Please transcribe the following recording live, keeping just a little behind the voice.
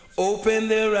Open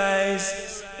their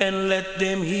eyes and let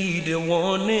them heed the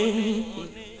warning.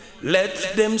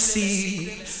 Let them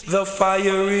see the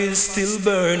fire is still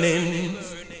burning.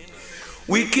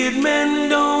 Wicked men,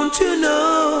 don't you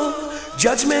know,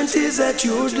 judgment is at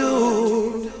your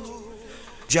door.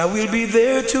 Jah will be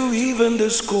there to even the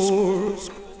score.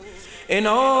 And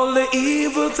all the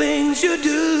evil things you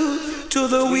do to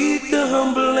the weak, the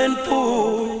humble and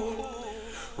poor.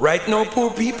 Right now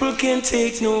poor people can't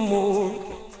take no more.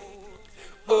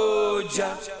 Oh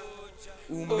Jah,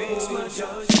 who makes my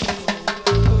judgment.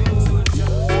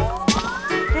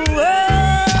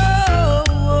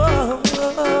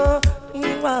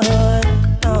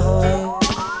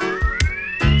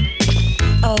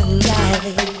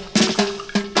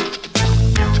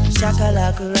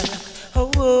 Shakalaka rock,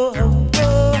 oh oh oh,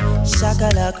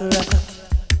 shakalaka rock.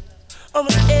 Oh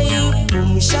my hey,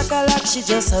 boom shakalaka, she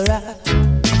just a rock.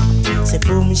 Say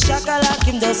boom shakalaka,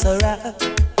 him just a rock.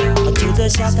 Oh to the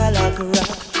shakalaka rock,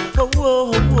 oh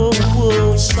oh oh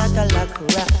oh, shakalaka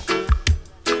rock.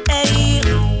 Hey,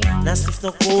 now sniff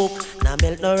no coke, now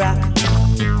melt no rock.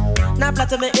 Now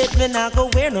platter me head, me now go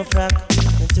wear no frock.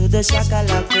 To the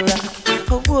shakalaka rock,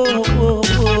 oh oh oh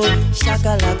oh,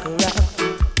 shakalaka rock.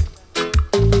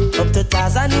 Up to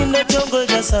Tarzan in the jungle,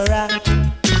 just a rock.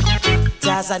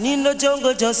 Tarzan in the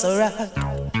jungle, just a rock.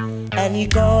 And he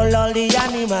call all the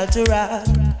animal to rock.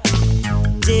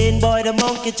 Jane boy the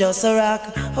monkey, just a rock.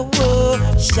 Oh whoa,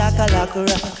 shakalaka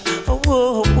rock. Oh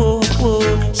whoa, whoa, whoa,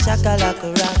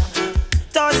 shakalaka rock.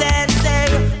 Tarzan say,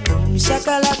 boom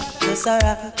shakalaka, just a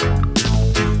rock.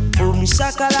 Boom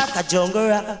shakalaka, jungle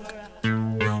rock.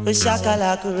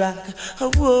 Shakalaka rock, oh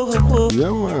whoa, whoa.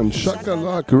 Yeah man,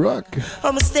 shakalaka rock.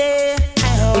 I'ma stay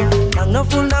at home, no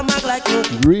fool, no mag like you.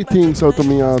 Greetings out of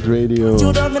me out radio. Wish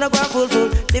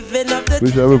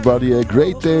everybody a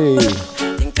great day.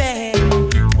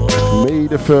 May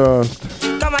the 1st,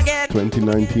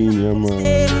 2019, yeah man.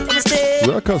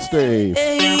 Workers' Day.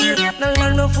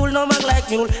 No fool, no mag like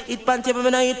mule. Eat pan table, me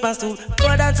no eat pan stool.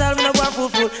 Go dance all, me no go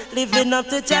fool. Living up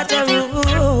to Chacha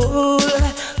rule.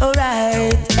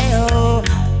 Alright, ayo.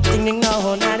 Ding ding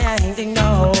no, na na ding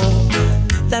no.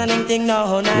 Ding ding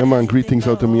no, na. Yeah man, greetings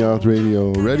out of me out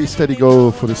radio. Ready, steady,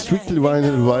 go for the strictly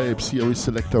vinyl vibes. Here we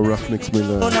select our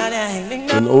Ruffneck-Smille.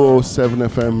 And 007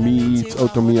 FM meets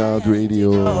out of me out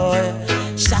radio.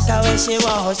 Shaka when she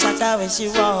walk, shaka when she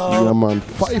walk. Yeah man,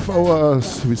 5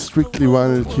 hours with strictly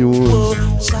vinyl tunes.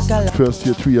 First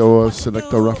here 3 hours,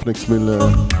 select our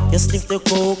Ruffneck-Smille. You sniff the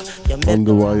coke, you on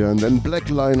the wire, and then Black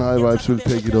Line High Vibes will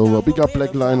take it over. Big up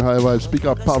Black Line High Vibes, big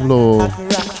up Pablo.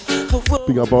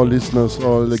 Big up all listeners,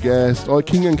 all the guests, all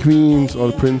king and queens,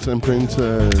 all prince and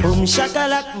princess.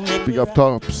 Big up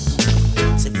tops.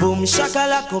 Boom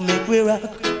shakalaka, make we rock.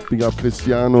 Big up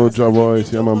Cristiano,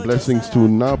 Javois, yeah man, blessings to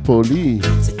Napoli, in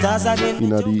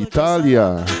the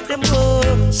Italia.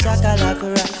 Shakalaka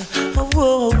rock,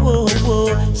 whoa, whoa, whoa,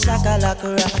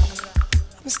 shakalaka rock.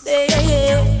 Stay,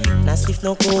 now stiff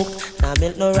no coke, now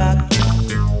milk no rock.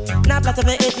 Now platter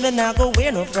me head, me now go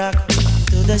wear no frock.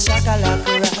 To the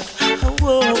shakalaka rock,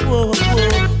 whoa, whoa, whoa,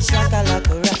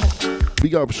 shakalaka rock.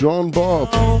 Big up Jean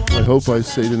Bob, I hope I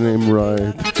say the name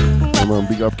right. Come on,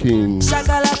 big up King.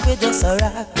 Shakalaka with just a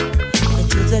rock.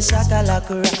 To the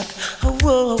shakalaka rock,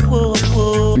 whoa, whoa,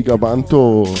 whoa. Big up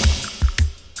Anto.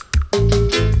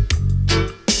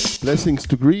 Blessings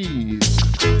to Greece.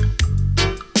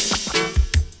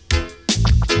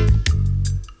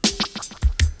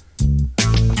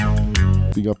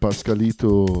 Big up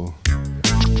Pascalito.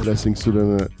 Blessings to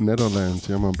the Netherlands.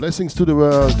 Yeah man. Blessings to the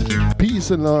world.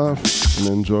 Peace and love. And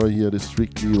enjoy here the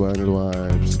strictly vinyl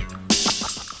vibes.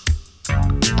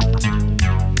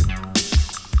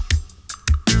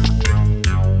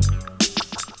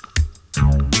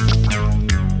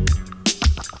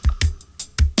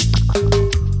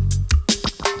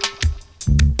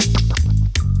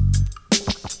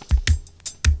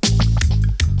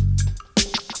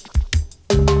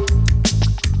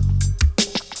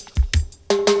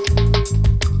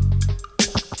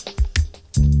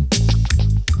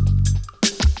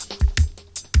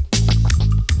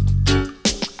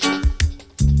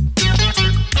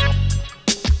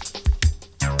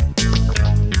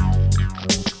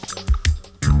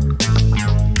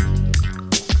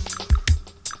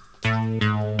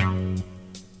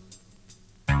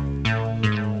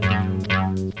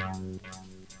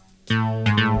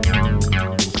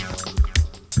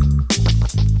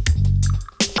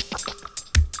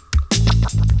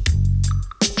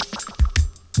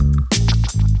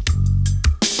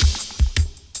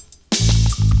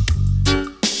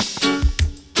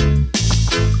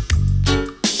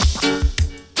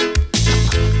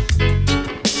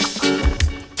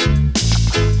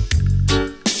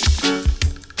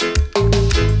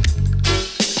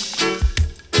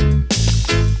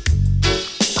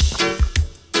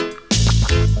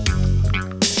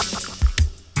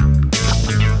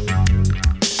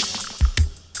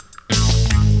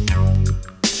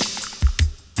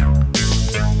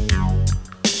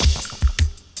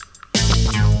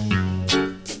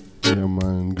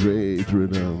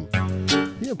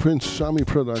 Prince Shami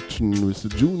production with the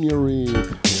Junior Reed.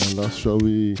 Yeah, last show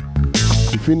we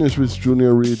finished with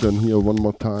Junior Reed, and here one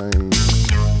more time.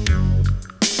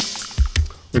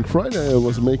 On Friday I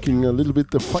was making a little bit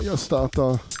the fire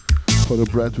starter for the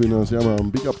breadwinners. Yeah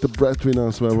man, big up the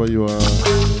breadwinners wherever you are.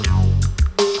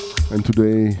 And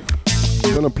today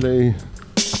I'm gonna play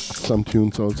some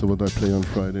tunes also what I play on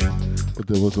Friday. But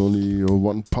there was only a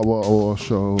 1 power hour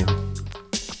show.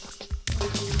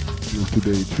 And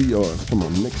today 3 hours. Come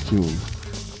on, next tune.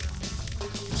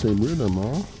 Same rhythm,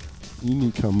 huh?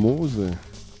 Inika Mose.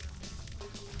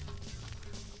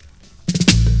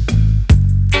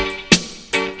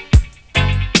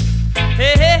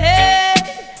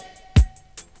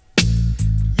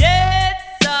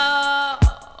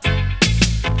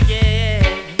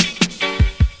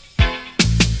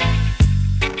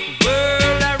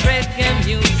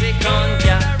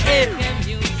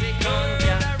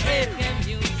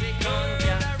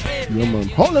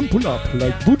 Haul and pull up,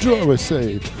 like Bujo always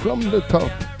said, from the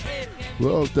top.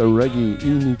 World the reggae,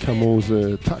 Ini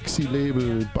Kamose, taxi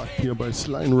label, back here by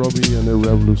Sly and Robbie and the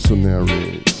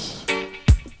Revolutionaries.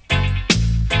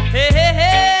 Hey, hey,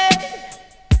 hey.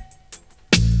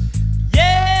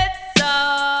 Yes,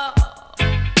 sir.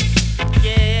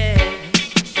 Yeah.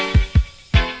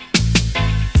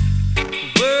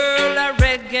 World of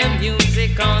reggae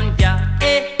music on ya.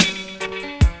 Hey.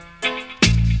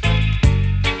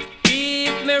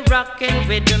 Rockin'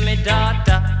 with me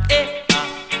daughter,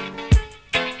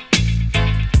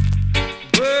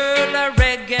 World of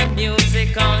reggae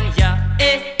music on ya,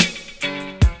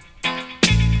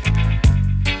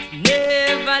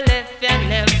 Never left ya,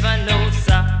 never know,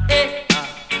 sir,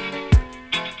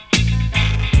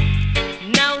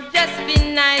 Now just be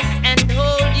nice and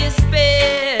hold your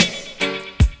space.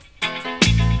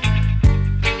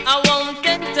 I won't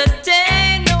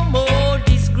entertain no more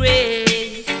disgrace.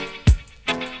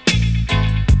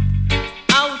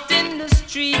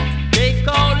 They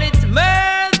call it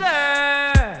murder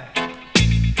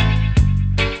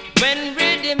when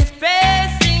rhythm's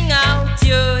facing out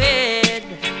your head.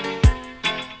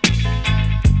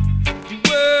 The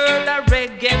world of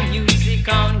reggae music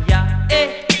on ya,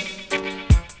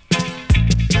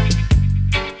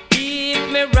 Keep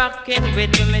me rocking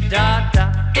with me daughter,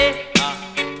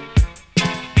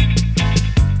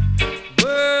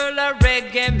 World of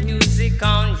reggae music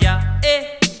on ya,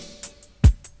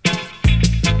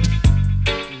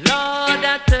 Lord,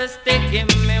 I thirsty,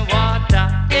 give me water.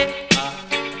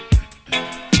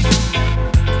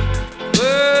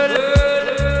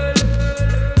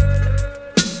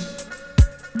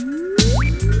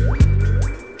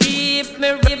 Keep me.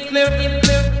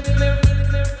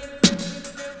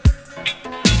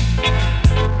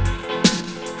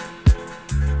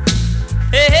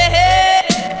 Hey, hey, hey.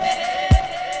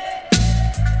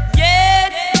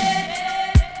 Yes.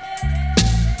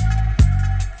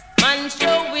 Man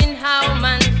showing how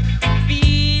man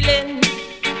feeling.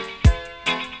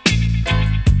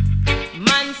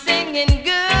 Man singing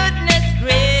goodness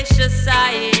gracious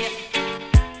I.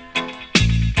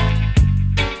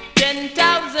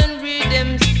 10,000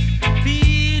 rhythms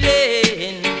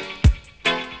feeling.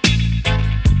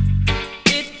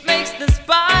 It makes the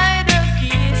spider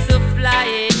kiss a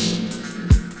flying.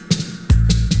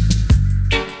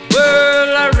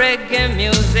 World of reggae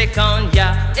music on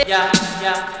ya, yeah.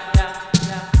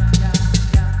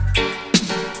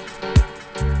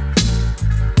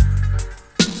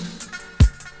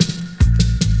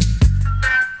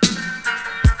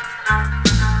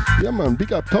 Yeah man,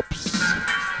 big up tops.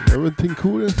 Everything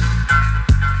cool.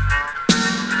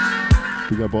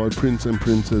 Big up all prince and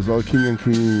princess, all king and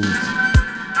queens,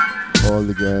 all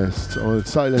the guests, all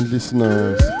silent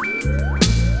listeners.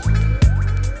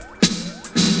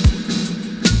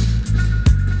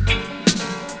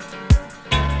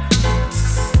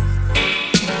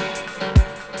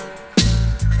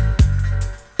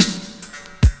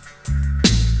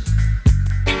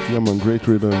 Yeah man, great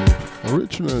rhythm.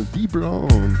 Original D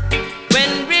Brown.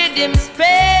 When rhythm's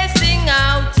pacing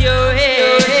out your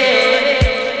head.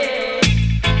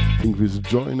 Think with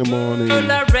Joy in the Morning.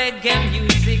 The reggae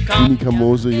music on Inika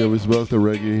Mose here with Wealth of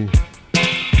Reggae.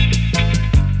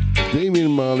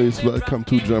 Damien Marley's Welcome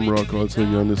to Jam Rock also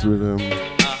here on this rhythm.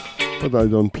 But I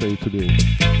don't play today.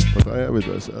 But I have it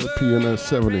as LP and as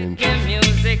 7-inch.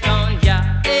 Music on ya,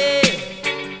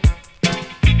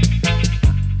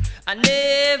 I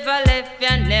never left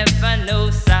ya, never know,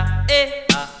 sir,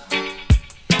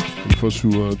 And for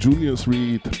sure, Junior's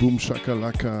Reed, Boom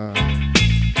Shakalaka.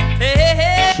 Hey, hey,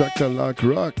 hey. Shakalak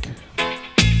Rock.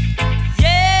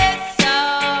 Yes,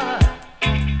 sir.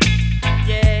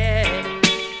 Yeah.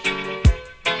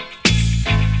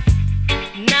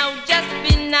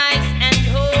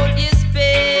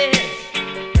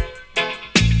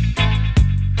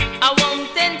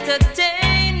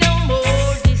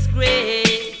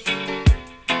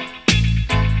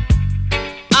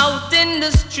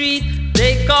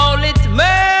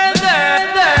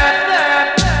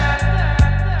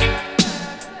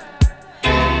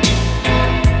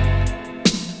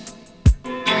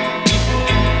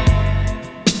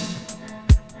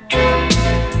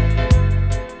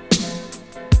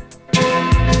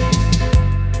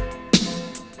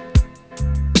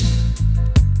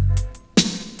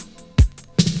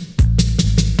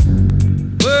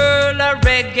 a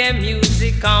reggae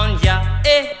music on ya.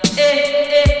 Eh, eh,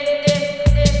 eh, eh, eh.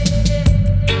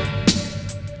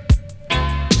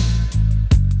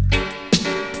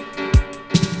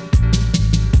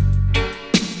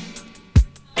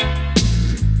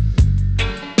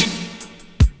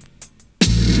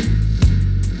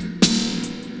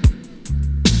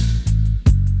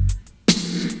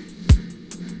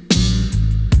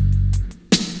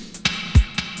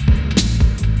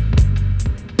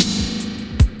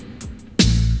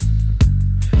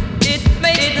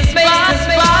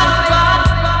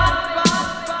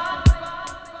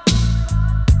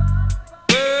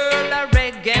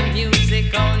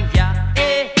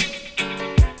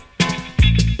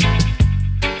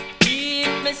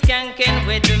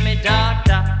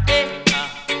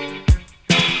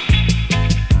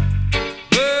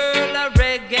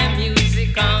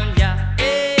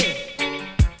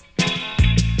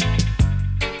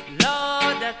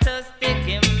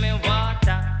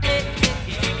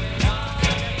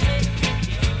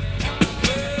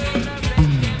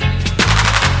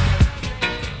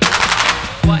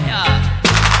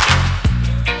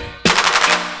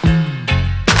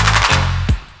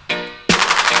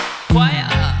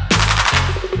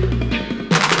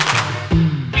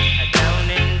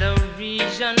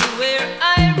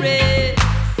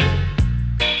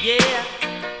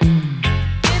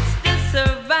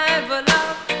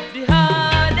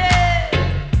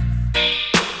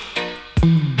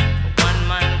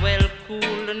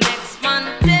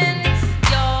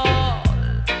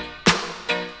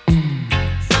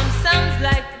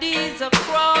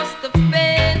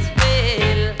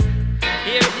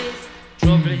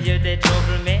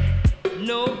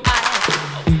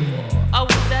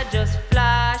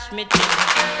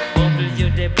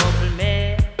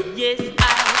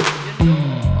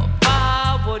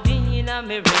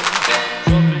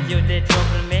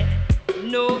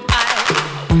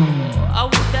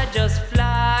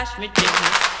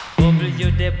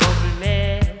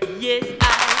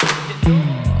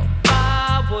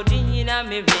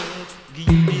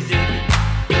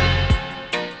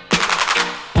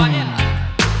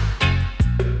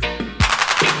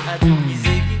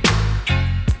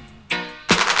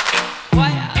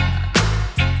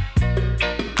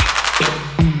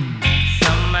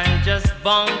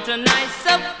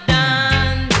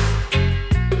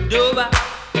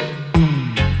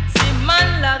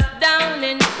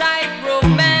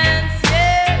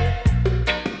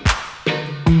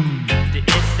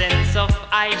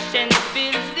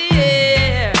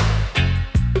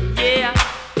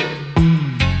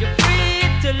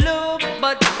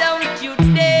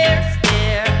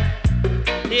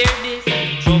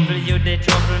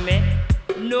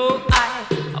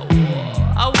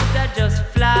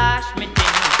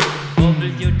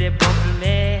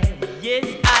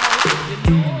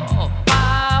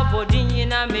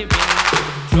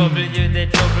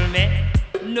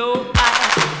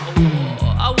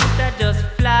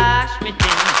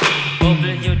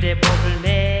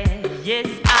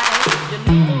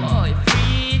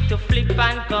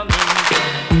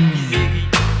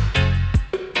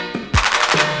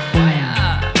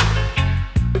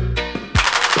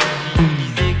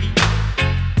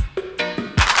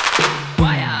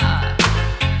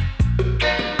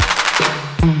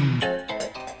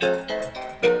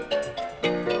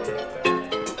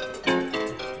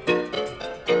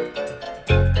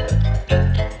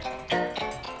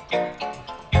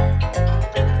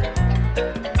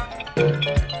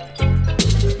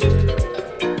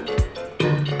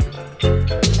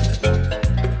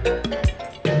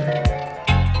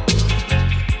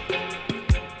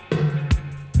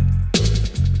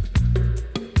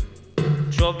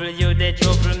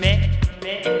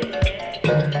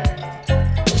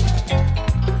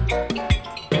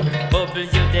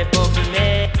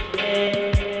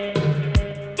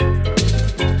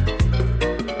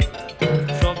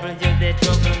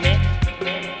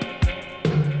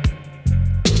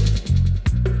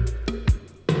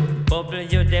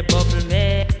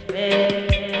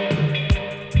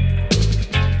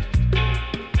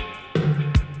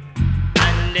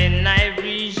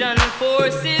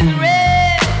 Forces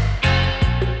red,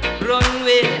 run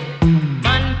with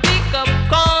man, pick up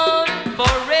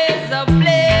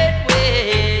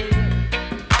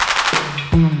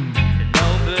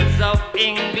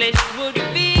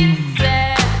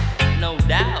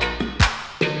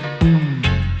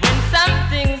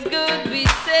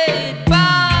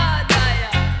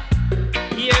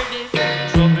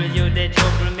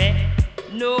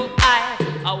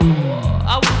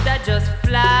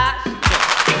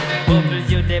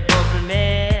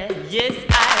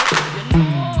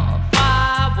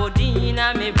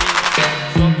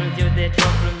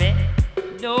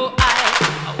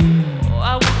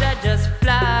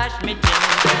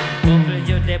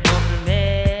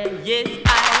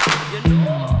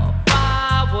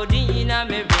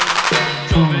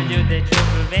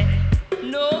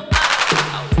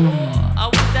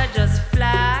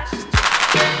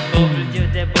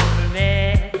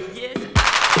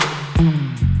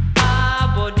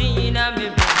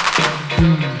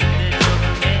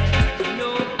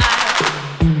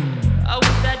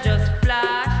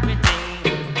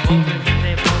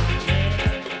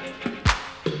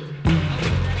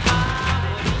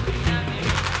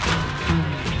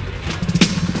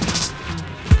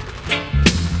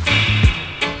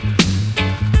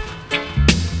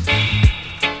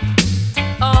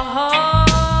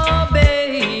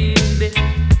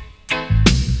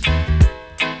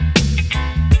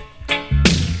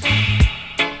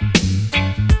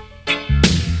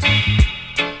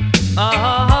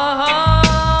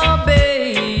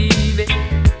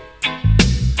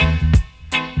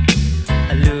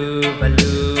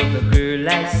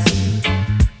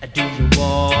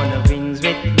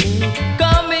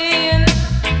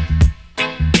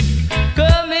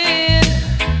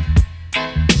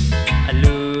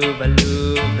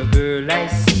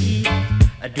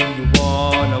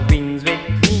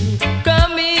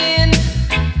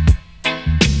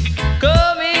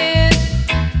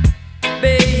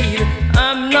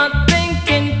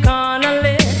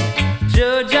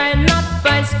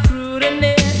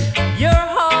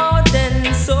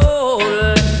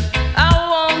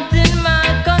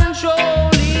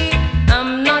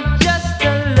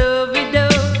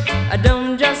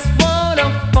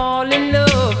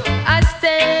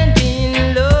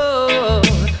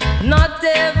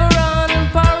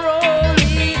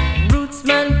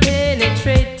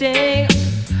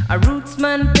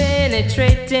rootsman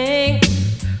penetrating.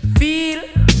 Feel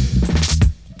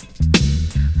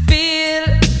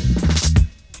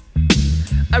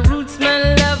a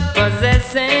rootsman love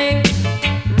possessing.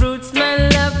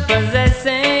 Rootsman love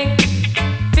possessing.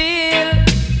 Feel,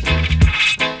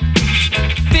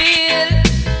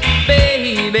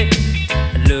 baby.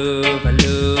 I love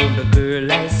the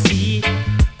girl I see.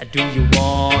 Do you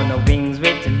wanna wings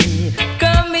with me?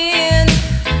 Come in.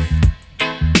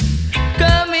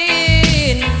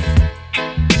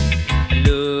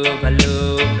 I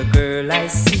love the girl I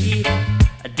see.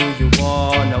 Do you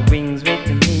wanna wings with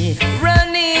me?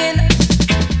 Run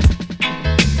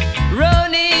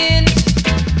in,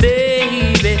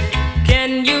 baby.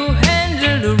 Can you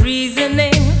handle the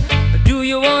reasoning? Do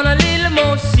you want a little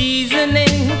more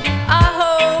seasoning? I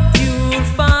hope you'll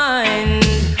find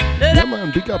that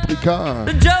man, big up Ricard.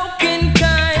 the joking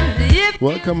kind. If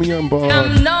Welcome here on board.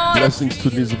 I'm not Blessings to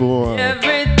Lisboa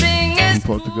everything is in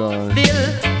Portugal. still,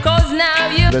 'cause now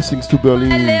you Blessings to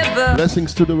Berlin. I never-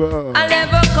 Blessings to the world. I'll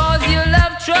never cause you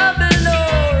love trouble, no.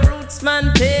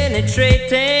 Rootsman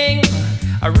penetrating,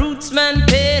 a rootsman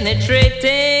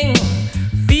penetrating.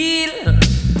 Feel,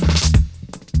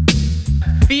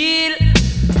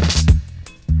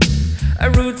 a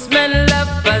rootsman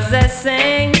love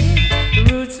possessing.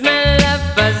 Rootsman love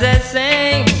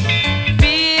possessing.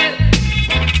 Feel,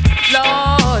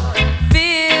 Lord,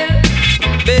 feel,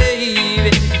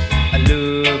 baby. I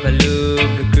love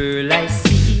the girl I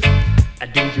see.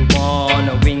 Do you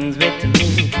wanna wings with me?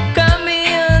 Come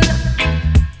in.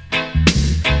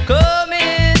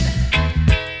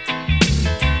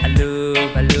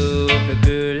 I love the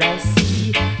girl I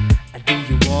see. Do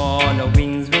you wanna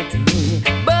wings with me?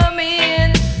 Bum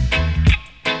in,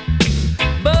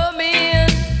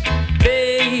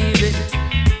 baby.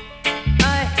 I.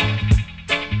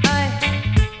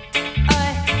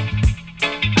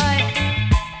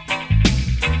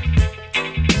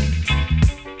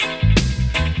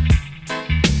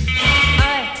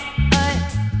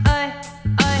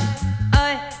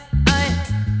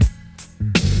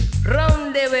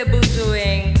 Round the way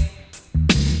busuing.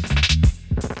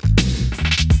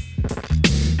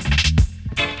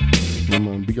 Yeah,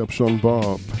 man, big up Sean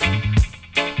Bob.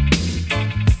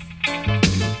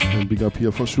 And big up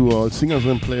here for sure all singers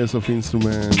and players of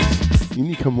instruments.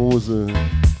 Inika Mose.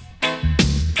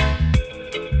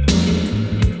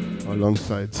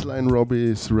 Alongside Sly and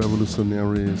Robbie's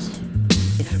Revolutionaries.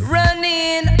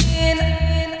 Running in,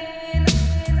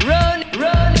 run.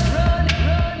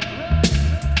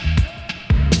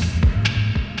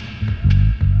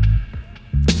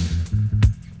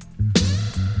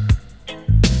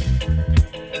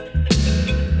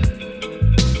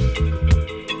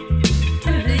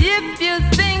 If you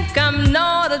think I'm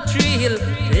not a thrill,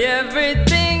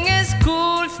 everything is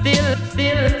cool still.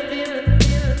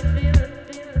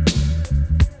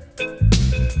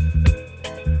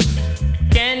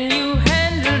 Can you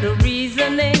handle the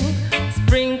reasoning?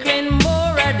 Sprinkling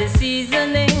more of the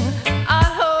seasoning. I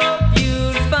hope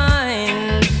you'll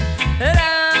find that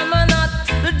I'm not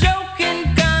the joking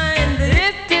kind.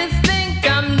 If you think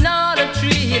I'm not a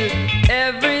thrill,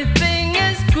 everything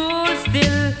is cool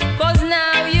still. 'Cause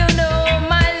now you know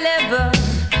my level.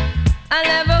 I'll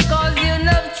never cause you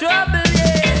enough trouble,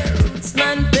 yeah.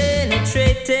 Rootsman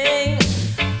penetrating.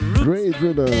 Great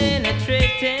rhythm.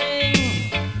 Penetrating.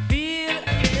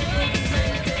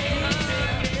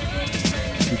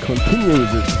 We continue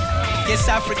with it. Yes,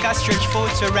 Africa stretch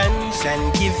forth her hands and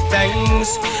give thanks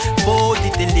for the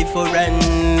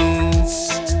deliverance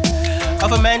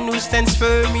of a man who stands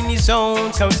firm in his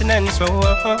own countenance.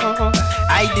 Oh,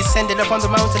 I descended upon the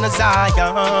mountain of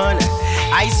Zion.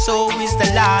 I saw is the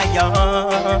lion.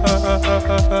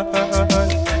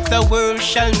 The world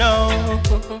shall know.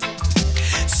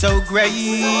 So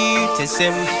great is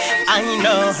him, I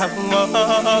know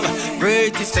how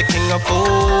great is the King of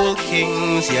all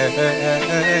kings, yes.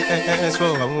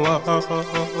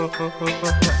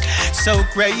 So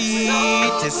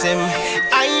great is him,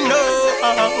 I know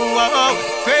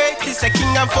great is the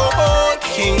King of all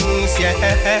kings,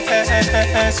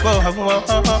 yes.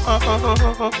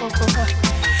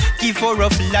 Giver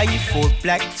of life, for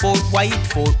black, for white,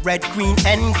 for red, green,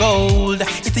 and gold.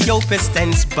 Ethiopia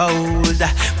stands bold,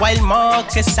 while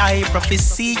Marcus I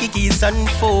prophecy is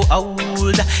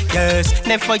unfold. Yes,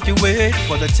 never you wait,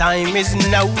 for the time is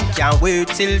now. Can't wait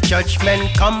till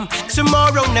judgment come.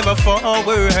 Tomorrow never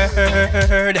forward.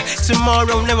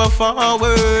 Tomorrow never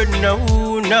forward. No,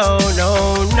 no,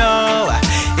 no, no.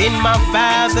 In my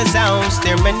Father's house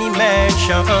there are many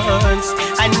mansions,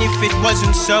 and if it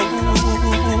wasn't so,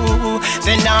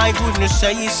 then I wouldn't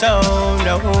say so.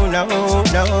 No, no, no,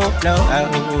 no.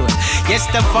 Yes,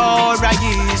 the Father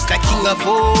is the King of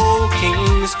all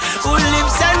kings, who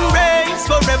lives and reigns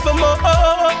forevermore.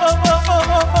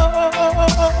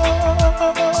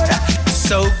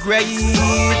 So great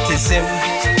is him,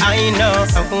 I know.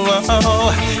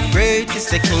 Great is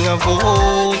the King of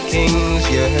all kings,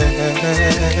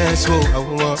 yes.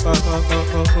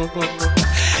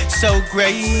 So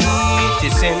great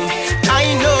is him,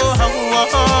 I know.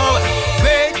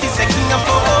 Great is the King of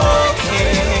all kings.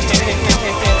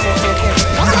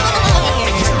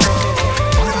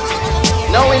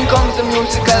 Now in comes the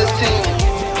musical theme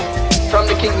from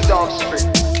the King's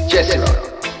offspring, Jesse.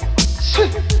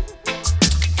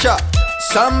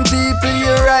 Some people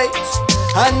you're right,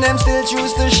 and them still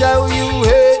choose to show you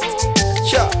hate.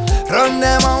 Run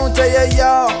them out of your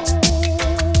yard.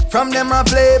 From them I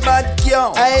play bad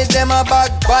girl, I them a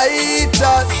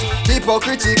backbiters,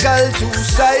 hypocritical,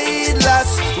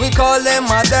 two-sideless. We call them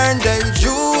modern day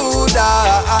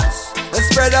Judas, the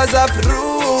spreaders of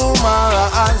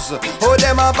rumors. Oh,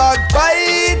 them a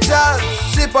backbiters,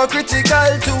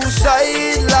 hypocritical,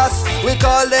 two-sideless. We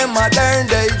call them modern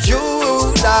day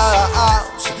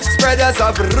Judas, spreaders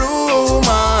of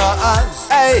rumors.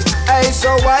 Hey,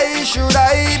 so why should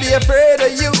I be afraid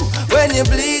of you when you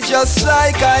bleed just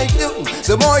like I do?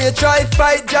 The more you try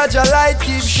fight, judge a light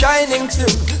keeps shining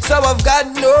through. So I've got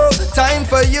no time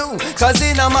for you, cause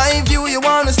in my view you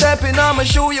wanna step in on my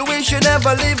shoe. You wish you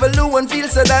never live alone and feel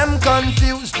so damn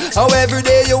confused. How every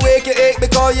day you wake you ache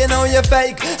because you know you're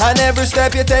fake, and every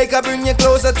step you take I bring you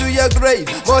closer to your grave.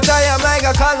 But I am like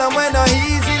a column when I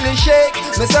easily shake.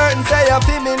 Me certain say I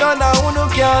feel me none of who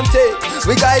can't take.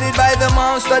 We guided by the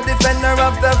monster, defender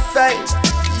of the faith.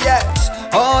 Yes,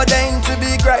 ordained to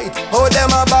be great. Oh, them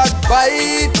a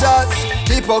backbiters,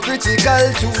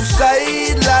 hypocritical,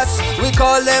 two-sideless. We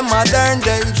call them modern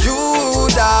day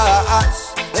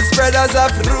Judas, the spreaders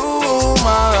of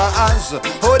rumors.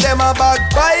 Oh, them a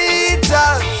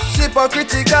backbiters,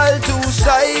 hypocritical,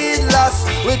 two-sideless.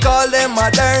 We call them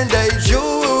modern day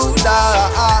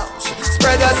Judas,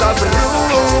 spreaders of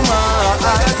rumors.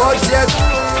 But yet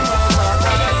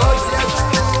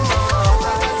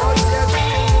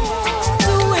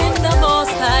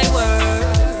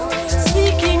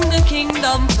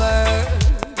kingdom first.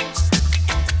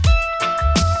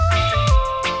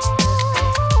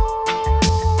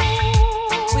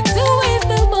 We're doing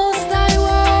the most high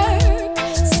work,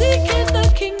 seeking the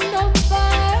kingdom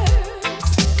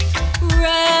first.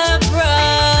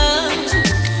 Reverend,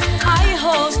 I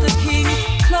hold the king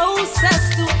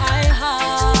closest to my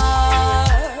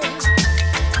heart.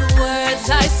 The words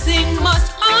I sing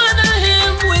must honor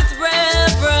him with reverence.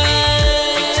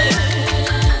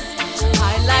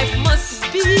 My life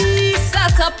must be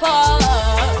set apart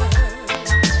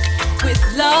with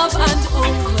love and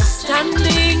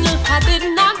understanding. Had it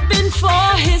not been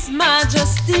for his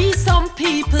majesty, some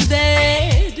people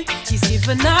dead. He's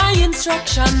given our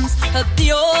instructions, help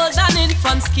the old and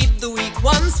infants, keep the weak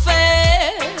ones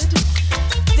fed.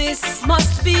 This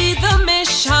must be the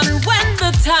mission when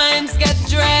the times get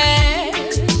dread.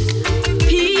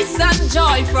 Peace and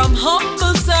joy from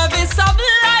humble service of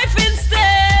life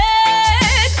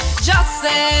instead. Just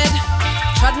said,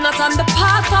 tread not on the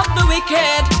path of the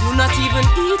wicked. Do not even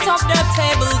eat of their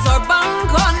tables or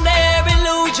bank on their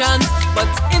illusions, but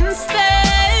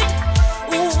instead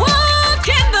walk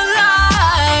in the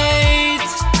light.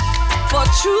 For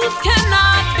truth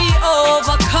cannot be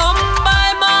overcome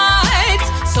by might.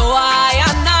 So I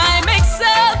and I make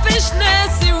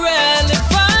selfishness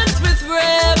irrelevant with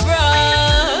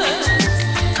reverence.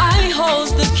 I hold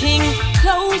the king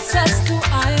closest to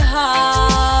my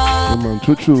heart. Come on,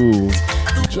 Chuchu.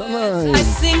 Janai. I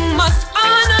sing must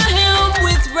honor him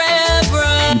with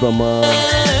reverence. Ibama,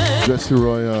 Jesse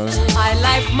Royal. My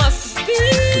life must be.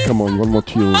 Come on, one more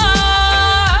tune.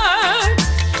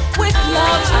 With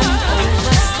love and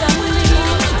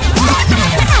understanding.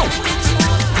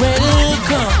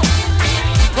 Welcome.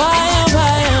 Why?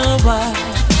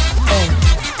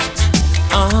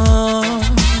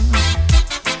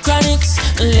 Chronics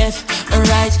left and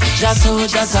right. Just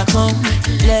soldiers are come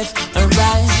left and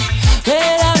right.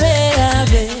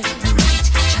 Wait.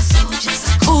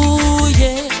 Ooh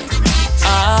yeah.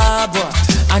 Ah boy.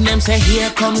 And them say here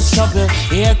comes trouble,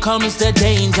 here comes the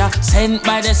danger. Sent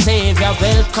by the Savior,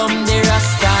 welcome the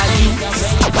Rasta.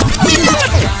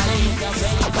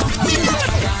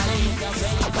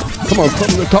 Come on,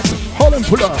 from the top, hold and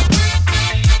pull up.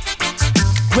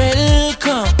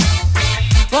 Welcome.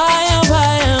 Why?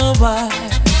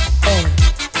 Hey.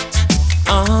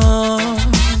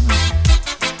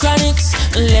 Chronics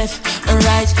left and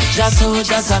right. Just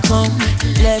soldiers are come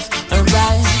left and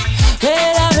right.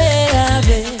 Wait.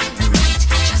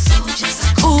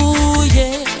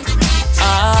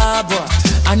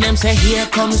 say here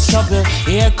comes trouble,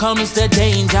 here comes the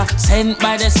danger. Sent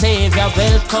by the Savior,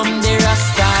 welcome the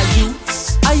Rasta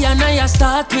youths. I and I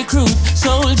start recruit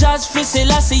soldiers for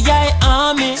Selassie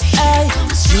army. Ay.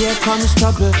 Here comes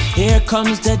trouble, here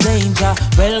comes the danger.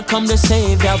 Welcome the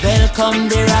Savior, welcome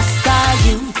the Rasta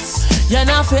youths. You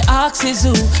know fi ask is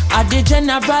who at the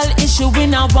general issue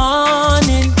in a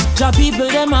warning. Job people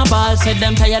them a ball, said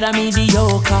them tired of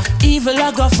mediocre. Evil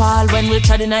a go fall when we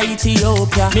tried in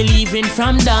Ethiopia. Me leaving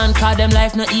from down, cause them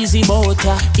life no easy boat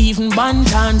ya. Even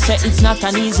Bantan said it's not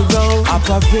an easy road.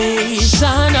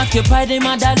 Operation occupy the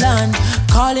motherland,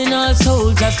 calling all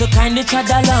soldiers to kindly trod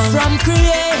along. From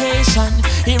creation,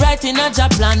 he writing a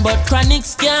job plan, but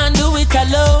chronics can't do it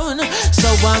alone. So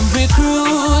I'm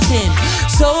recruiting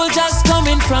soldiers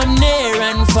coming from near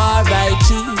and far. I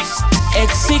choose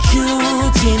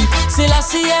executing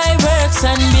Selassie works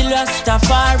and be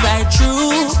Rastafari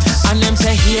true. And them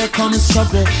say here comes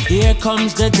trouble, here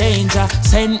comes the danger.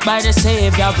 Sent by the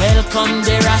Savior, welcome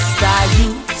the Rasta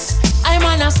youths. I'm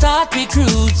on a start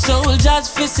recruit soldiers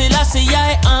for Selassie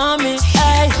army.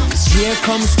 Ay. Here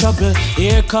comes trouble,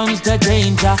 here comes the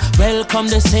danger. Welcome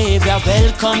the Savior,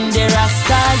 welcome the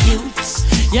Rasta youths.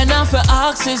 You know for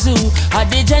ask is who at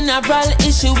the general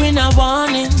issue in a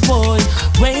warning, boy.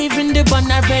 Waving the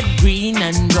banner red, green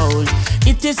and gold.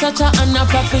 It is such a honor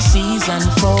prophecies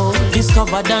unfold.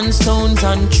 Discovered on stones,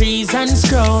 on trees and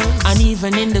scrolls. And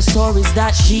even in the stories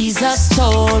that Jesus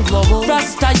told. Whoa.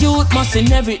 Rasta youth must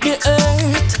inherit the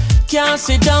earth. Can't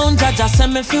sit down, Jaja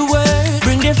send me fi work.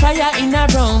 Bring the fire in a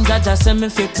room, Jaja send me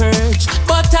fi purge.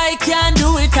 But I can't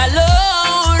do it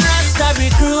alone. Rasta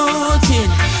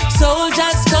recruiting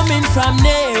soldiers coming from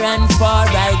near and far.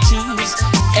 I choose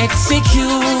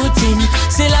executing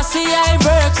Selassie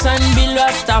works and be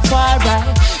Rastafari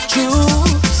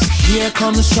troops. Here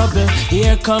comes trouble,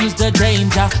 here comes the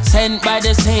danger. Sent by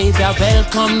the Savior,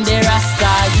 welcome the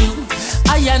Rasta youth.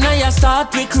 I and I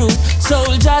start recruit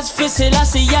soldiers for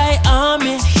Selassie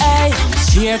army. Ay.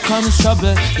 Here comes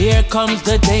trouble, here comes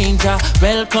the danger.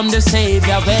 Welcome the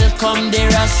Savior, welcome the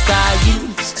Rasta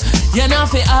youths. You know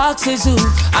fi ask is who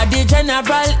at the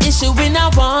general issue in a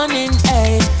warning.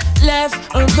 Ay.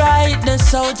 Left and right, the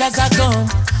soldiers are gone.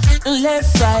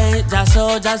 Left, right, the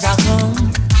soldiers are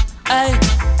come. Ay.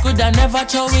 Could I never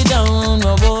throw it down,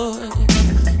 no boy.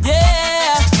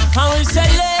 Yeah, and we say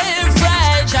left,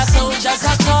 right, the soldiers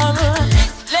are come.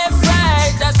 Left,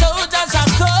 right, the soldiers are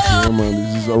come. Yeah man,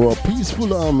 this is our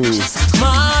peaceful army.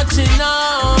 Marching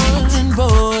on,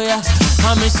 boy.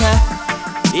 And we say,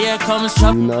 here comes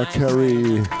trouble. We not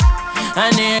carry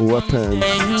and here weapons.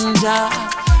 Danger.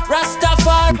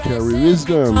 Rastafari. We carry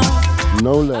wisdom,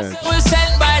 knowledge. We're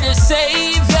sent by the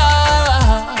Savior.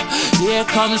 Here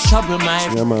comes trouble, my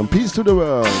friend. Yeah man, peace to the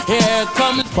world. Here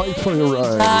comes fight for your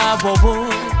right.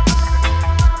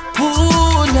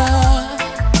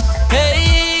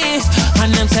 Hey,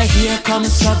 and them say here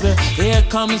comes trouble, here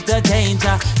comes the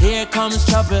danger, here comes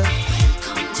trouble.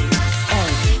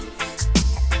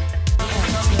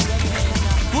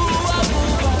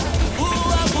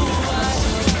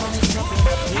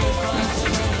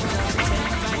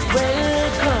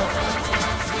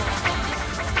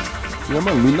 Yeah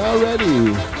man, we not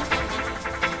ready.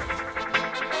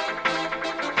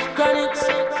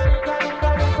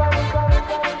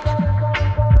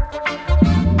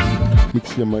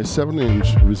 Mix here my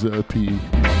 7-inch with the LP.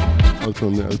 Also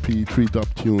on the LP 3 dub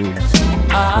tunes.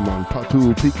 Come on,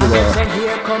 Patu, pick it up.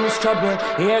 Here comes trouble,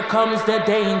 here comes the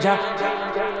danger.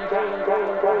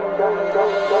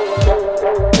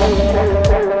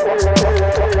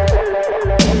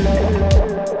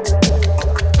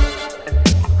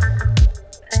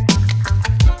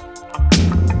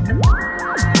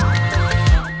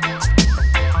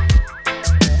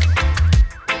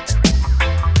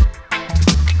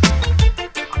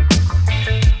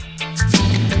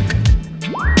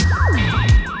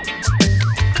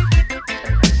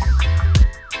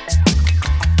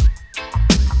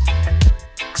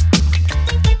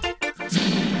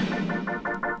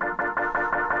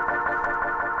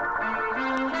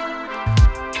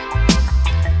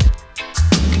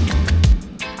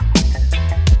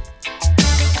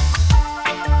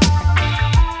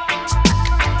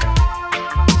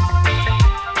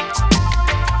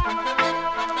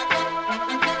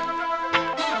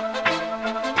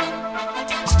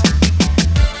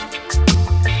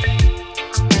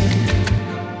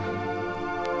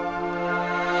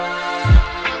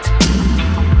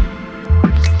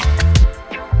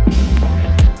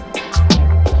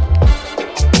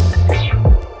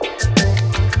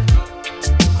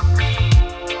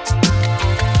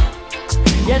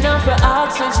 enough for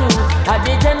oxygen. I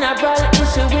did general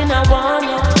issue in a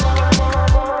warning.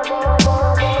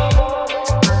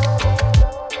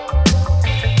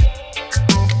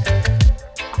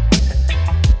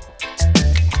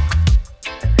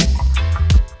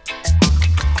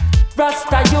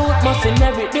 Rasta youth must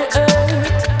inherit the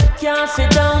earth. Can't sit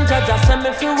down, just send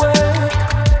me for work.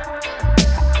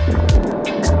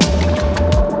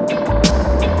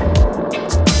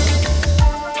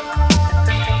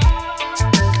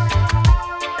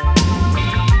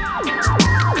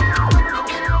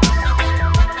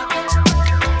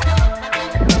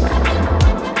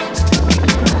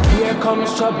 Here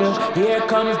comes trouble, here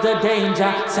comes the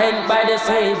danger, sent by the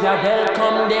Savior.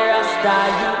 Welcome, dear Rasta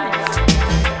youth.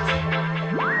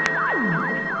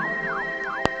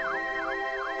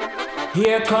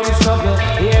 Here comes trouble,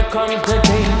 here comes the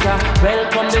danger.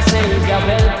 Welcome the Savior,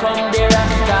 welcome the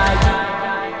Rasta.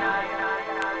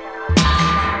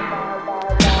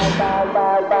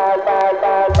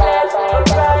 Left,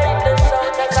 right, the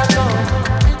soldiers are come.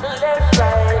 Left,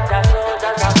 right, the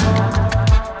soldiers are come.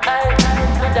 I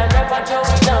never jump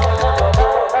down.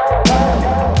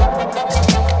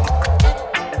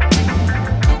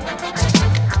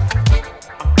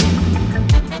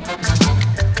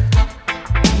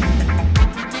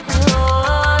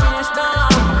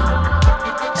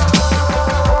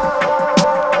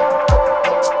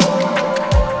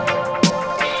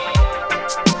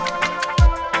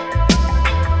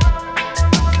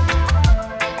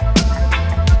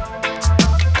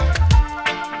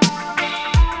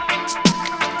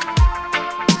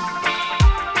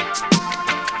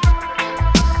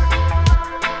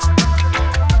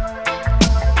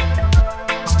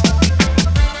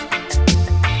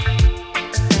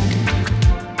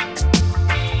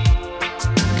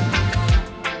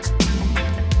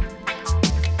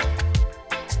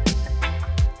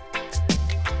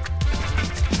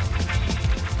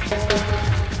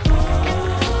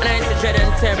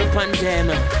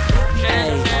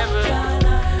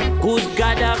 Good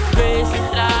God of grace,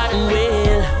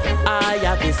 will I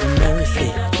have His mercy.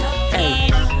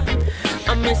 Hey,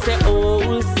 I miss an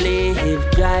old slave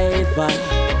driver.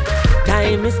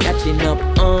 Time is catching up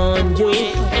on you,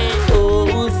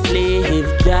 old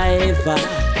slave driver.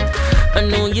 I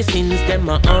know your sins them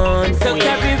are on, so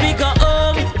carry we go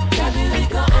home.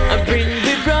 I bring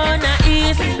the brown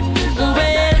east.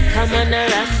 Welcome on a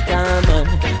Rasta man,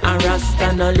 a Rasta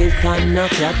no live on no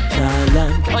capital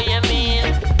land. Oh you mean?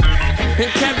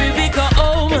 Carry we go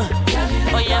home.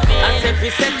 Oh you mean? As if we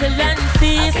settle and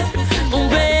cease.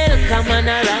 Welcome on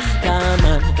a Rasta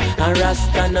man, a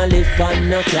Rasta no live on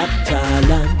no capital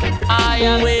land.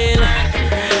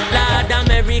 Lord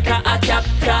America a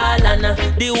capital and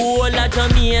the whole of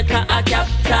Jamaica a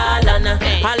capital and a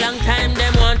long time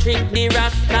them want trick the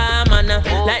Rasta man.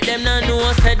 Like them no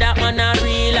know say that man a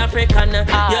real African.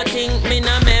 You think me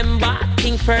no member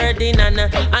King Ferdinand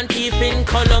and thief in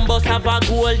Columbus have a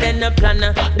golden plan.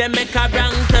 Them make a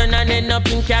wrong turn and end up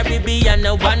in Caribbean.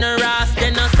 One Ras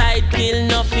then a side kill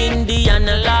enough Indian.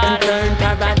 And turn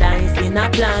paradise in a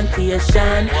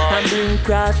plantation and bring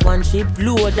cross one ship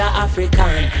load of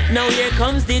African. Now here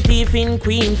comes the thief in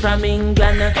Queen from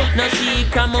England. Now she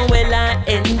Cromwell and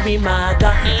Henry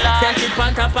Maga. Sent it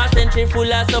on top a century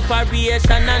full of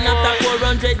separation. And after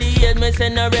 400 years me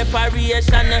send a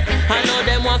reparation. I know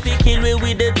them want to kill me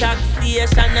with the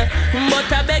taxation.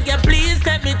 But I beg you please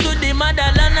take me to the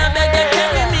motherland. I beg you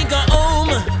carry me go home.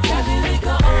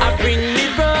 I bring me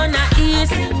from the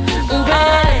east.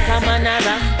 Come on a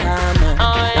Rasta man,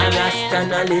 a Rasta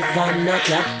no live on no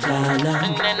capital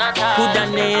land. Coulda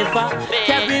never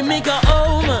carry me go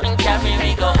home.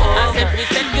 As if we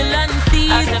settle and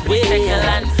cease.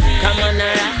 Come on a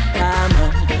Rasta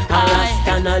man, a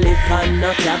Rasta no live on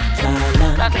no capital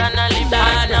land.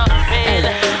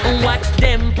 Watch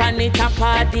them pan the top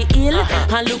of the hill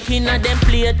and looking at them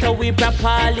plate how we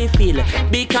properly feel.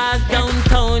 Because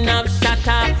downtown have shot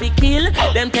off the kill.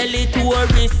 Them tell the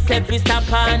tourists if we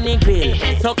stop on the grill.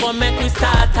 So come make we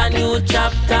start a new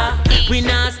chapter. We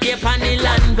not escape on the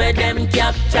land where them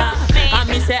capture. And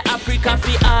me say Africa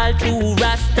fi all to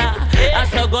Rasta. I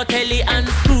so go tell the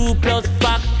unscrupulous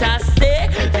factor. Say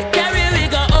carry we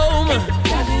go home.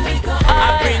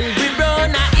 I bring we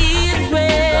brown a east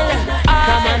well.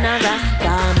 Come on a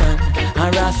Rasta man,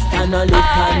 a Rasta no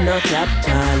live on no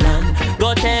capital land.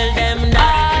 Go tell them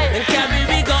that and carry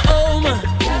we go home.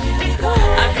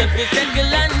 As if we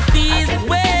settle and cease.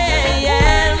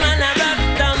 Well, man a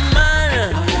Rasta man,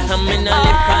 I'm in no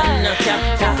live on no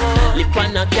capital. Live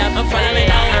on no capital. Follow me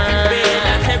now.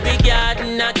 That every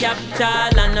garden a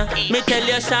capital and me tell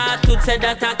you short could say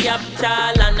that a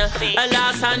capital and a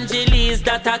Los Angeles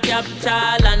that a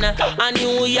capital and a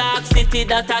New York City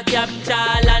that a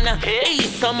capital and hey,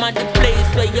 some of the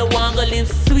place where you want to live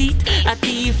sweet. A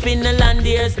thief in the land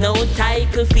there's no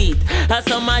title feet.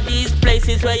 Some of these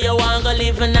places where you want to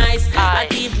live nice. A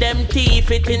thief them thief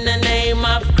it in the name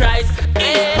of Christ.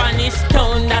 In Spanish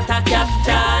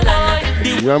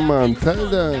Yeah, man, tell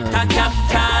them.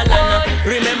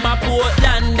 Remember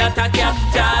Portland, that a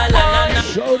capital.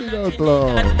 Shout it out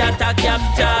loud. That a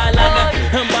capital.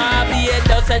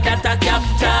 Barbados, that a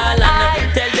capital.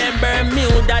 Tell them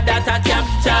Bermuda, that a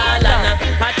capital.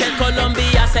 I tell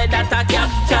Colombia, say that a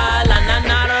capital. And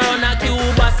around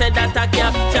Cuba, say that a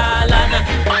capital.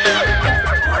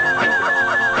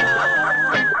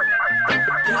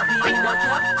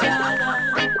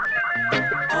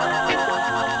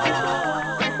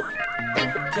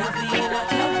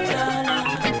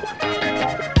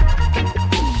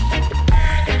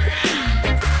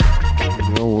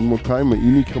 One more time,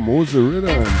 Ini Kamosa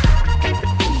rhythm.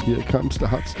 Here comes the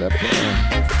hot stepper.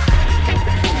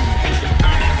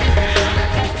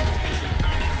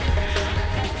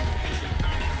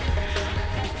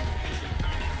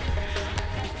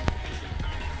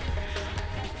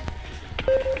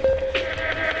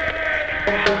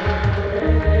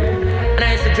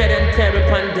 Nice to dread and terror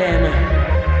upon them.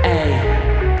 Hey,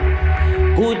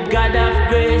 good God of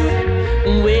grace,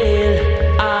 will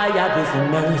I have His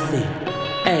mercy.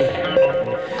 Hey,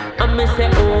 I miss the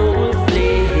old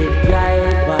slave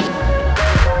driver.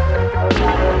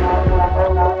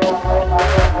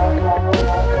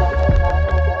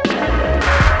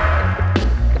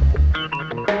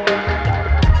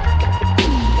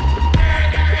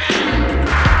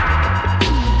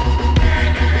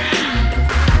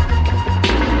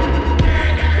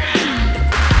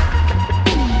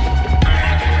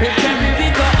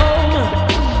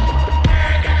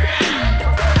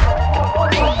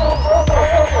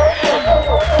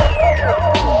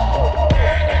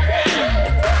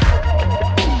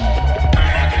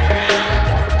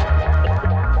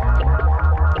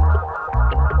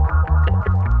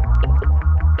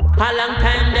 A long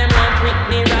time them want trick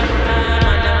me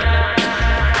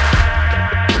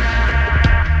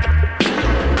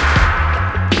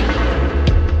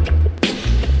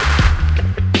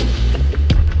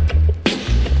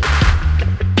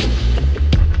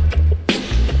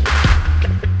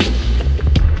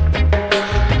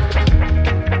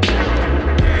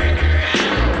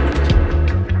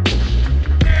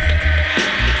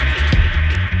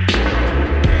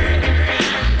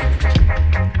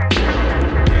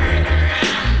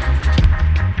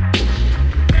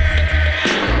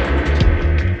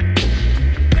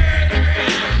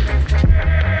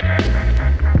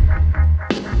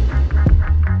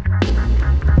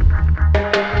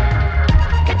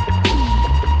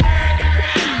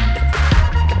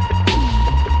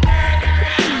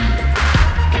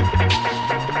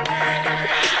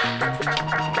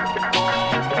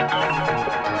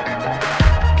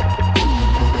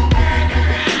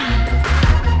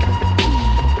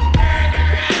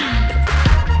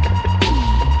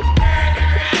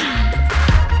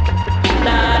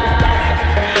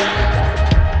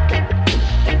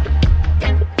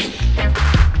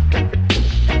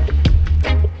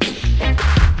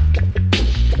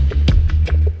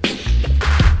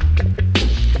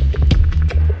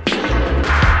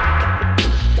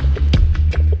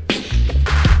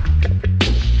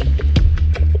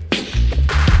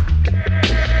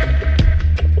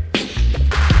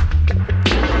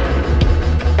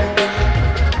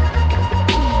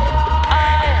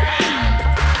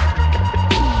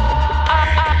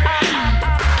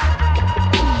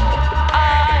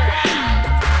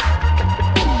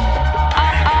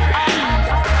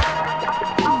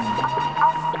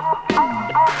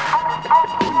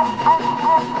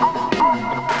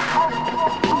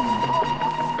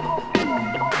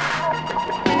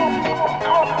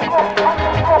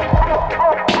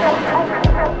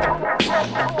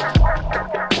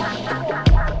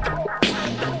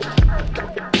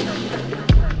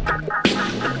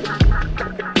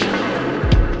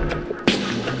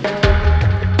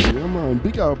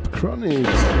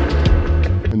Chronics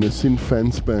and the Sin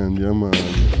Fans Band, yeah man,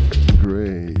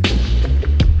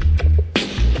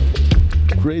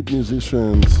 great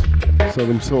musicians, saw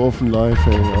them so often live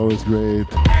and always great,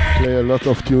 play a lot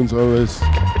of tunes always,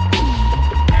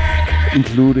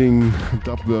 including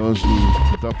dub version,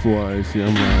 dub wise, yeah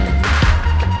man.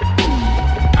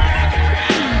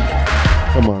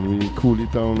 Come on, we cool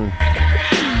it down.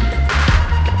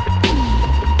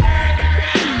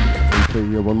 Okay,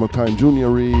 here one more time, Junior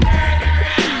Reid.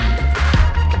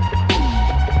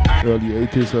 Early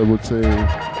 80s, I would say.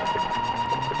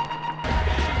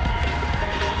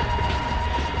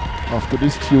 After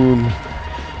this tune,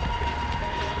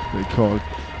 they called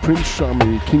Prince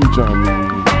Jammy, King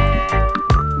Jammy.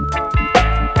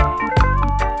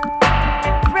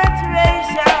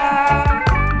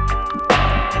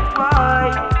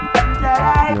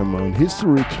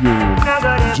 history tune.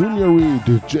 Junior Reid,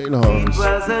 Jailhouse. It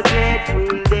was a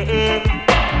dreadful day.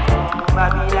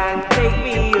 Babylon, take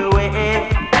me away.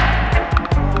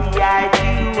 We are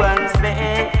you once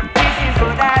there. This is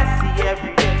what I see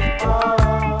every day.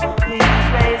 These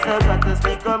ways are got to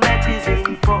stick on matches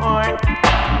in for.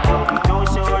 We don't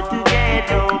sure to get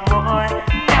no more.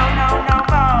 No more.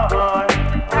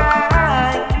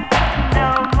 No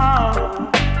more.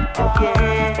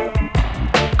 Yeah.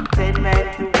 10 men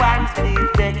to one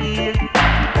split the hill.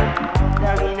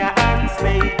 Down in a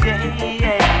unspade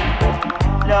day.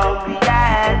 Love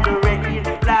behind the rail.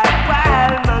 Like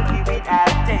wild monkey with a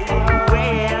tail.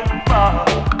 Well,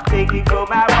 take it from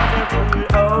my wonderful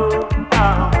home.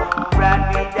 Run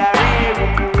with the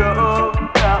railroad.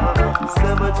 So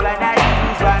much when I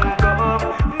use one comb.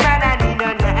 Man, I need a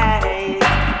knife.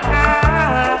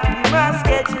 You must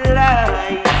get your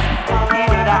life.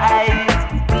 Need a eyes.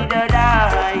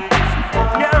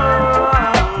 No,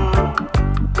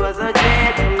 it was a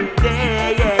dreadful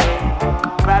day, yeah.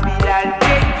 Babylon,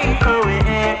 take me away.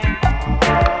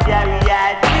 Yeah, we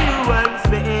had you once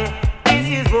me. This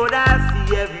is what I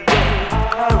see every day.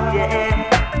 Oh yeah,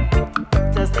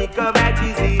 just think of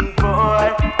matches in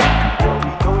for.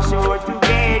 We don't sure to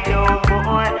get no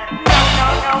more. No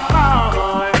more.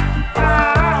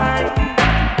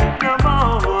 No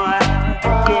more.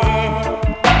 Yeah.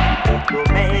 No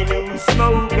man who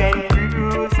smoke and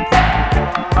bruise.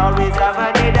 Always have a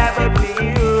need of a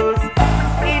abuse.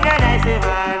 In a nice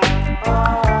man.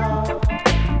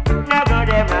 No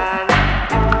good man.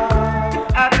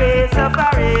 A place of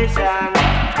operation.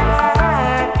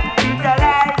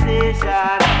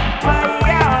 Utilization. Why,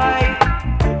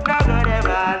 no good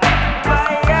man. Why,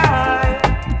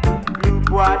 look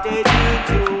what they do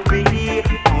to me. You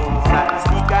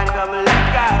statistic and come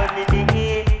look out me.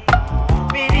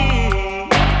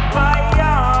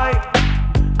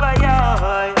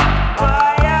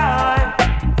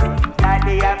 That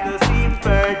they have no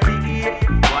sympathy.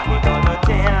 What they gonna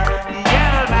tell the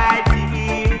Almighty?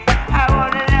 I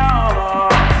wanna know.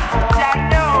 I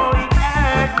know it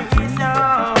hurt me so.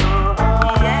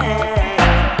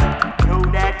 Yeah. Know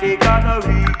that they gonna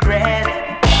regret.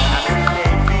 I see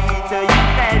them bring it to you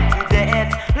and to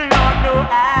death. Lord, no,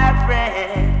 I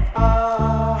fret.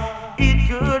 It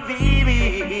could be me.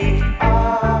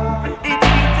 It's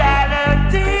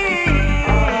brutality.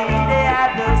 They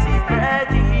have no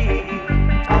sympathy.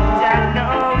 I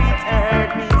know it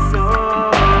hurt me so.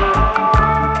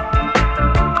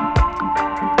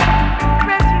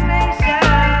 Restoration,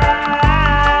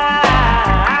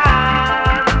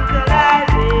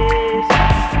 utilization.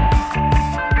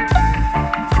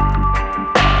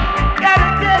 Gotta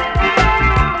tell it to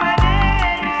human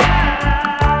nature.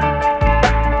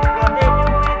 What they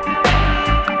doing to me,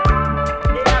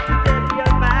 they have to tell you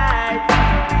my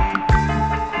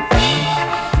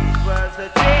it was a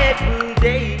dreadful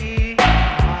day.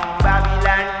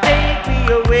 Babylon, take me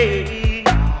away.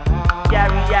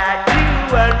 Carry out you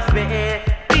once me.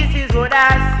 This is what I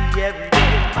see every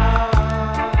day.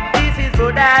 This is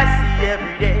what I see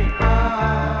every day.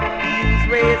 These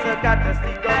ways are got to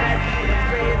stick on these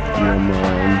ways Yeah,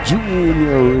 man.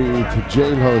 Junior Reid,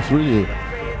 Jailhouse, really.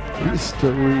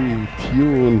 History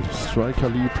tuned. Striker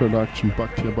Lee production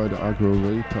backed here by the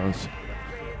Aggrovators.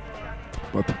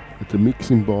 But at the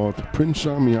mixing board, Prince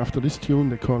Charmy. After this tune,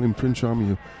 they call him Prince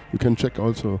Charmy. You can check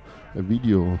also a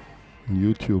video on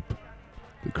YouTube,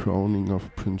 the crowning of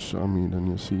Prince Charmy. Then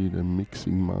you see the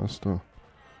mixing master,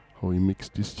 how he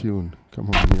mixed this tune. Come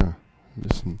on here,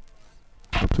 listen.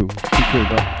 How to pick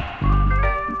it up.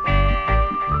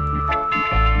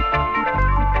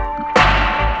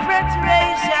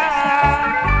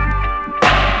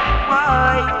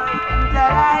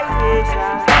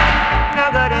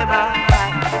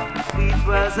 It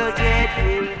was a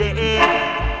dreadful day.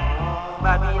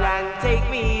 Babylon, take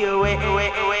me away.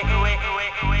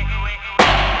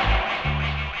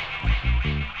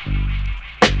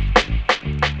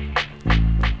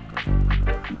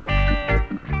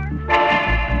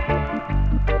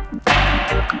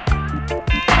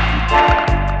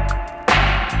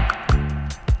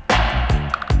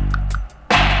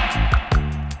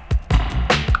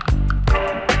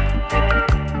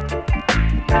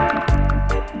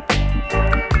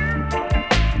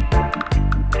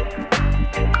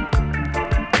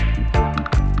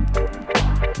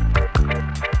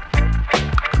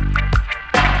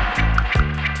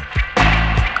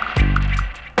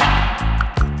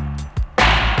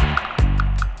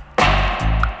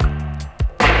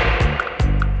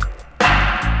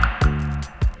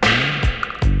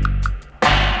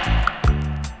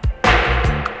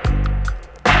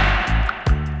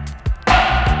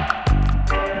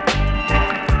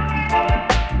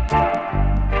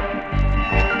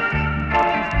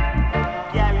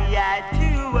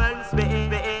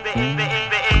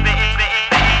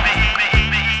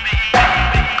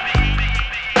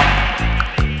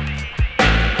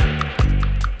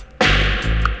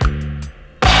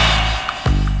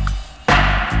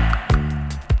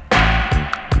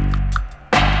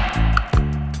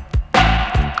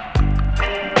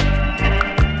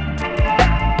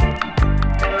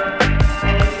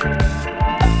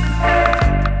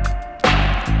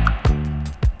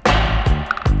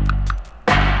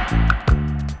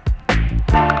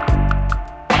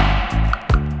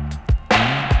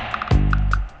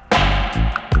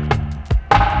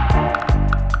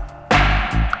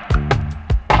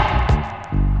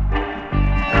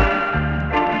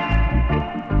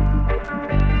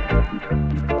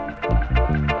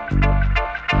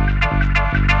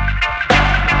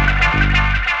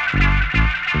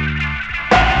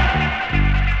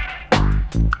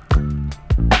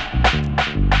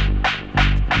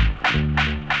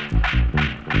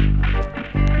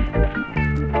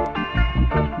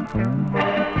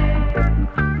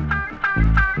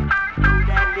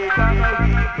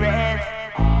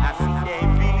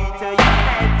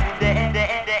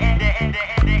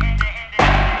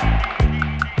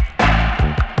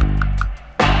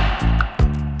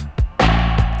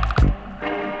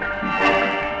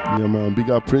 big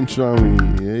up Prince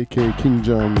Johnny, aka King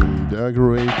Johnny, the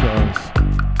Aggregators.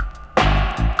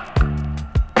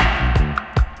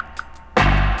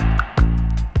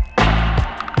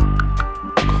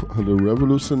 The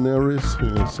Revolutionaries.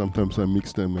 Yeah, sometimes I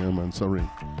mix them, yeah, man. Sorry.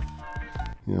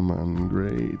 Yeah, man.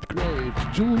 Great.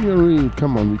 Junior Reed.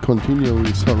 Come on, we continue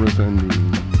with Horace Andy.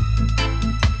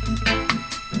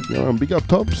 Yeah, man. Big up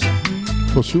Tops.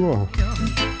 For sure.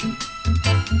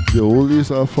 The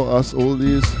oldies are for us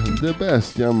oldies the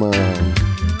best. Yeah, man.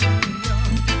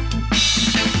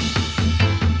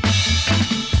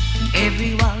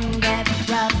 Everyone got a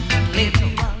problem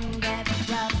living.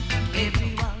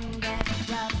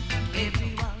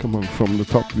 Come on, from the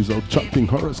top without chopping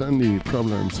Horace Andy.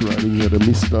 Problems riding here the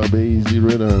Mr. Basie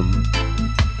rhythm.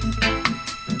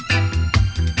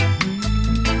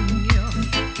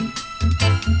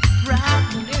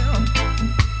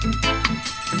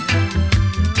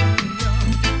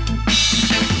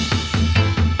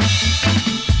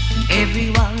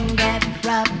 Everyone got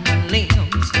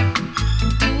problems.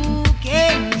 Who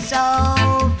can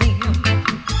solve them?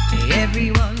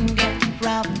 Everyone got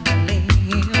problems.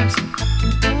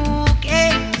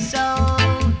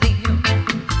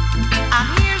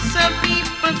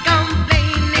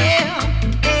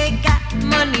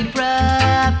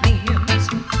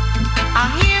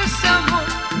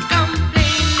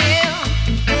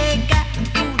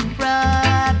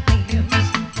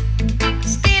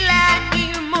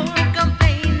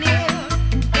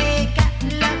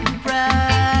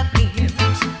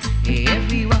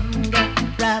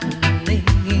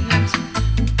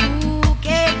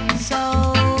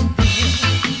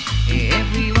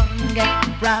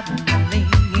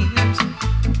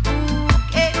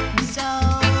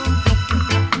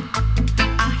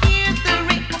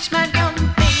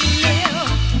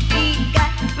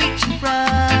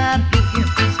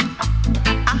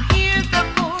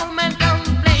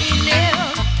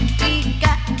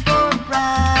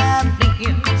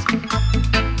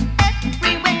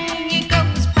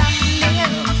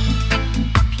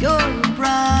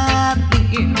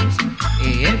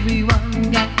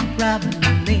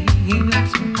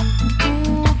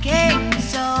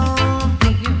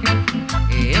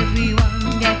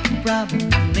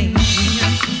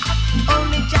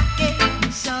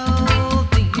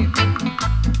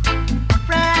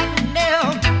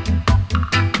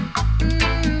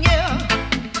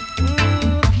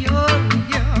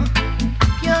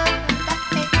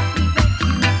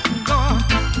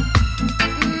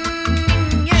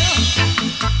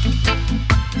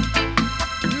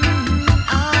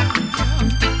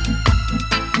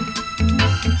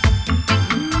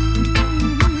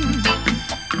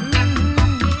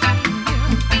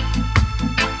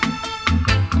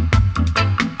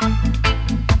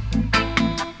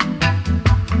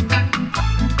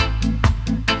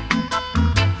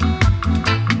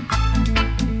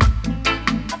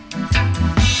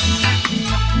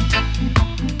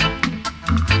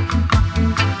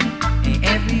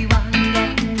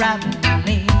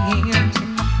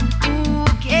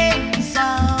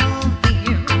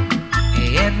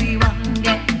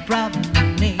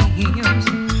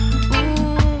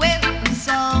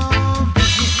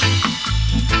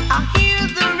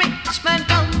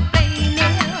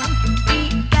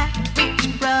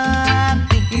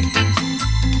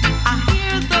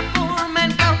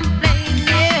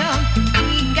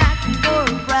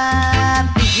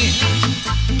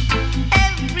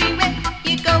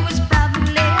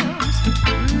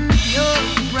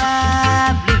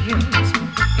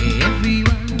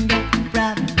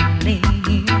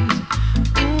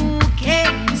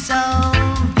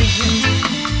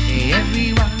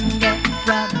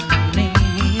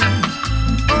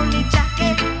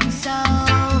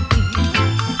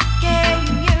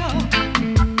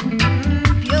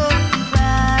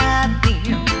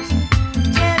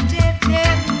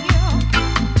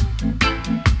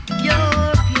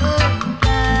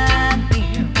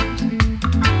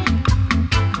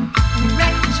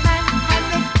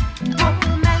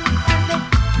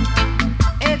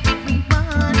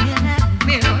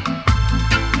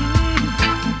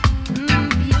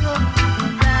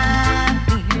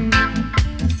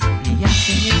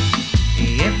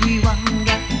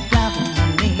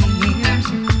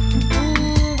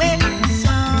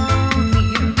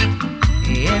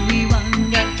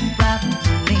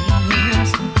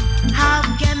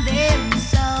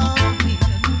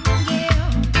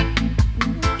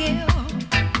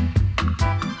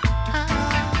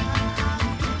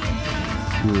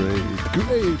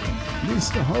 Great,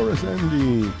 Mr. Horace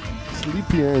Andy,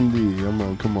 Sleepy Andy. Yeah,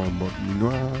 man, come on, but you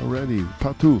know, ready.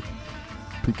 Part 2,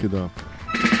 pick it up.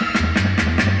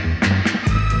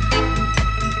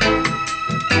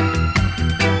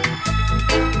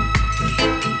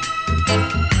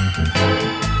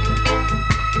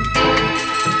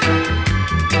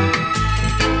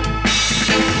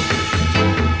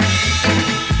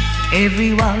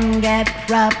 Everyone got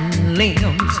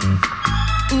problems.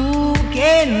 Who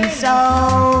can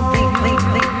solve it?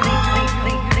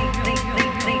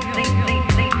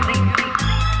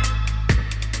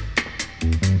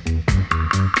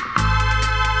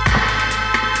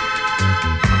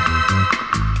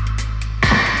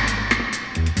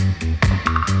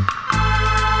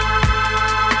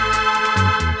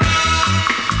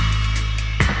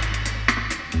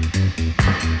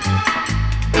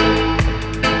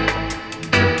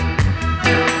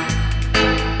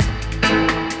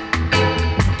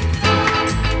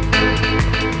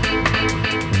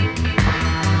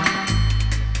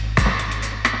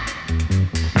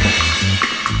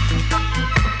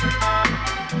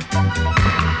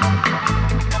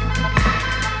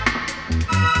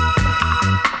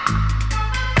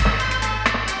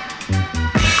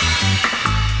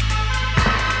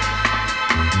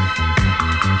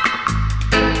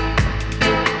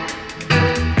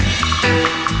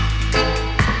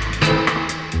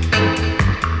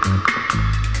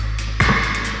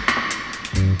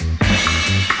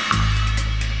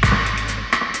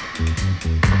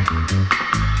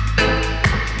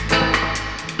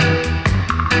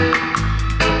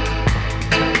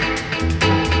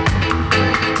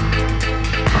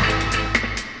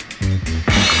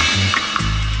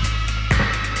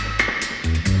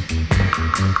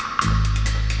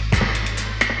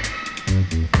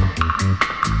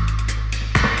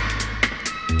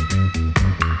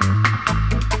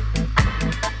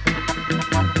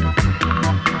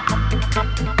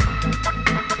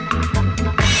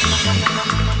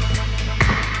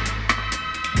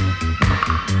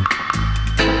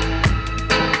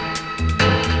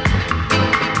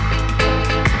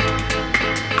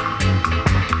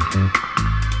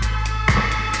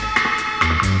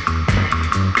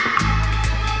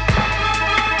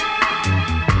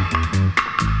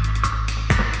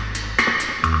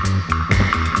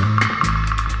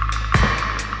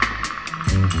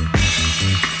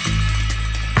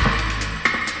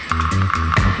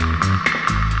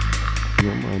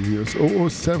 Here's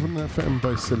 007 FM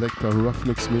by Selector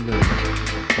Ruffneck-Smille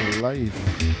live.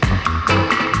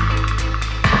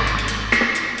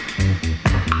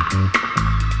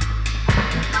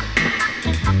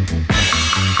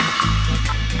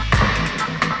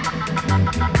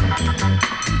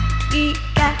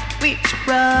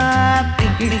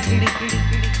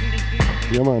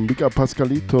 Yeah man, big up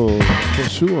Pascalito, for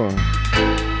sure.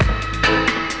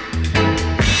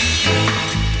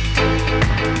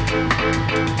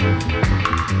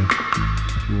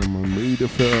 Yeah man, May the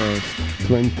 1st,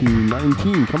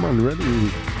 2019. Come on, ready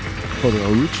for the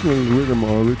original rhythm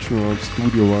or original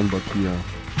studio one, but here.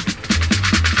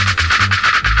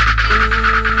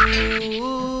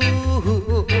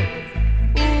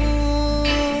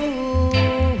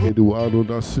 Eduardo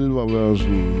da Silva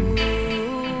version.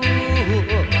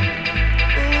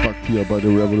 Fucked here by the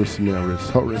Revolutionaries.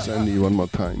 Horace Andy one more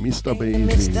time. Mr. Basie.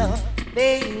 Mr.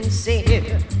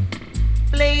 Basie,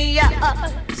 play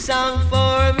a song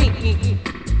for me.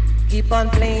 Keep on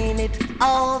playing it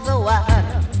all the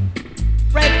while.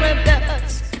 Right from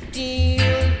dusk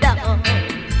till dawn.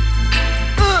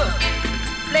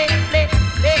 Play, play,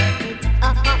 play it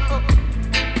out.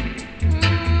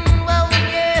 Oh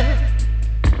yeah.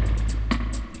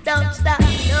 Don't stop,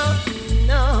 no,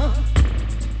 no.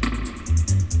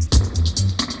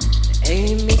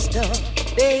 Hey, Mr.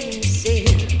 Basie,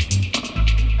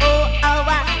 oh, how I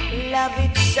love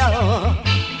it so.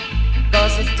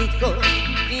 'Cause it tickles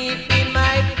deep in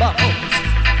my bones,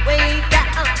 way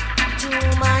down to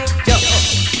my jaw.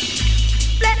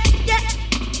 Play, yeah,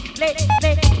 play,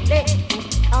 play, play it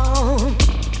on.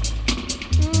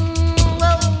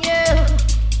 Oh, yeah.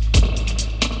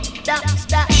 Don't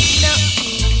stop, no,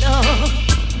 no.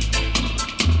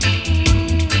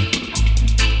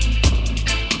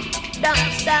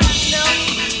 Don't stop, no,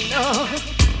 no.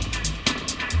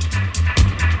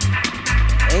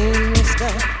 Hey, Mr.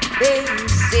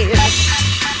 Basie,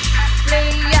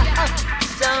 play a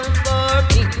song for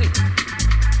me.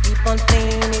 Keep on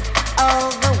playing it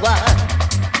all the while.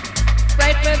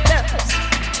 Right from dusk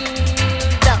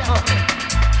till dawn.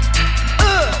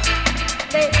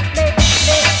 Play, play,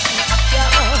 play,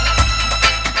 y'all.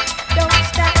 Don't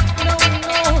stop, no,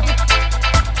 no.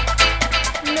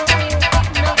 No, no,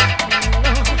 no.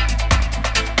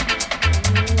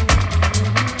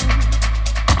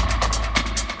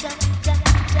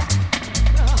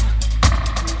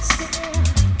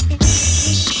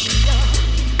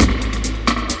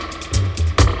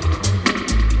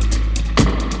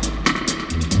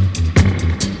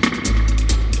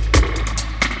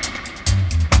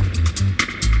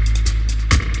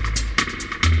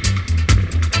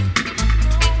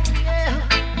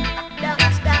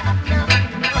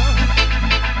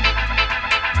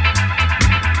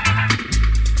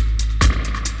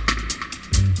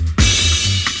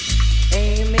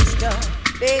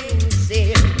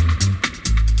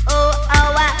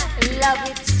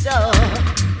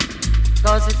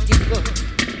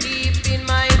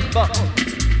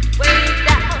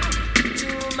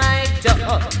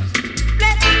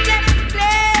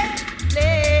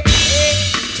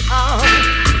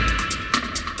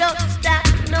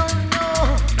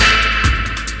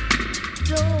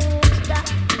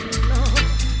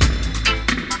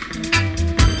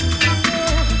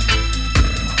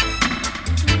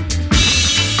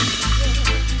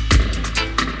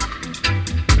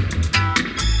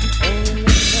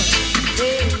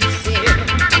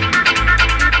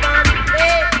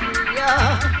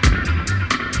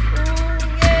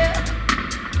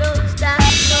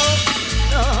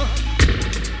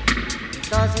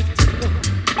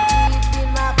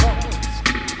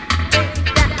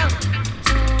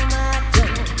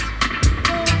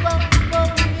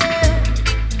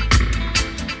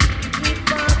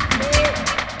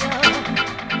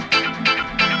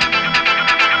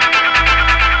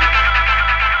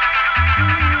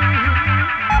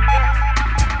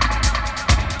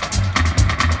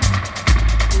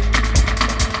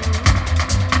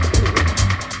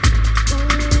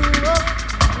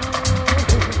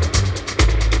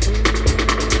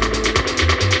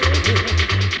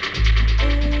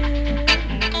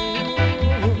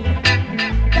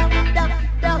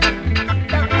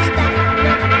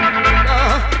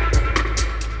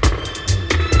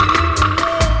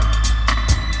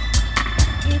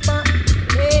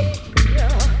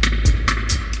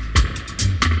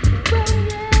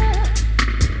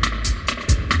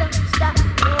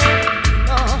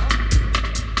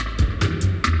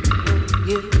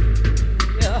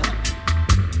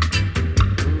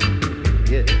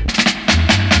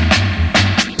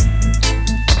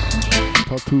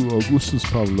 2, Augustus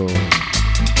Pablo.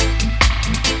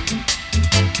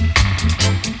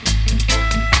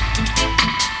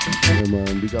 Yeah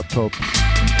man, big up Tops,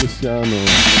 Cristiano,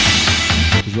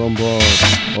 Jean Bob,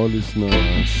 all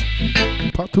listeners.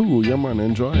 Part 2, yeah man,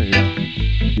 enjoy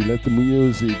it. We let the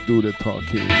music do the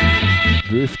talking.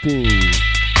 Drifting.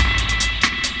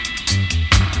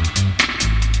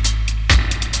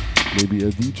 Maybe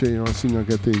a DJ or singer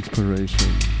get the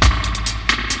inspiration.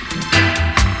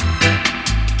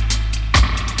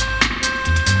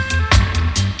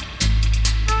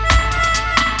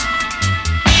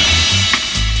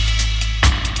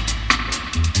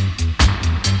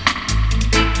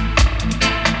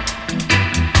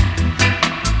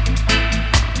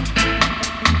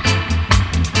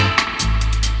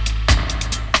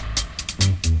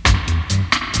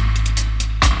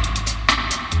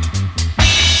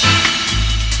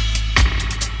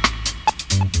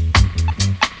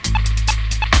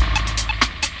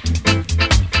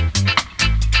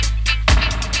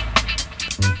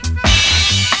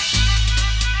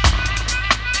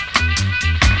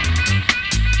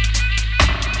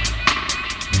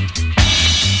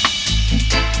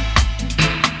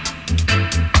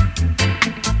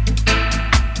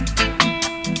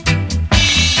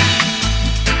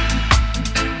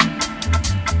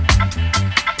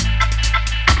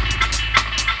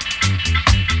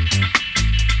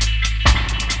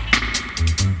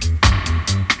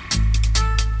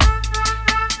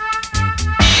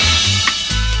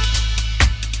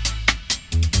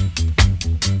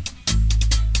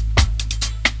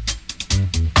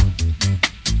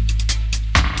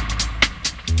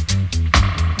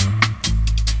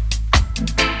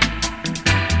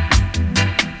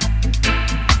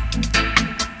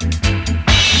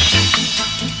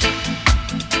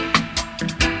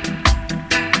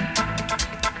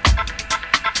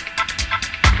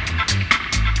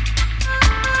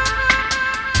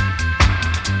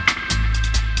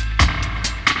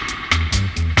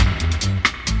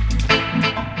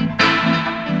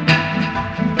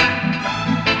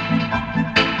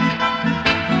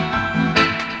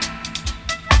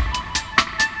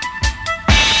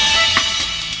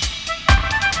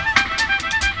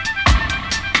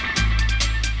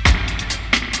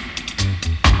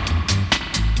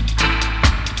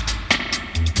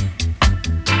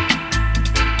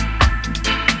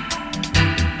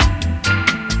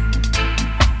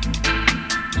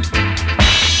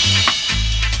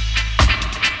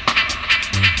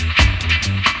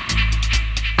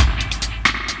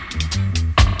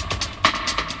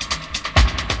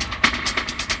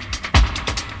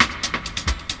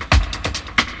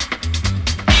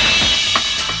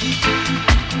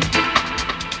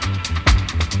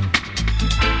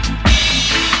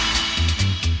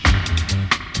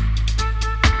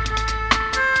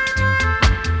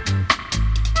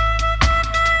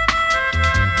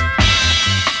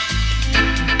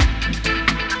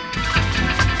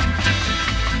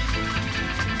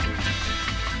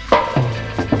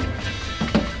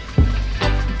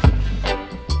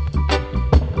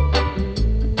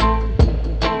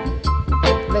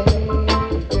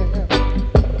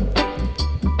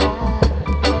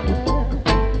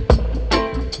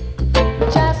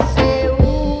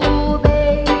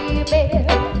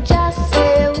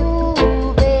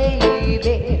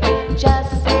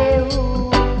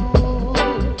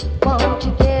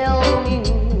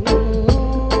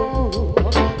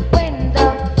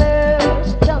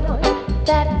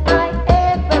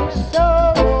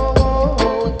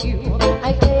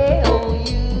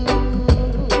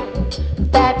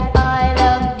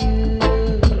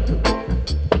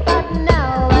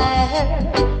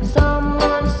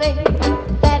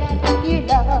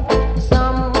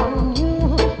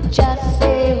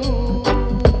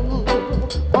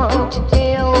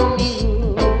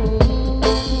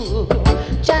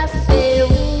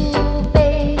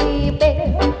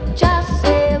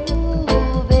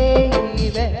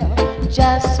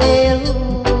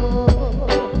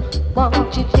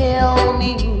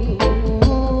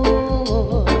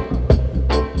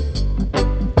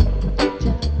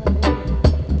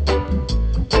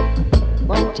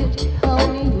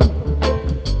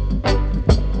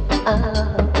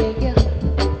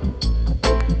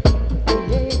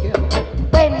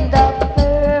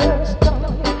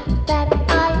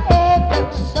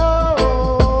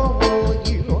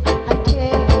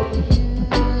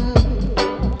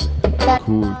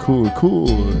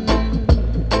 Cool.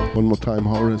 One more time,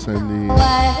 Horace and the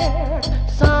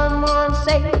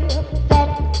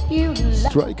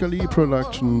Striker Lee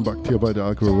Production, back here by the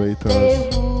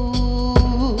Aggravators.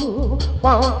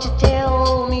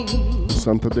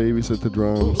 Santa Davis at the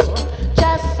drums.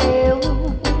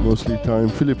 mostly time.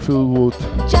 Philip Philwood,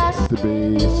 the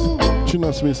bass.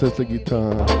 Gina Smith at the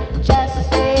guitar.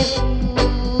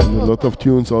 And a lot of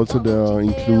tunes also there,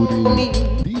 including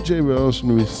DJ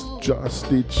version with Just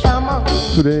Stitch.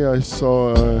 Today I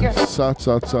saw a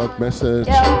sad message.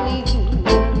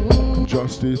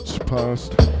 Just Stitch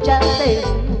passed.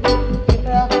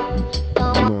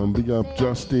 Big up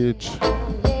Just Stitch.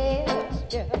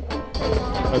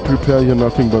 I prepare you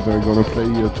nothing, but I'm gonna play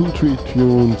you 2-3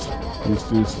 tunes with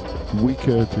this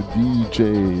wicked DJ,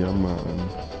 yeah man.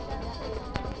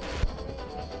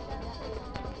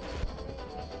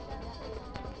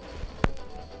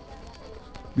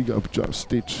 Big up Just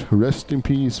Stitch. Rest in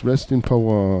peace, rest in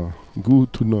power.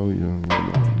 Good to know you.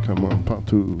 Come on, part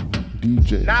 2.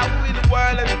 DJ. Now we in the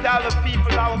world and tell the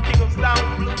people our king of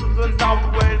sound, blues and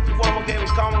sound words. One again,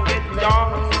 come and get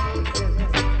young.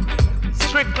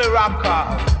 Strictly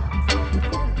rocker.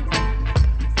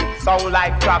 Sound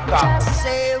like cracker. Just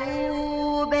say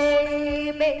ooh,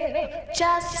 baby.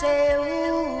 Just say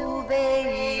ooh,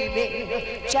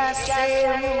 baby. Just say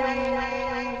ooh.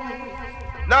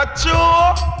 Not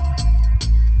true.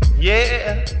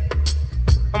 Yeah.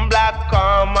 I'm Black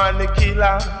Calm and the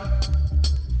killer.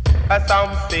 As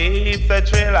some say it's a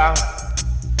thriller.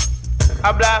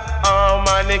 A black arm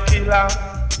and the killer.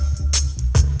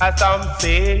 As some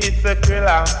say it's a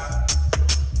thriller.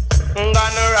 I'm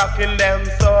gonna rock in them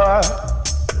soul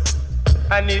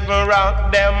and even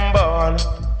rock them bone.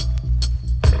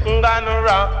 I'm gonna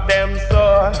rock them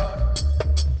soul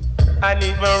and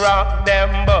even rock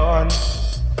them bone.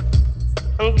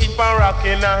 And keep on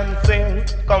rocking and sing,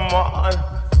 come on,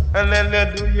 and then you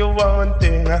do your one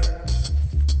thing.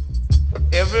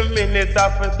 Every minute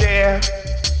of a day,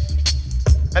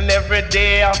 and every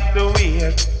day of the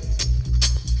week,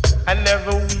 and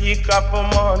every week of a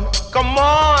month, come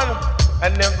on,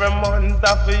 and every month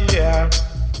of a year.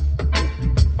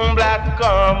 Black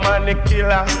Calm and the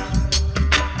killer,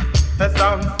 that's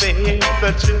some say it's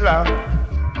a thriller.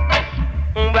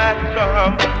 Black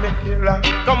Calm and the killer,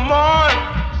 come on,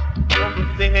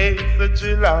 some say it's a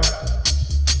thriller.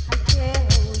 I tell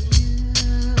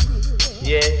you,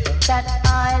 Yeah. that I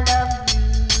love you,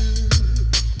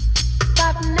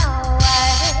 but now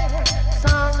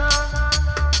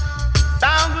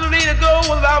Sounds would be the goal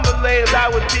with unbelievers. I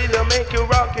would tell you, make you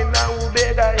rock and I will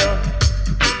bigger you.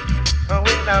 And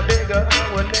when I'm bigger, I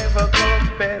will never come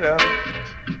better.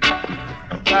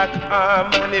 Black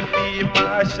harmony be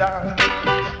marshal.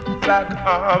 Black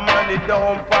harmony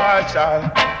don't partial.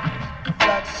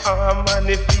 Black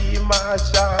harmony be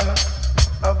marshal.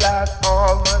 Black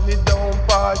harmony don't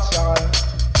partial.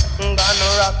 Gonna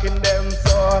rock in them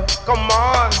soul. Come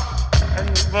on, and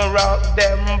even rock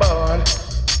them ball.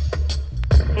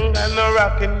 Gonna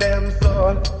rock in them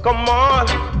soul. Come on,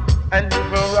 and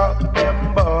even rock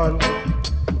them ball.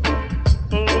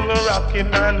 Gonna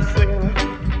rockin' and sing,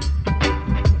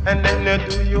 and then you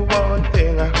do your own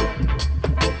thing.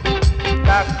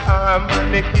 Black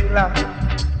harmony killer.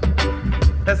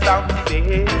 The sound say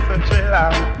it's a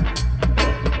thriller.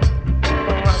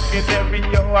 Rockin' every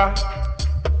hour.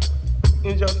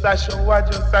 Just a shower,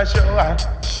 just a shower.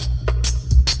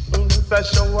 Just a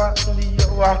shower in the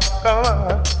hour. Come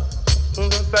on.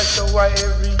 Just a shower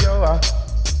every hour.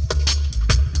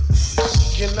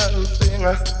 You know, sing.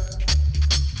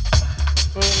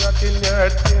 Rockin' your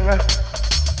thing.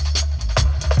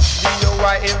 The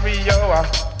hour every hour.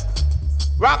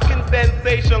 Rockin'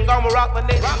 sensation. Gonna rock the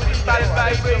nation. Rockin'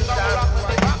 satisfaction. Gonna rock the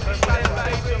nation. Satisfaction.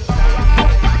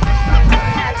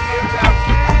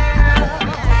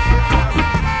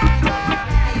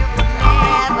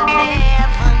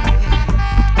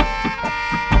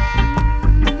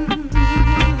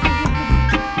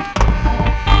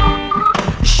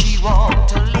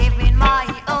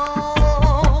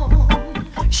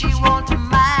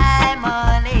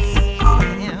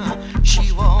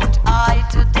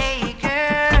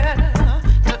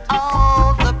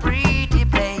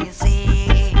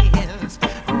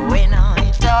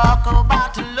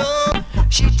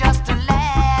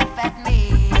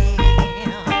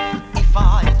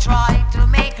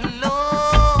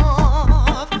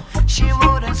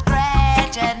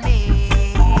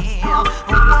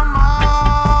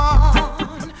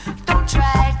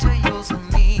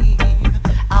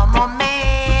 I'm a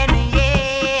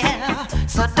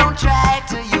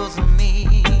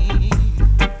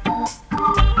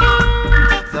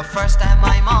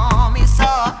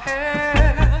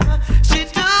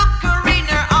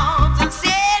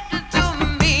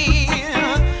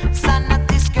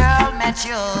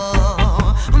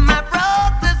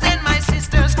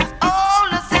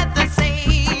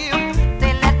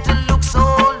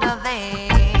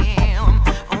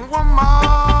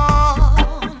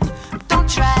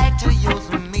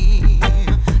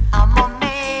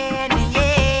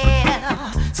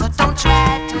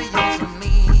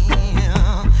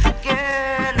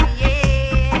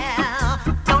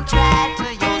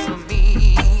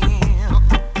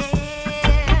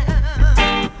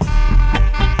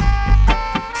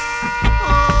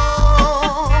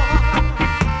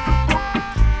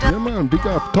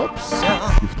up, tops.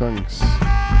 Give thanks.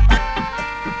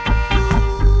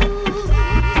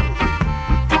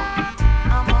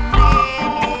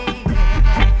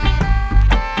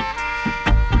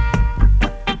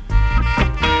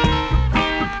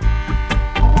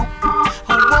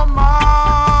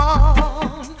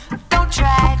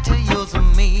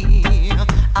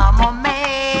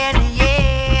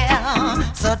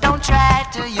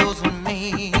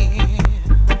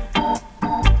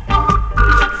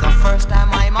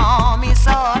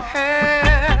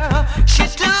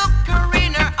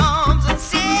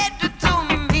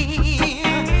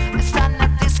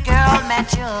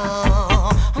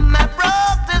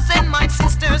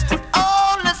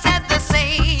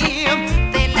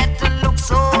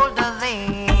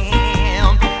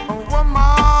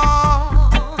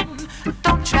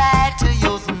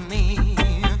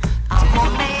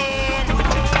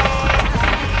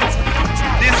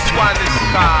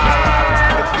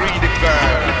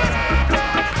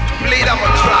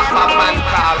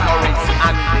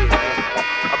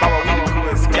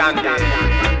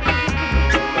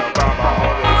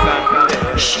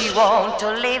 She want to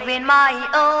live in my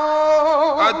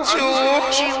own.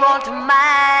 She want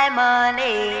my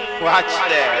money. Watch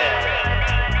that.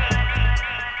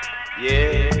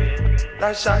 Yeah.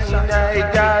 That shiny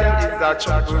girl is a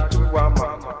trouble to a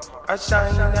man. A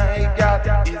shiny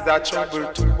girl is a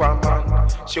trouble to a man.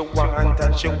 She want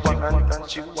and she want and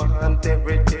she want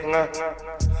everything.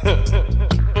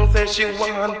 Say she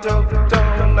want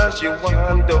down and she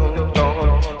want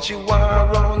down. She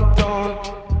want run down.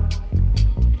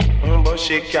 But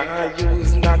she can't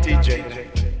use naughty gel.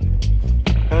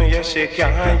 Yeah, she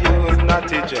can't use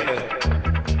naughty gel.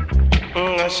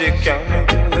 She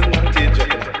can't use naughty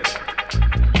gel.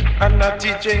 And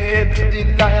naughty gel to the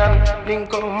lion, didn't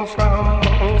come from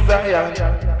Mount Zion.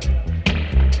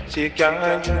 She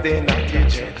can't use the naughty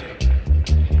gel.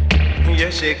 Yeah,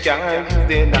 she can't use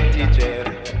the naughty gel.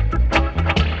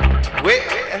 Wait,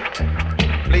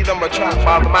 play them a track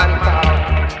for the man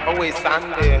called Always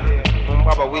Sunday.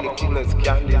 Baba Willie coolest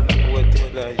candies and what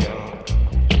tell you.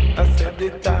 I said the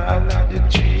tall of the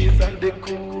trees and the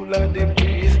cool of the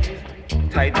breeze.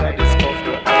 Tight of the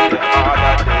scuffle and the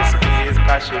hard of the squeeze.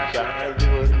 Cause she can't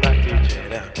use naughty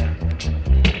gel.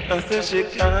 I said she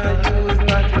can't use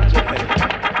naughty gel.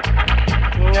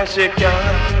 Yeah, she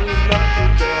can't use naughty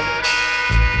gel.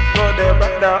 Go there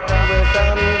brother always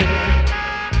Sunday.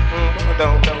 Go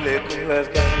down to the coolest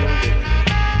candy.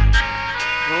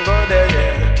 Go there,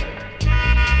 yeah.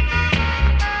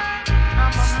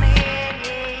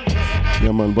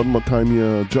 Yeah, man, one more time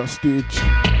here. Just Ditch.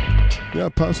 Yeah,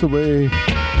 passed away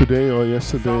today or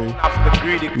yesterday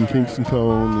in Kingston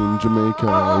Town in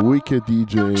Jamaica. Wicked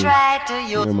DJ.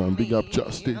 Yeah, man, big up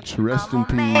Just Ditch. Rest in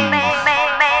peace.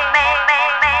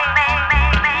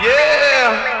 Yeah!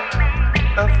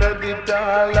 I said the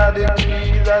tall of the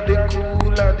trees, of the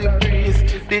cool of the breeze,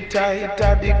 the tight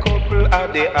of the couple,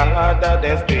 of the hard of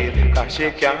the state. Cause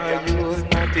she can't use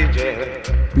naughty gel.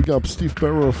 Big up Steve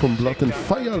Barrow from Blood and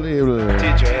Fire label.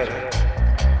 Naughty gel.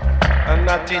 And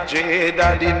naughty gel,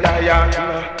 daddy lion.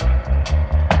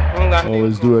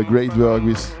 Always do a great work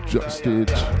with Just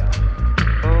Ditch.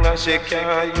 She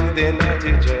can't use the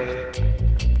naughty gel.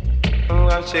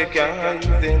 She can't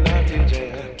use the naughty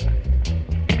gel.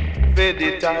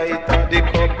 Big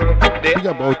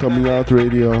up outta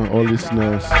Radio, all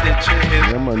listeners.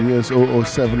 Yeah, man, here's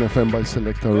 007 FM by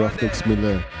Selector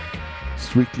Ruffneck-Smille.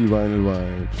 Strictly vinyl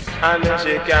vibes.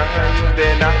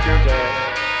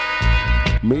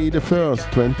 May the 1st,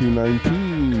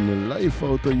 2019, live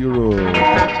out of Europe.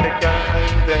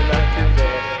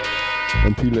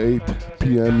 Until 8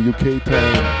 p.m. UK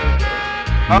time.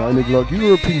 9 o'clock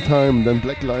European time, then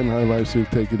Black Line High Vibes will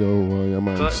take it over. Yeah,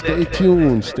 man. Stay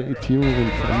tuned,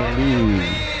 family.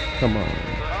 Come on.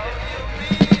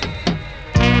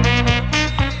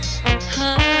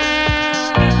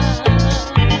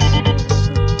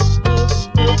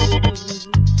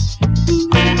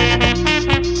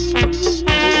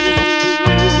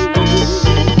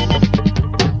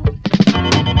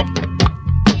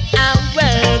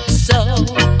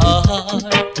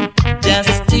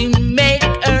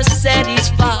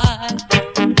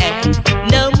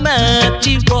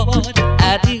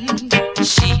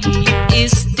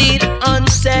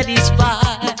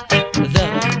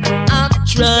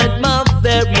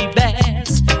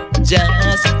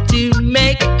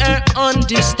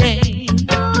 Understand,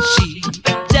 she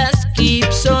just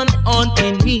keeps on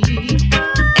haunting me,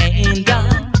 and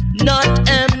I'm not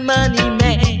a money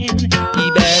man.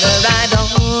 You better ride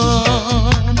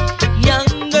on,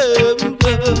 young girl.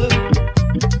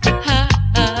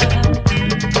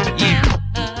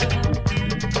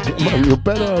 Man, you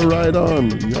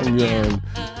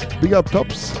Big up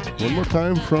Tops. One more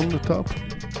time from the top.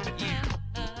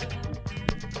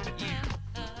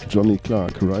 Johnny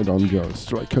Clark, Ride On Girl,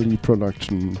 Striker Lee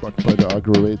production, backed by the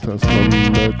Aggravators from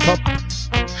the top.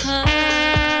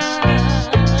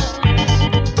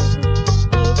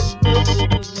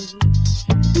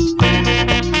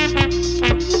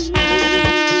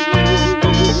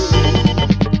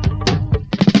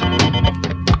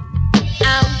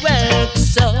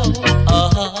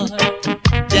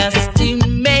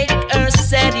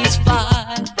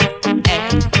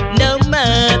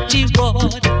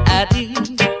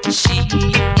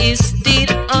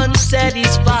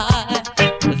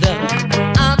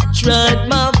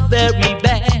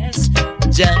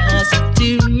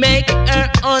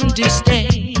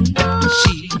 Understand,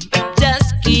 she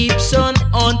just keeps on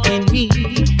haunting me,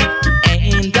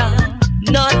 and I'm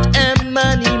not a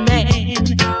money man.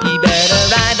 You better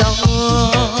ride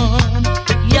on,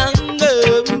 young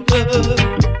girl.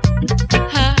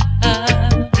 Ha, ha.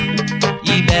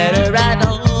 You better ride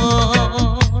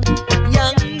on,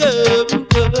 young girl.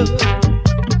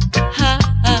 Ha,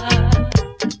 ha.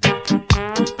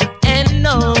 And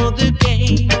all the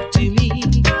game to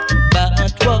me,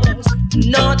 but was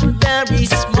not very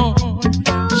small.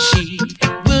 She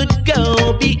would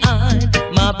go behind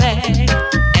my back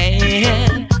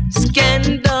and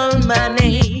scandal my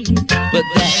name, but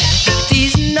that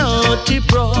is not a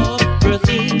proper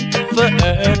thing for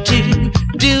her to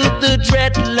do the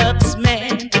dreadlocks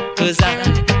man. 'Cause I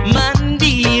man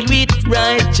deal with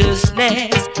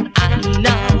righteousness, I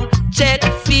now check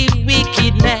for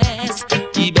wickedness.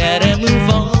 You better move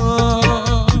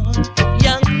on,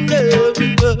 young girl.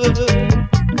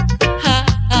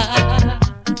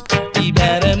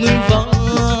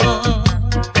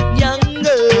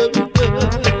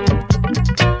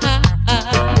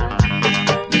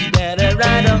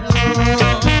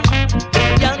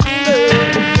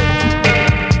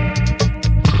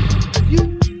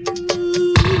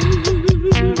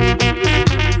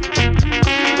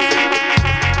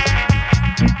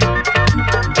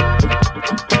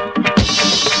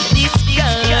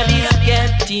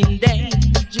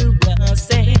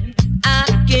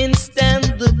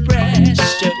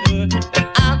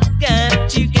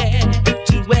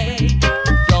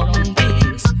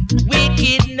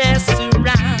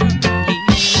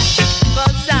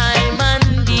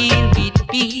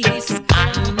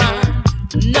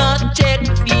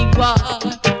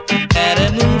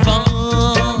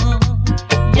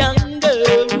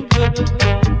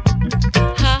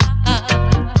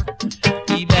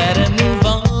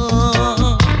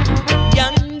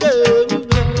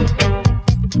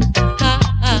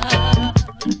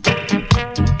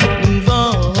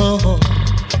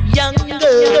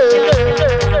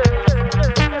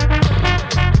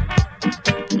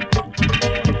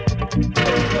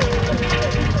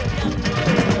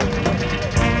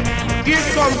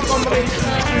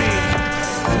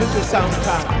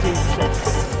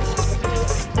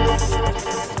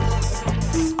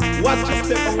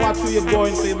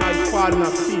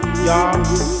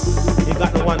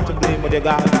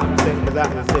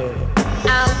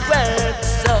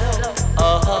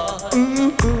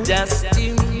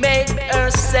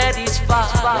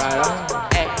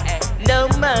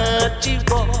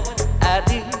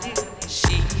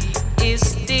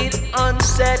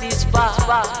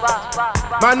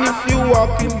 Man, if you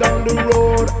walking down the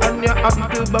road and you have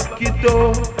to back it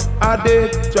up, I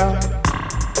did job.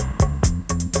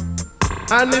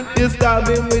 And if you stab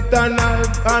him with a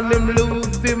knife and him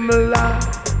lose him life,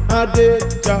 I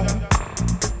did job.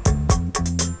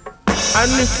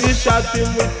 And if you shot him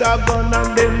with a gun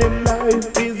and then him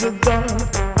life is gone,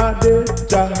 I did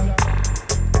job.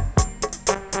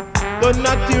 But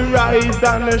not you rise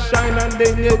and shine and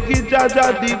then you give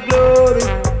Jaja the glory.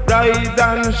 Rise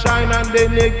and shine and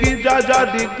then you give Jaja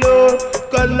the glory.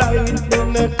 Collide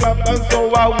in the clap and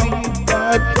so I weep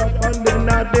that drop and then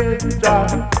I dead job.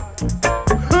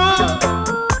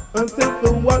 And say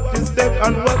for what you step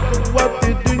and what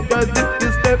you do, 'cause if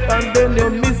you step and then you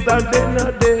miss and then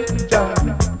I dead job.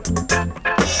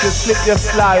 You slip your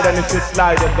slide and if you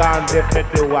slide you're gone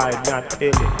definitely wide, not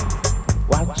any.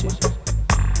 Watch it.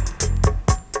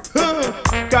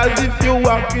 'Cause if you're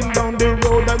walking down the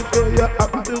road and so you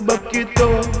happen to buck it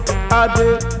up, I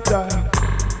did die.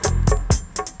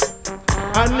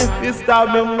 And if you stab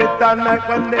him with a knife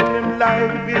and then him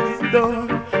life is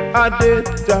done, I did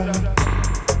die.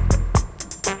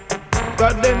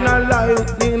 'Cause then a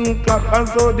lightning clap and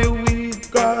so the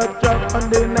weed got drop and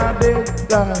then I did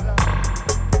die.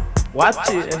 Watch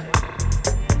it.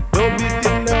 Don't be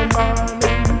in the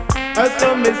morning. I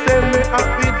saw me say me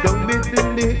happy, don't be in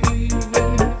the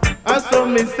evening. I so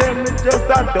me say me just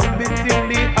a don't be till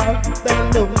the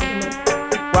afternoon.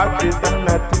 Watch it and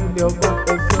I tell you about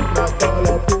the sun of all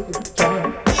I do.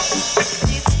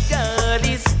 This girl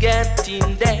is getting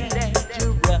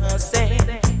dangerous and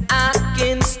I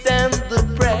can't stand the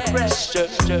pressure.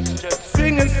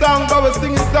 Singing song, but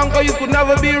singing song, cause you could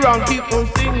never be wrong. Keep on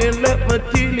singing, let me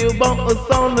tell you about the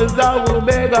song as I will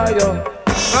beg of you.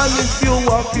 And if you're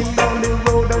walking down the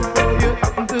road and so you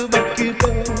happen to be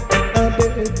keeping a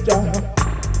dead job,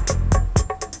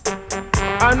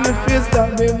 and if you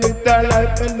stab him with a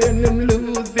life and then him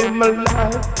losing my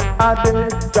life, a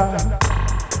dead job.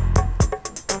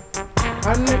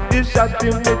 And if you shot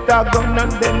him with a gun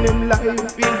and then him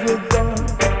life is gone,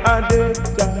 a dead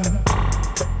job.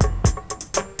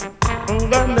 I'm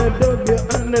gonna dub you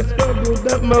and I scrub you,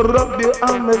 let me rub you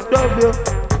and I scrub you.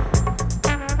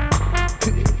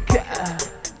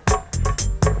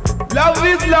 Love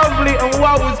is lovely and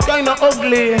wow is kinda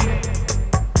ugly.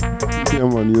 Yeah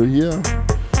man, you here?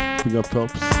 Big up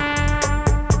tops.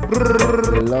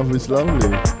 Love is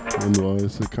lovely and wow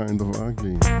is a kind of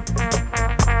ugly.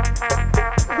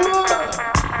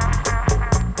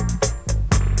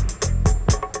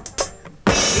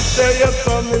 You say you're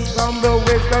coming from the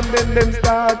west and then them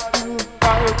start to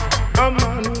fight. A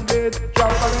man get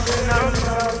dropped and then I'm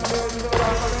not.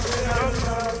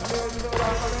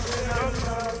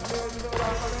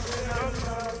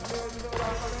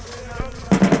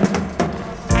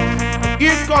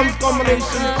 Here comes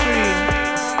combination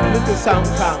 3 with the sound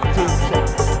competition.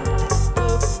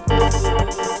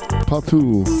 Part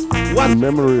 2, in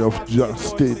memory of Just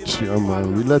Stitch, yeah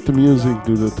man. We let the music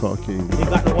do the talking. You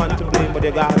got the one to blame, but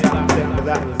you got to for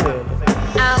that too.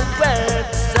 I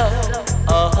worked so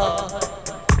hard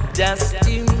just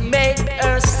to make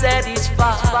her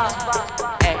satisfied.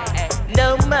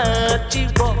 No matter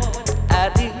what I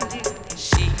do,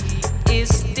 she is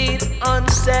still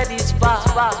unsatisfied.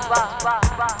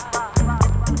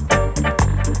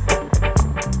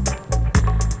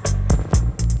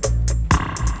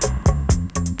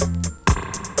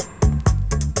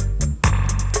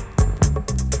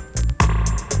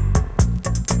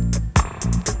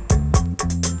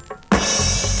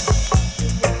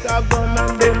 Gone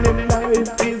and then in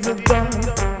life is gone,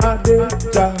 a dead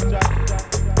job.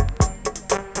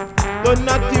 Don't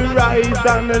not you rise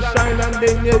and shine and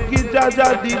then you give Jaja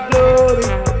the glory.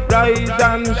 Rise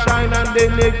and shine and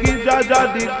then you give Jaja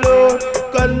the glory.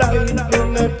 'Cause life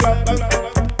in the clock and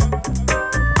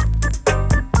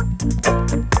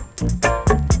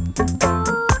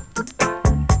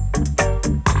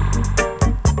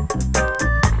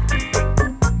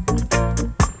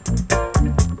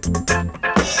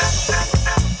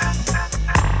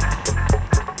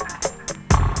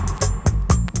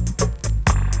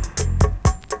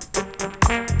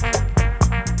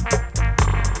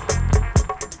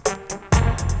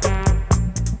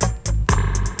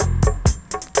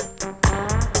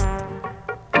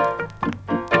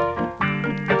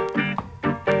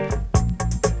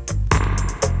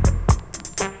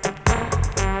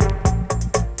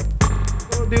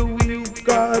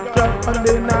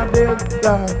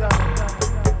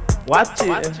watch it.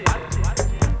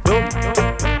 Don't.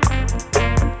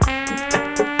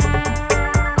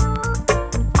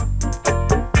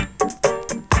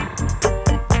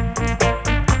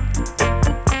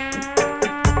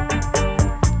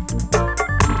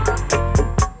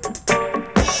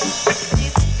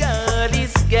 This girl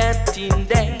is getting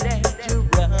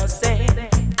dangerous and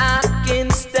I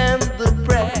can't stand the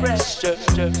pressure.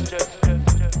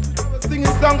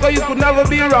 Singing song cause you could never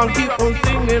be wrong. Keep on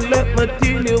singing, let me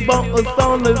tell you about the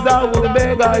sound as I will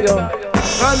beg of you.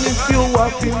 And if you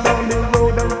walking down the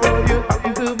road and so you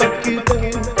happen to be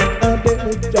keeping a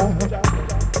dead job,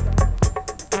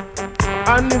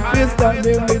 and if you start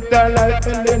me with a life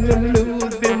and then you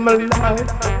losing my life,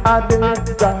 a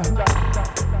dead job.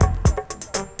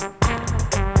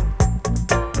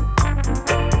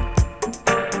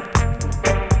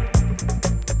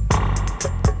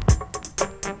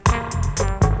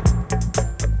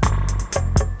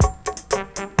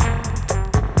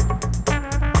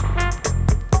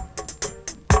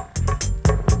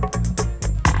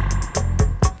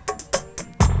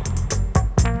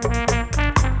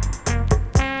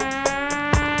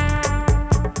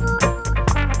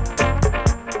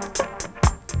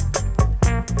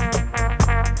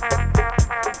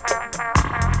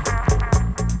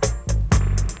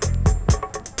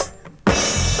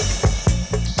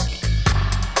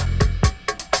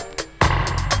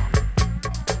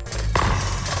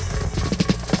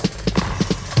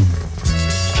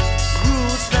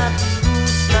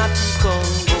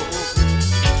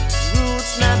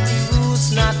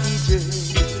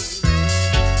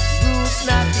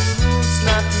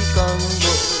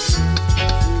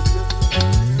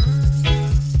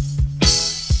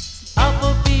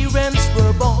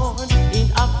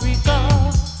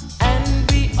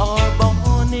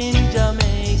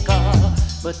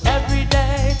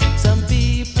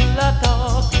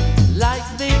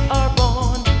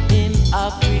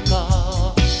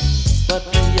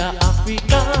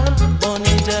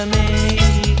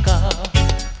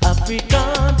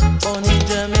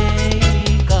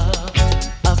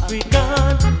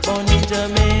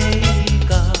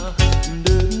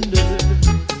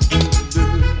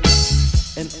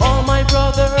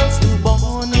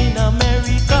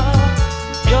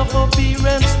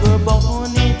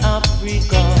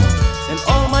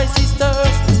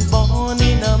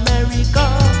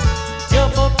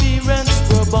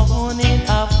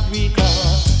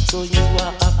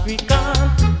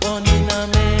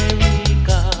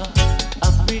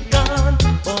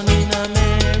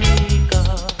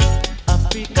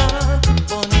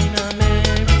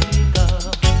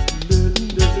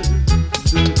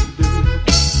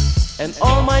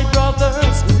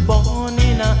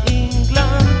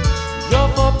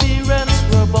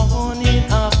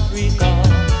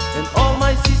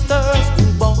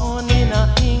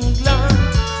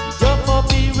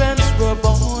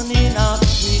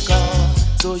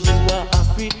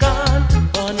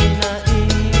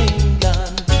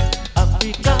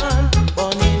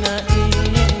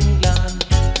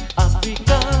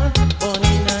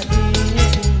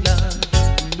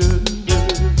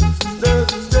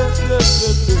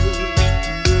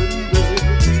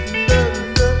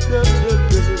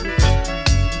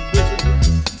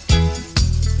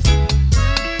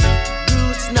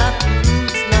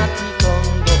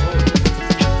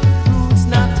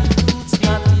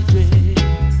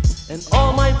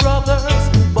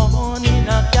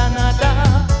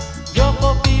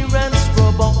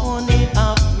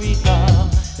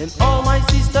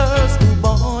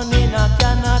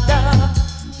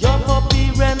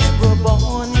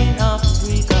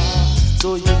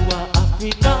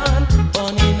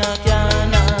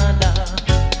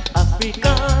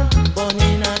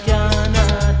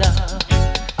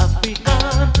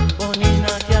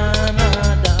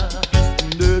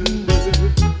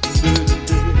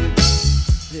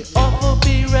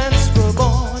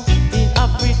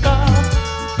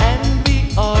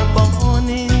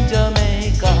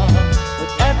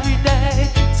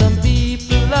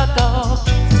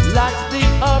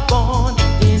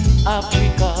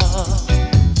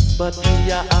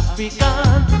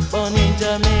 African, born in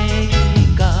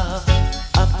Jamaica.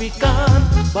 African,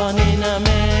 born in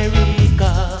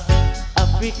America.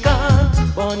 African,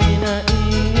 born in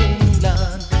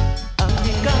England.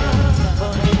 African,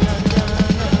 born in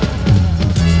Ghana.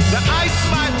 The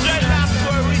Iceman dreadlocks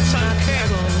were rich and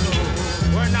careful.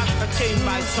 We're not attained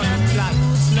by sunlight.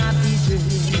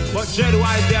 But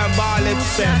dread-wise they are ball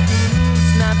itself.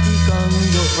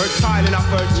 We're toiling up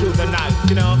her through the night,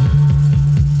 you know.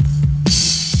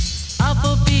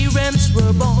 Our parents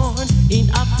were born in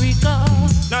Africa.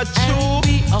 Not true. And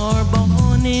we are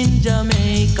born in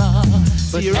Jamaica.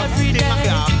 But every day,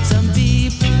 some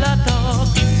people are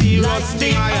talking. Serious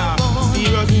thing I am.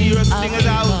 Serious thing is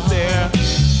out there.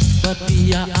 But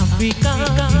we are African.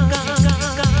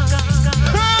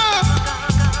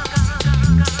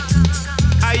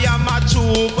 I am a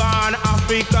true born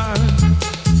African.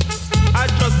 I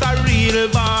just a real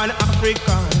born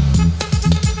African.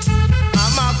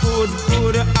 I'm a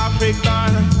good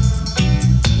African.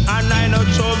 And I no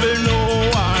trouble no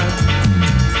one.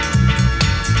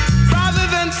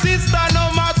 Brothers and sisters,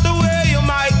 no matter where you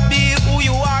might be, who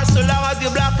you are, so long as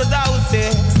you're black as out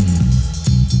there,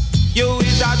 you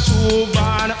is a true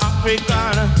born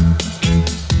African.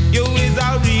 You is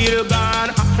a real born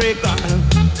African.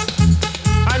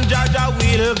 And Jaja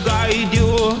will guide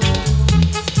you.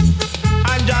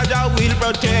 And Jaja will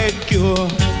protect you.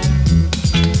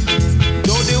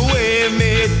 Though the way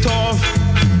may tough,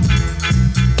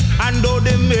 and though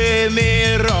they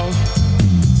may rough,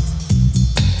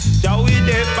 Jah we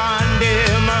depend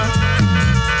them.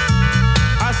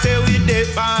 I say we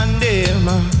depend them.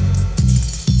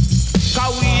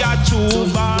 'Cause we are true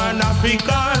born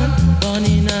African. Born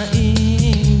in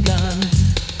England.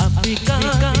 African.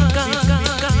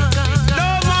 No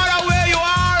matter where you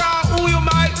are or who you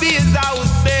might be, as I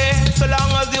would say, so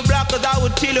long as you're black, as I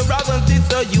would tell you, brother and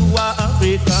sister, you are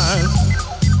African.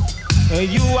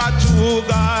 You are true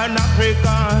born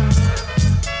African.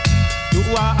 You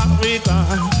are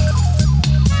African.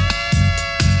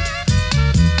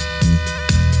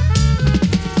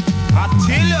 I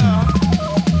tell you,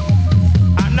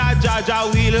 and a Jaja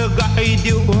will guide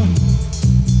you,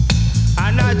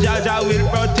 and a Jaja will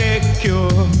protect you.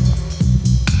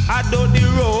 I know the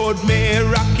road may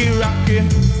rocky.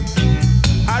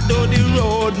 I know the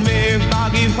road may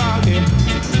foggy.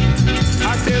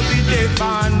 I say we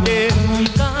depend them.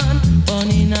 African, born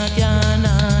in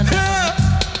Canada.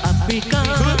 African.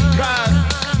 Good God.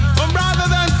 My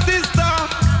brothers and sisters,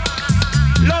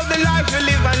 love the life you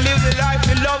live and live the life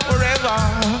you love forever.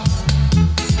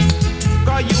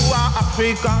 'Cause you are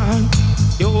African.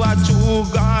 You are true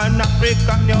born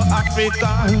African. You're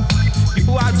African.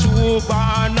 You are true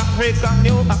born African.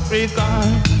 You're African.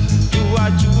 You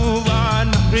are true born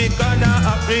African. You're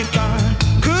African.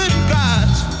 Good God.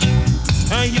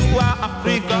 And you are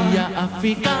African. We are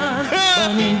African,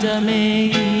 born in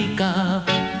Jamaica.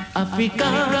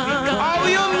 African. How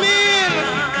you mean?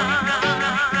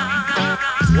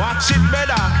 Watch it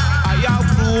better. I am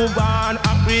true born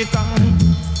African.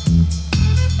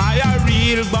 I am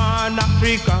real born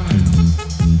African.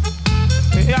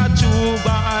 I am true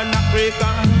born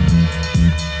African.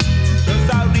 Just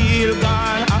a real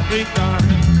born African.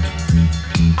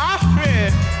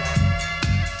 African.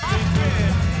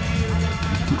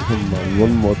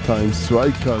 One more time,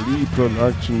 Striker Lee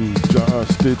Production,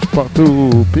 Just Stitch Part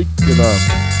 2, pick it up.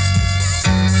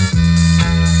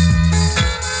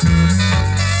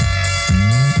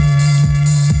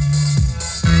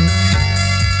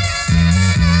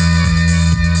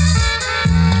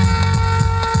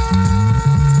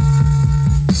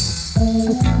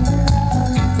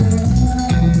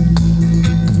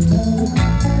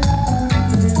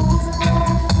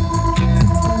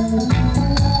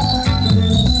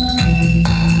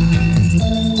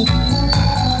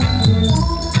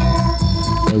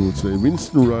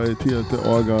 Winston right here at the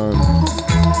organ.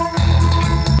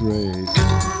 Great.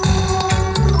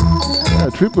 Yeah,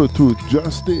 triple to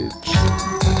Just Stitch.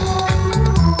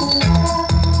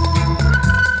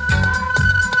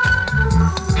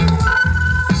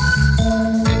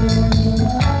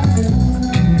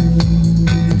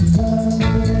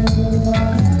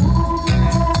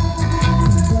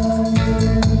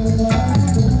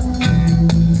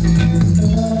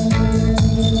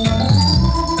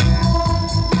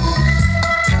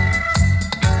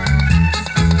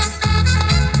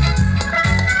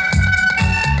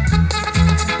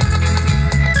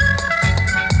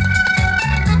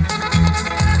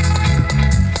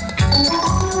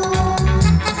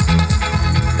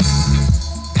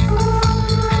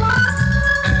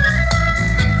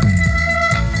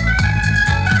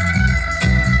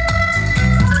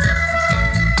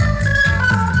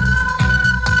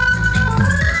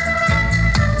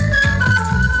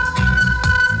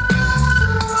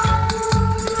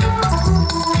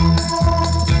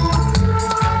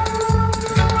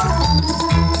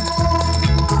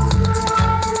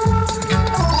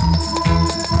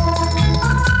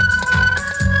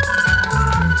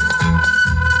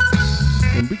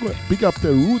 Big up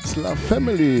the Roots Love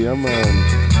family, yeah man.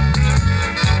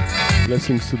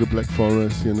 Blessings to the Black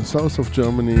Forest here in the south of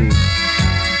Germany.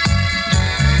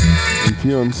 And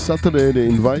here on Saturday they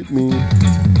invite me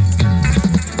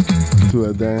to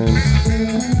a dance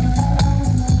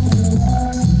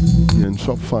here in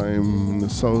Schopfheim in the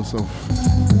south of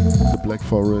the Black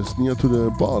Forest, near to the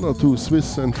border to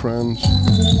Swiss and French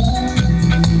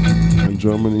and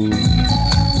Germany.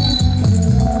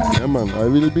 Yeah man, I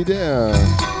will be there.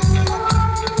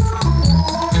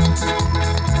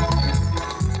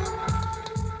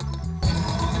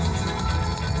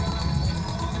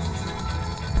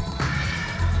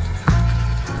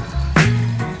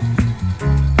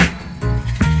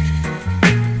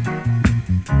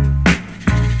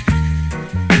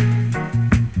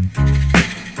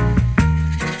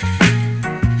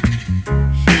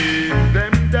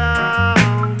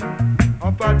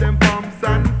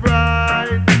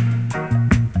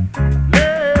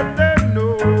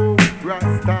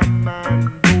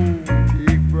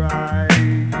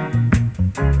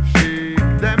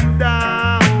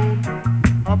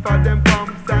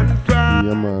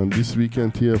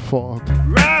 Weekend here, Ford,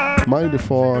 my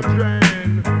Ford, a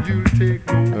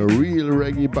real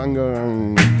reggae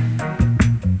bangarang.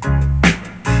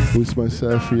 With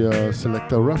myself here,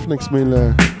 selector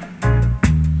Ruffneck-Smille,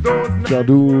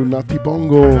 Jadu, Nati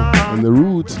Bongo, and the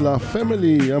Roots Love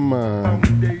family, yeah man.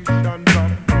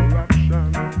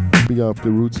 Big up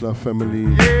the Roots Love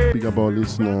family, big up our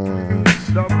listeners.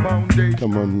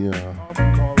 Come on here,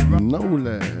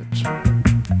 knowledge.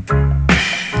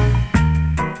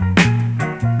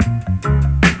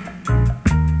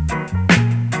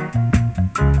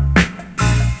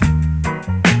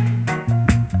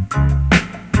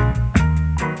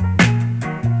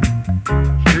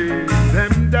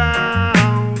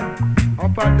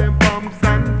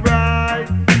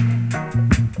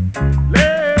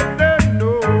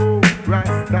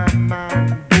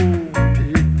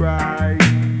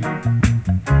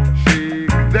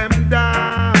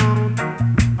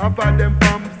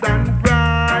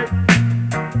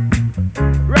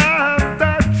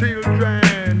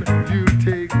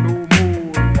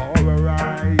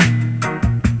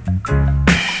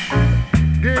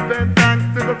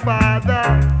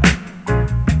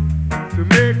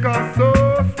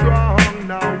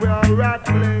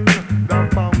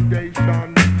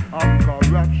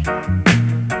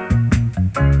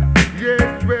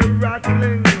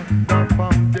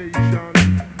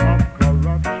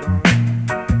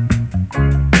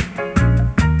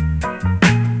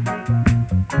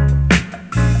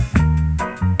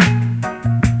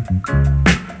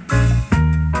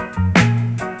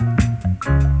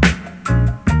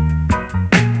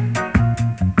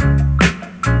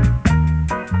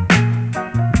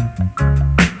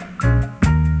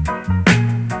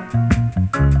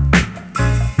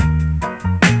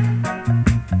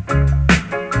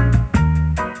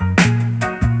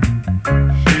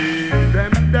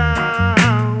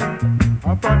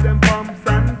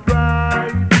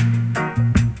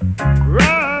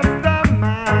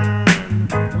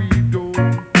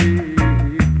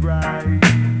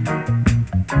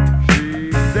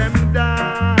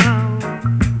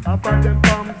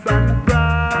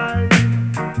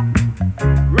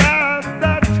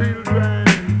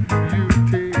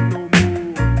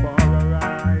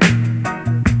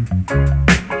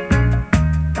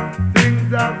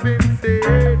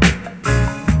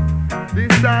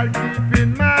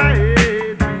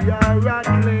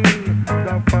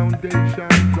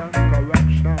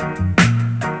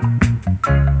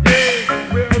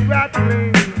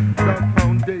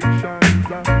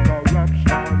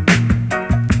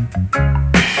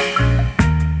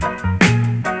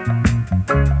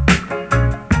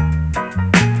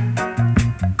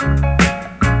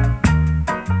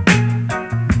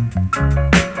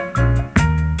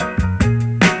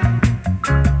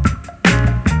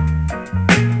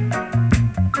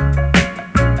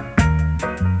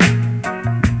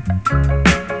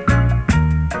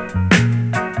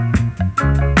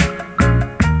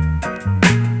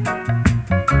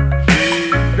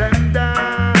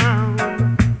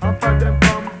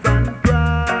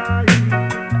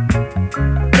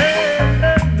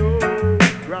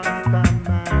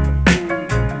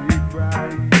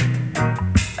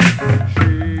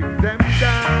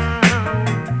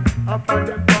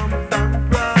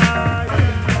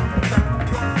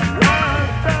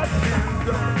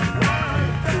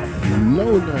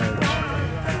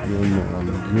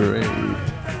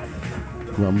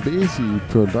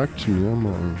 Production, yeah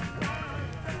man.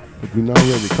 But we now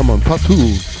ready. Come on, part 2.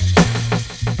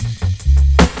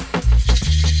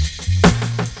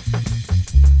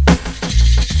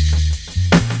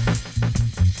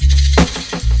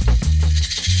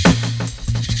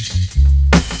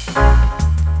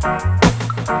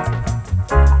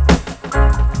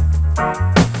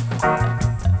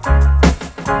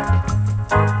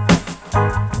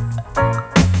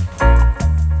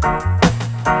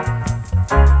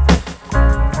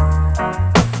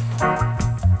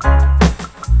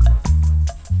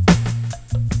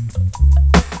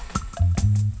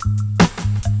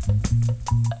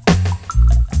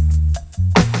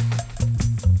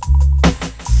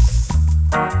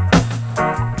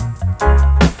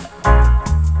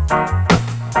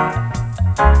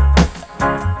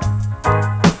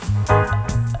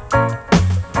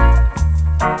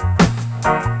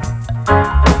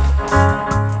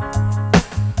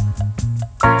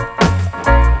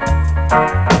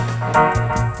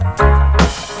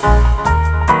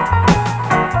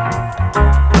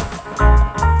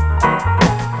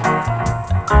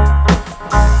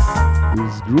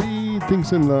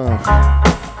 Peace and love.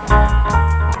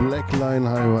 Black Line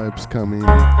High Vibes coming.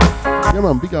 Yeah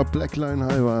man, big up Black Line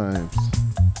High Vibes.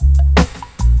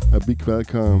 A big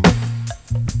welcome.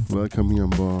 Welcome me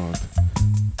on board.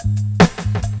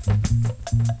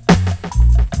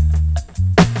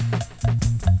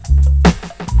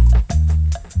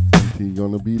 We're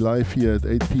gonna be live here at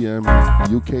 8 p.m.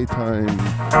 UK time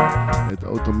at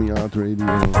Outta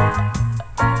Radio.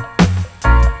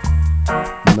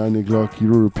 9 o'clock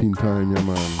European time, yeah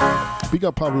man. Big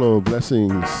up Pablo,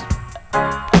 blessings.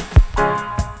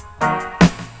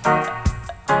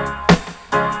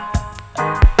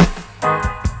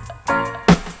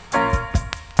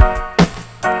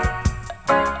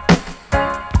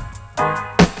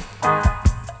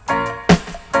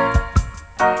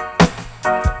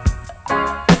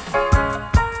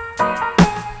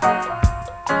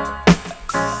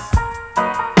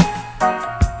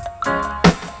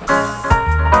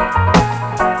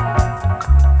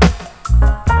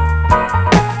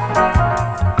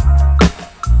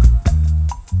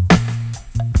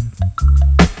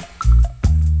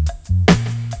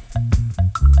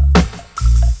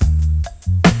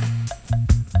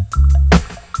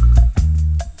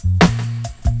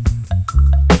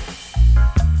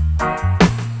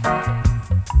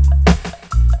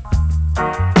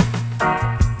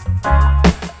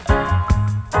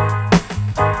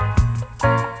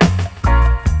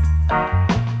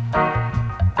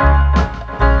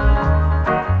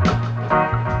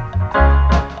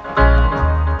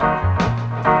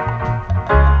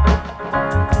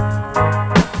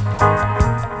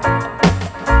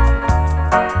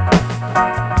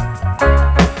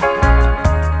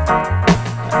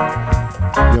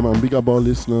 Big up all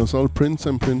listeners, all prince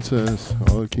and princess,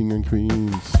 all king and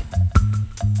queens.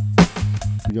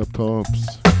 Big up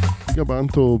Tops. Big up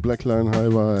Anto, Black Line High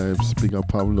Vibes. Big up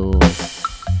Pablo.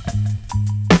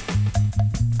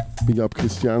 Big up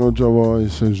Cristiano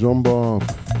Javois, Jean Bob.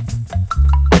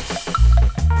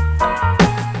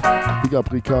 Big up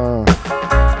Ricard.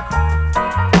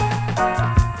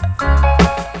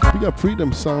 Big up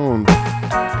Freedom Sound.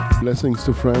 Blessings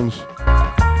to French.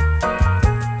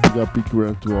 Big up Big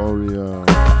Red Warrior.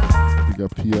 Big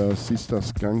up here Sister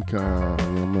Skanka.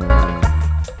 Yeah, man.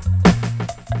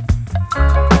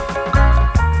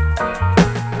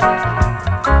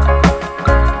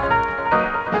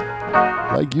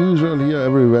 Like usual here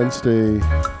every Wednesday.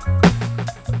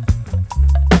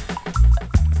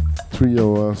 3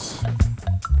 hours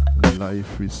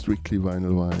live with Strictly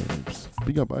Vinyl Vibes.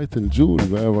 Big up Itel June,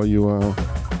 wherever you are.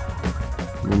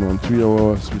 You know, in 3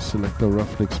 hours we select a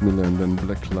Ruffneck-Smille and then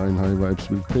Black Line High Vibes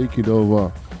will take it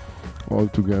over. All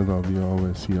together we are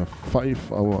always here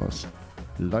 5 hours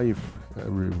live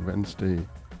every Wednesday.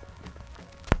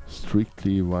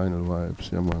 Strictly Vinyl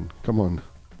Vibes, yeah man, come on.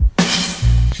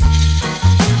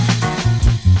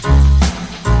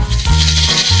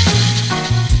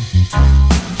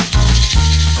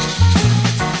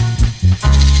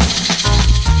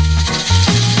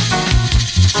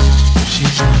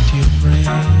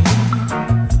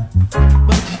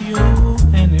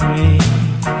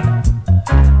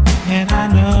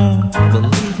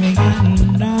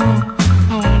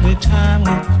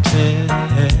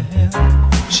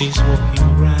 She's walking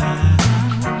around,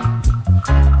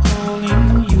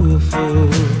 calling you a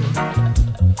fool.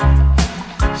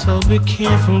 So be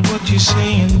careful what you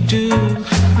say and do,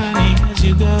 honey, as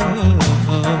you go.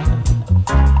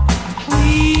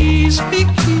 Please be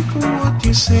careful what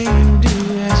you say and do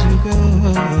as you go.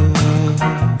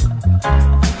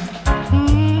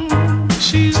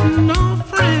 She's no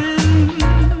friend.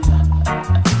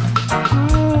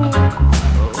 Oh,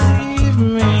 believe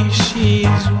me,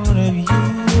 she's one of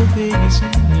your biggest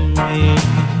enemies.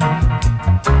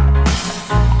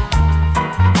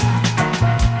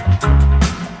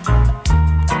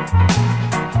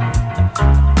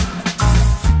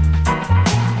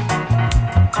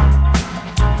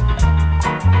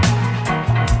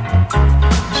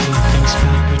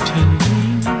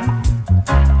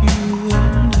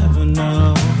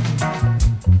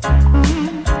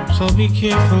 Be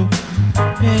careful,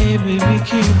 baby, be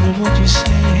careful what you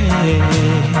say.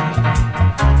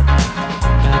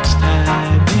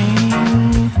 Backstabbing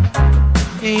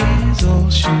is all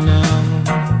she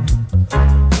knows.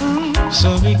 So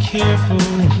be careful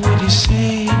what you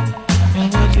say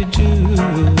and what you do.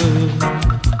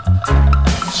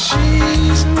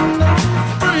 She's no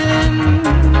friend.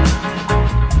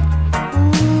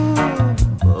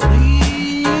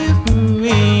 Believe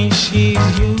me,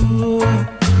 she's your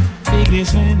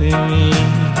biggest enemy.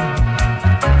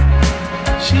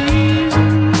 She's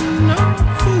no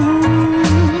fool.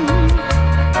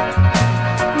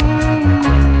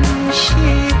 She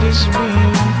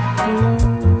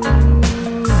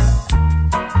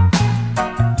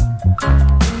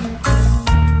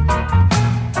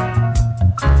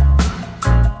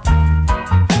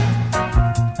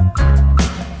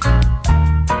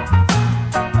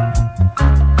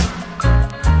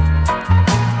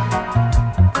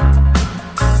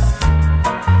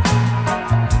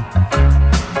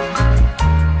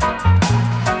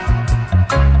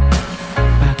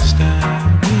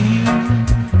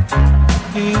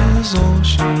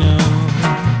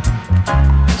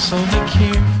So be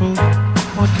careful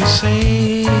what you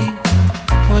say,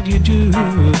 what you do.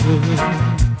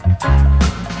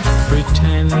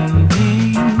 Pretending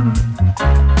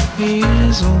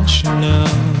is all you know.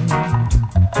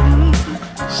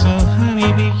 So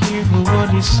honey, be careful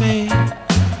what you say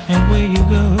and where you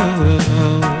go.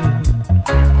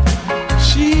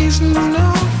 She's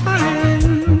no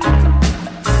friend.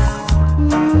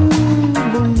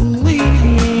 Believe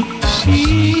me,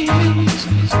 she's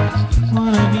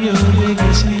one of your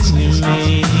biggest enemies.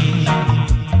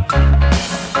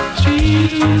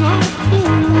 She's no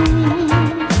fool.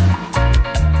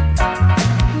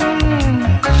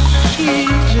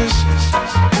 She's just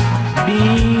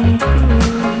being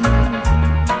cruel.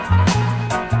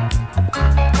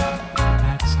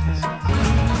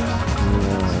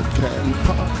 Ken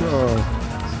Parker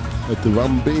at the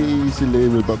Vambasi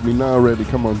label, but me now ready.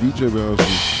 Come on, DJ version.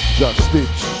 Jack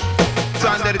Stitch.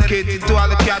 Song dedicated to all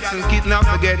the cats and kittens out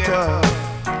the ghetto.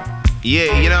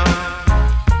 Yeah, you know.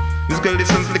 This girl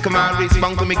listens to the command race,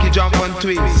 bound to make you jump and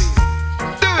twist.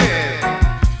 Do it!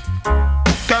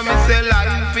 Come and say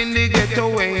life in the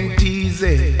ghetto ain't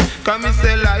easy. Come and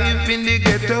say life in the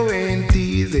ghetto ain't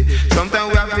easy. Sometimes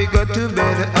we have to go to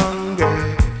bed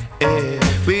hungry. Yeah.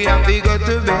 We have to go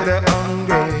to bed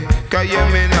hungry. Cause you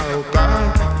me now,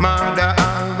 cause mother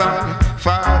and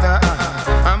father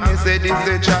I may say this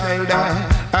a child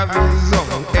of his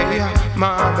own. Hey,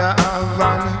 mother and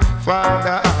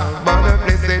father but if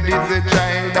they say this a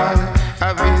child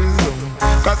of his own.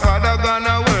 Cause father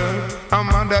gonna work and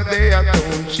mother they at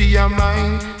home. She a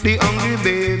mind the hungry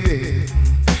baby.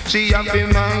 She have to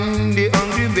mind the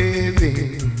hungry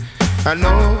baby. And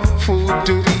no food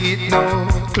to eat, no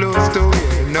clothes to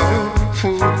wear. No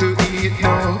food to eat,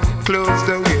 no clothes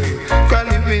to wear. Cause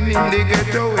living in the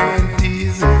ghetto ain't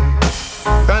easy.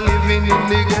 Cause living in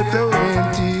the ghetto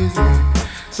ain't easy.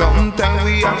 Sometimes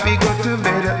we have to go to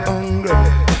bed hungry.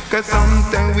 Cause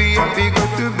sometimes we have to go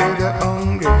to bed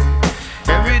hungry.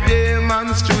 Every day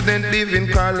man student live in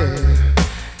college.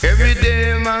 Every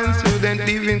day man student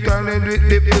live in college with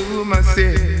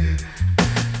diplomacy.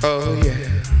 Oh yeah.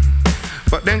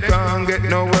 But them can't get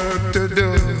no work to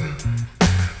do.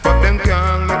 But them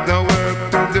can't get no work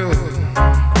to do.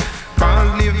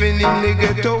 Cause living in the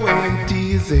ghetto ain't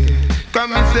easy.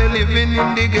 Come and say living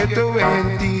in the ghetto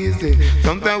ain't easy.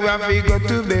 Sometimes we have to go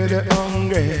to bed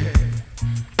hungry.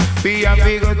 We have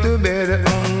to go to bed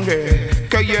hungry.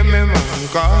 Cause you me man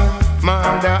call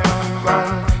mother and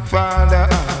father.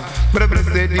 But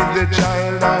blessed is the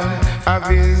child of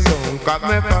his own. Cause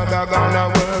my father gonna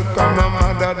work and my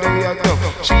mother they at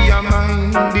home. She a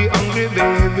mind the hungry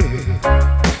baby.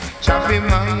 She be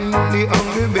mind the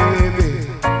hungry baby.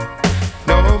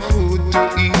 No food to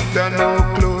eat and no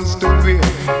clothes to wear.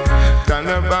 Turn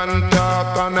up and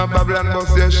talk and a babble and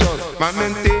bust your shot. Man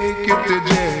then take you to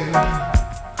jail.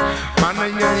 Man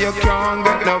and you can't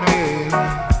get no bail.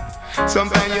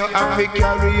 Sometimes you have to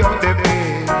carry out the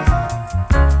pain.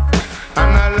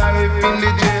 And a life in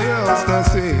the jailhouse no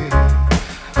sweet.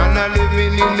 And a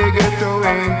living in the ghetto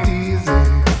ain't easy.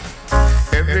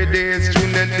 Every day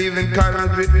student living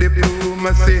college with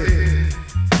diplomacy.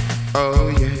 Oh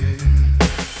yeah.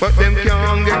 But them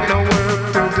can't get no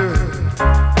work to do.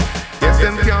 Yes,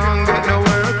 them can't get no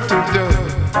work to do.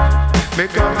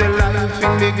 Because the life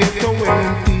in the ghetto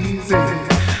ain't easy.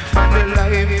 And the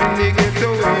life in the ghetto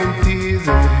ain't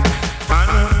easy.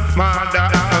 And mother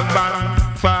and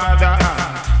father,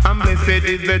 and blessed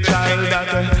is the child that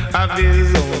of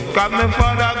his own. Cause my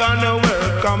father gonna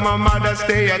work and my mother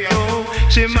stay at home.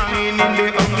 She minding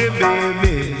the hungry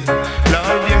babies.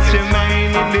 Lord, yes, she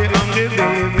minding the hungry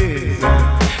babies.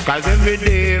 Cause every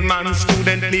day man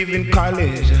student live in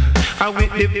college and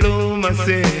with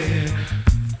diplomacy.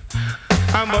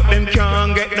 But them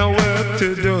can't get no work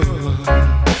to do.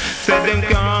 Say them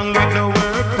can't get no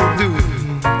work to do.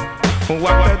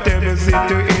 What a terrible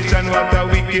situation, what a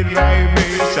wicked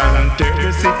vibration.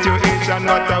 Terrible situation,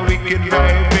 what a wicked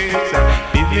vibration.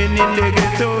 Living in the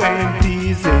ghetto ain't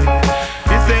easy.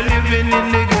 They say living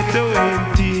in the ghetto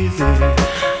ain't easy.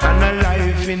 And a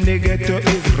life in the ghetto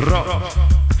is rough.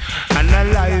 And a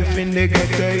life in the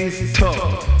ghetto is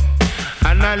tough.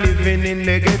 And a living in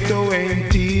the ghetto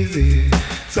ain't easy.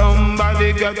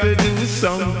 Somebody got to do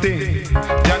something.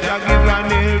 Gotta give an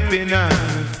helping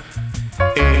hand.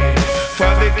 Hey,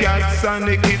 for the cats and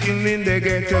the kittens in the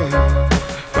ghetto.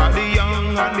 For the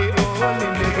young and the old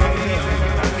in the ghetto.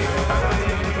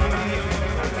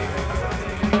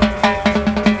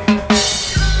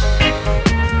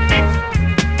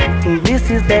 This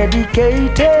is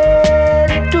dedicated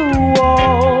to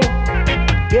all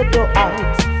ghetto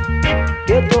out,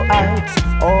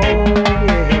 oh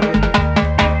yeah.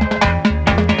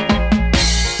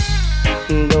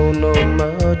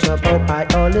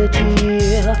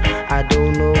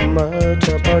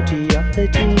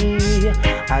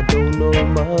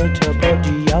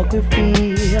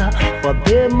 geography, but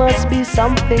there must be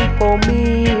something for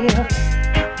me.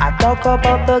 I talk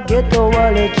about the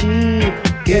ghettoology.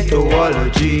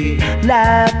 Ghettoology.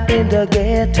 Life in the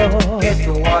ghetto.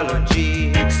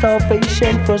 Ghettoology.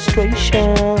 Starvation,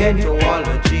 frustration.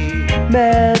 Ghettoology.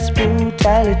 Mass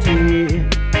brutality.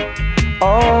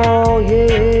 Oh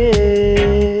yeah.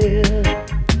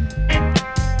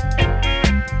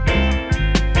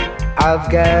 I've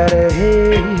got a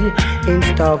hate in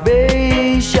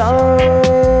starvation.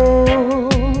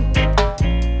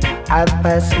 I've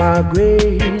passed my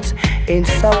grades in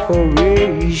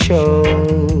separation.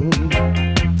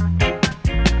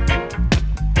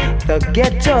 The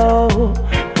ghetto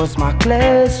was my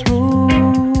classroom,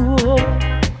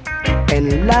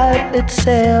 and life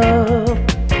itself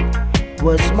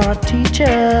was my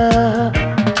teacher.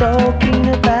 Talking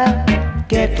about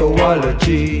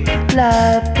ghettoology.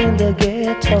 Life in the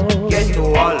ghetto.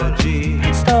 Ghettoology.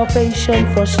 Starvation,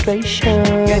 frustration.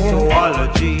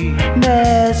 Ghettoology.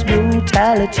 Mass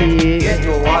brutality.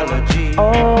 Ghettoology.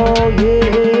 Oh yeah.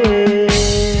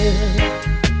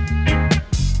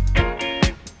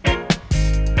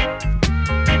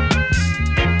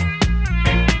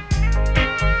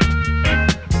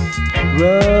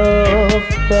 Rough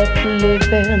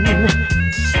living.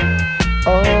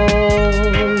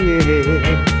 Oh yeah.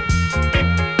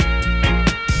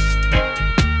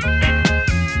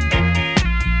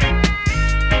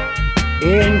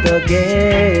 In the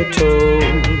ghetto.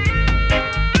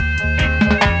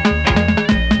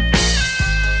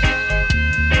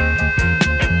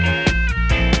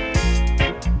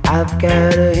 I've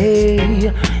got a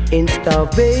hay in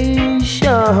starvation.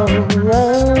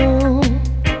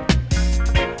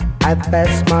 I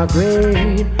passed my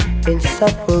grade in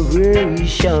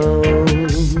separation.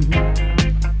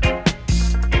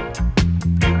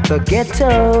 The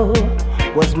ghetto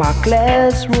was my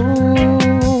classroom,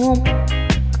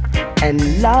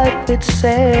 and life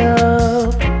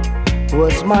itself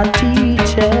was my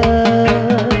teacher.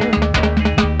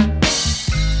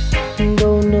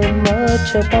 Don't know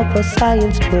much about the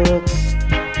science book.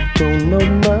 Don't know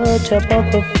much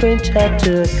about the French I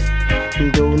took.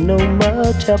 Don't know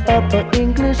much about the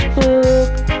English book.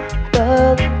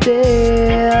 But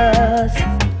there's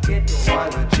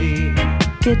ghettoology.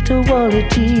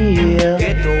 Ghettoology.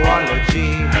 Ghettoology.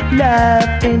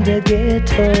 Life in the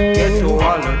ghetto.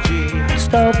 Ghettoology.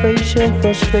 Starvation,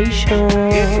 frustration.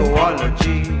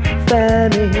 Ghettoology.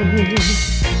 Famine.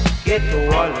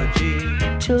 Ghettoology.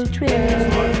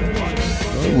 Children.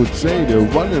 I would say the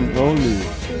one and only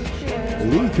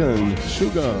Lincoln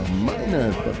Sugar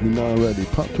Minor, but we're now ready.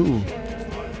 Part 2.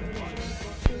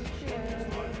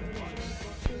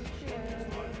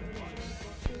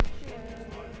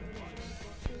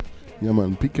 Yeah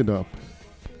man, pick it up.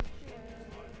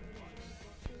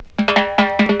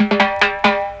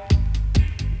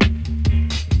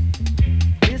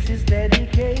 This is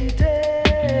dedicated.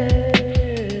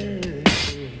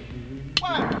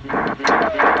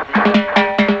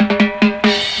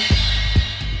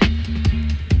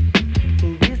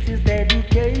 This is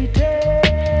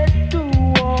dedicated to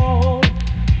all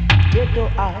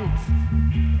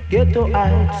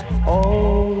ghettoites,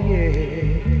 oh yeah.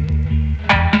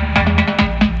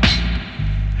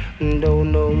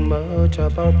 Don't know much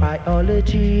about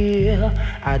biology.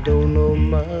 I don't know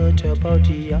much about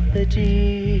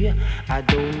geology. I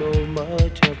don't know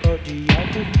much about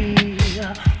geography.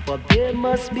 But there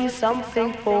must be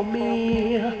something for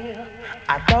me.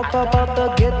 I talk about the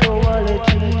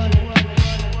ghettoology.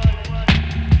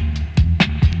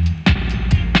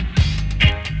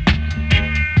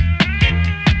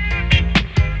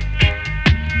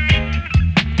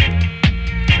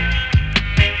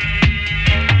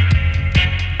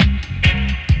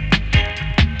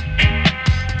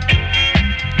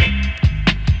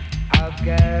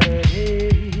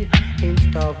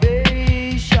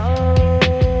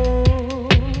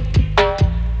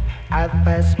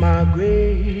 Pass my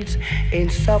grades in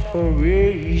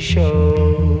separation.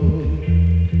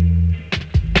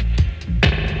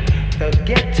 The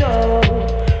ghetto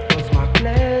was my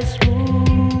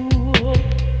classroom,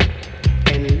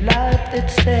 and life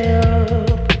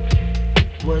itself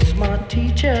was my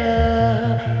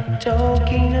teacher.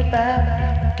 Talking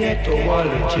about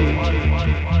ghettoology.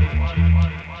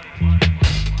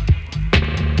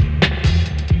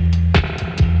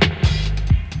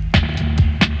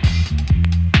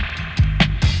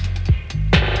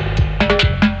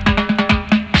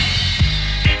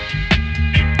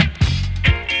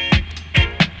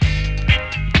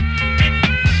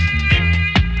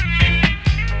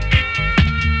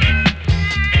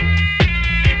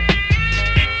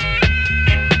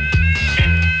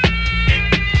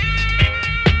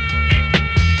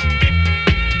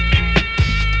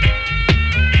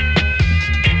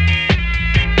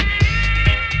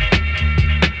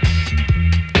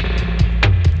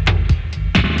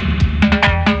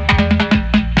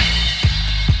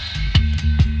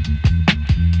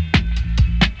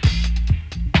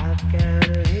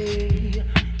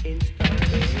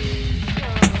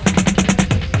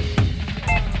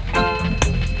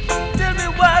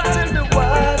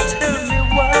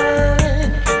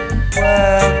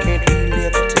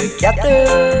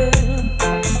 together.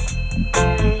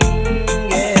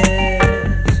 Yes.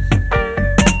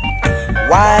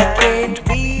 Why can't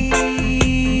we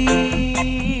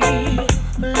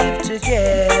live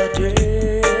together?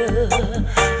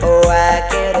 Why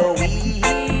can't we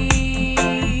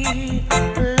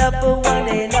love one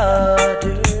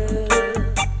another?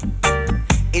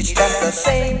 It's just the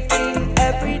same thing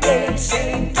every day,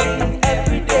 same thing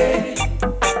every day.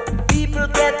 People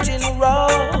getting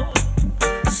robbed,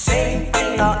 same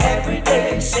thing every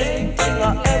day, same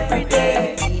thing every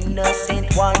day.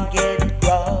 Innocent one get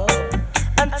robbed,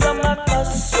 and some are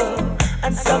cuss so,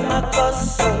 and some are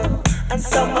cuss so, and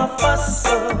some are fuss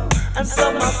so, and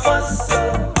some are fuss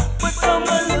so. But some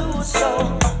are lose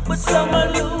so, but some are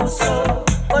lose so,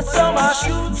 but some are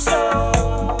shoot so.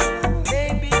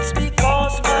 Maybe it's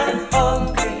because man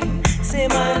hungry, say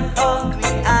man hungry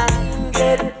and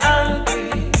get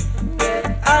angry, get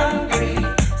angry.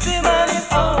 Say man is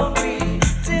hungry,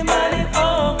 say man is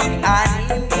hungry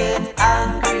and get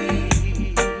angry.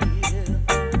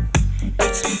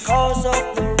 It's because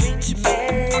of the rich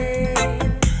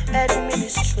man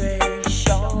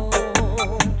administration.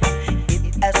 It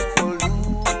has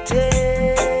polluted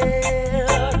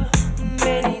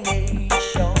many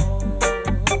nations.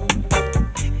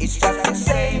 It's just the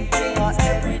same thing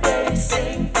every day,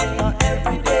 same thing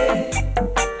every day.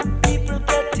 People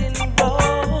getting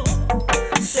wrong,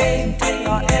 same thing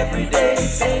every day,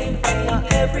 same thing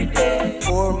every day.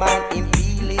 Poor man in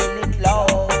feeling it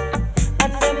low,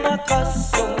 and them a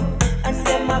cuss so, and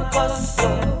them a cuss so,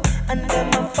 and them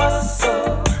a fuss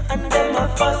so, and them a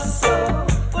fuss so.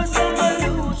 But some a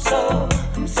lose so,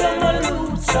 some a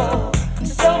lose so,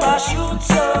 some a shoot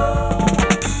so.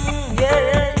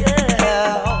 Yeah,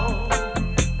 yeah.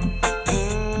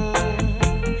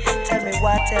 Tell me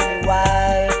why, tell me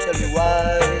why, tell me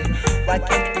why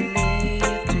can't we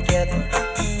live together?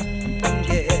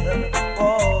 Yeah,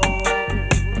 oh.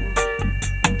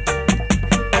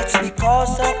 It's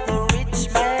because of the rich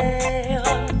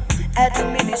man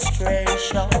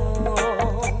administration.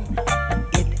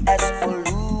 It has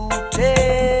polluted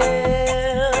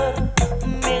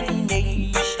many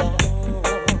nations.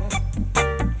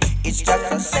 It's just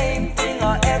the same thing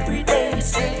every day,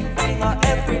 same thing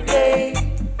every day.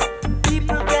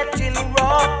 People getting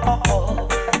wrong,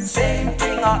 same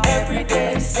thing every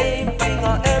day, same thing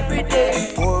every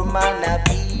day. Poor man a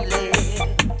feeling,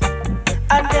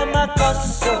 and them a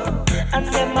cuss so, and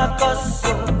them a cuss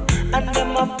so, and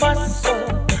them a fuss so,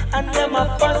 and them a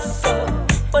fuss so.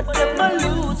 But them a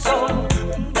lose so,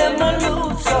 them a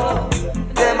lose so,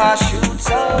 them a shoot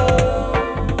so.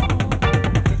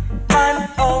 Man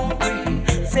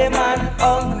hungry, say man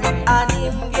hungry, and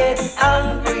him get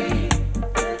angry,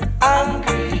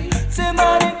 angry. Say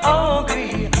man him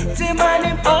hungry, say man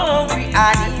him hungry,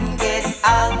 and him get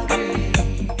angry.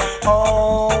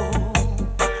 Oh,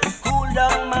 cool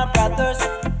down my brothers,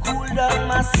 cool down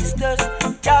my sisters,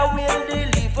 Jah will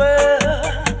deliver.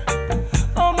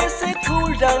 Oh, me say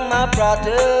cool down my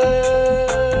brothers,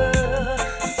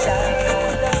 Jah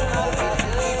will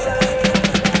deliver.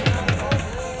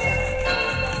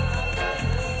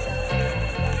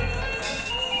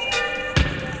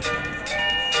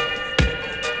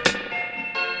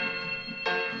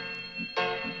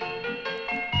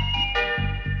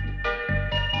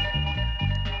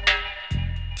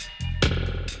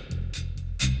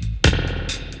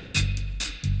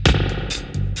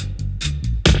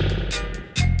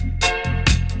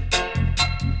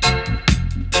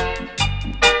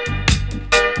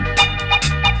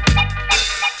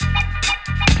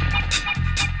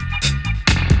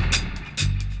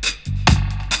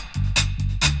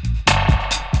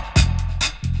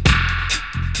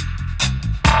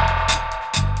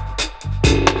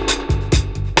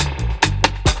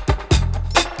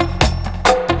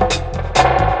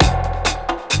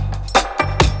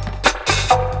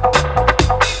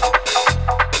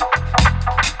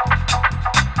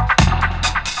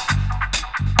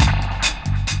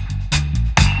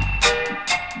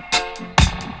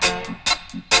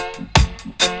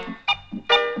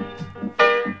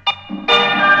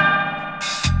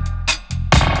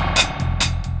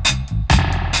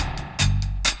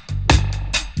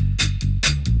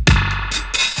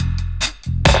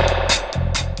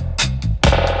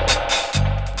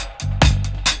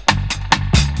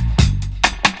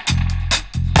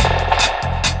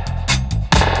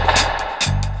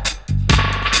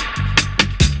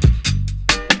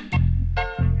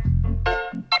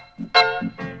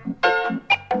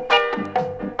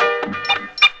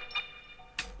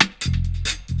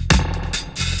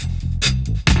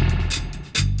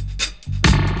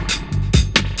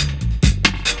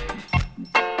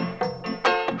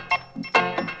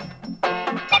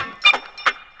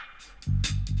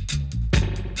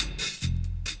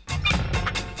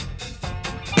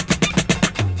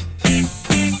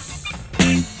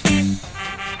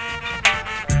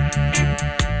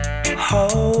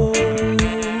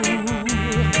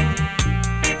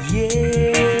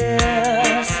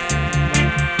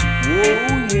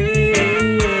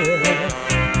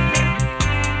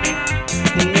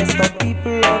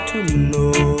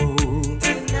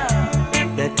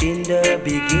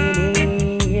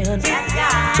 beginning,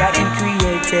 Jah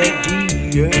created the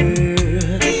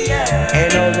earth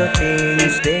and all the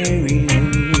things therein.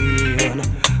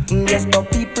 Yes, the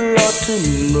people ought to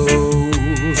know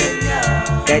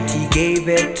that He gave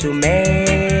it to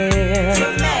man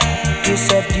to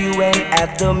subdue and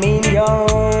have dominion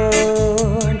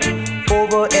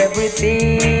over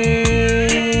everything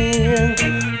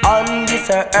on this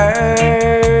earth.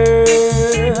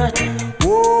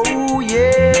 Oh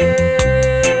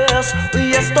yes,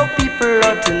 yes, the people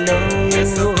ought to know.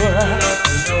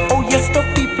 Oh yes, the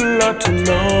people ought to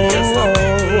know.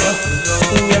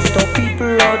 Yes, the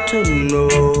people ought to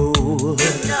know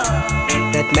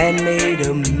that man made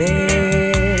a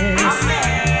mess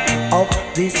of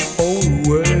this whole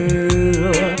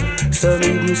world. Some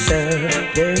even sell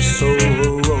their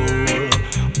soul.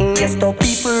 Yes, the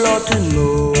people ought to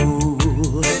know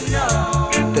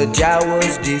that Jah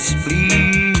was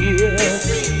displeased,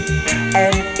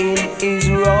 and in His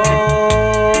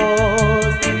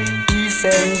wrath He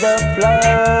sent the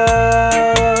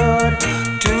flood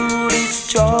to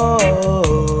destroy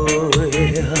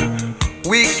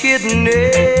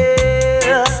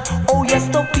wickedness. Oh yes,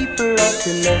 the people ought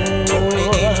to know.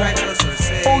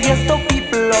 Oh yes, the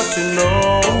people ought to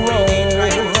know.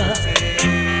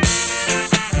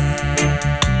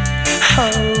 Oh,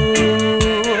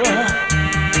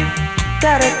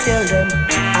 gotta tell them,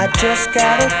 I just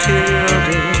gotta tell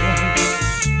them.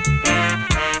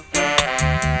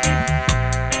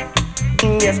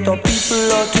 Yes, the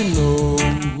people ought to know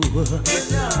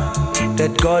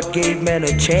that God gave man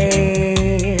a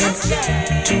chance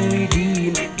to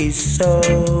redeem his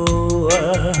soul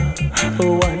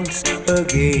once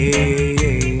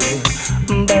again.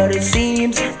 But it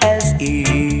seems as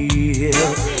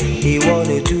if He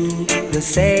wanna do the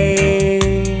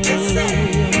same.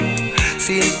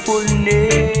 Sinfulness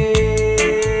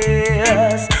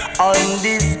on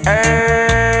this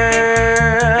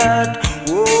earth.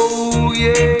 Oh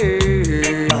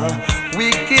yeah,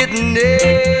 wickedness.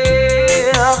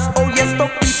 Oh yes, the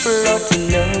people ought to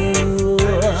know.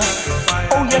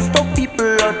 Oh yes, the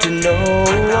people ought to know.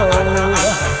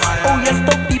 Oh yes,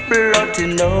 the people ought to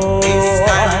know.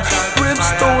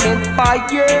 Brimstone and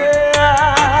fire.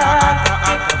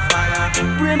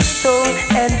 Brimstone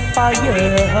and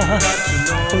fire.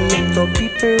 Oh yes, the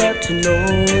people ought to know.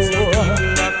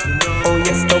 Oh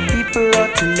yes, the people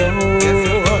ought to know.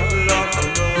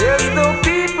 Yes, the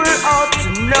people ought to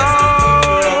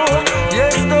know.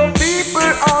 Yes, the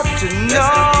people ought to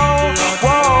know.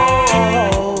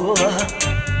 Whoa,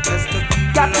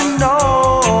 got to know.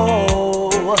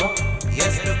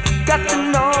 Got to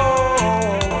know.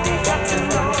 Got to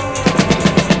know.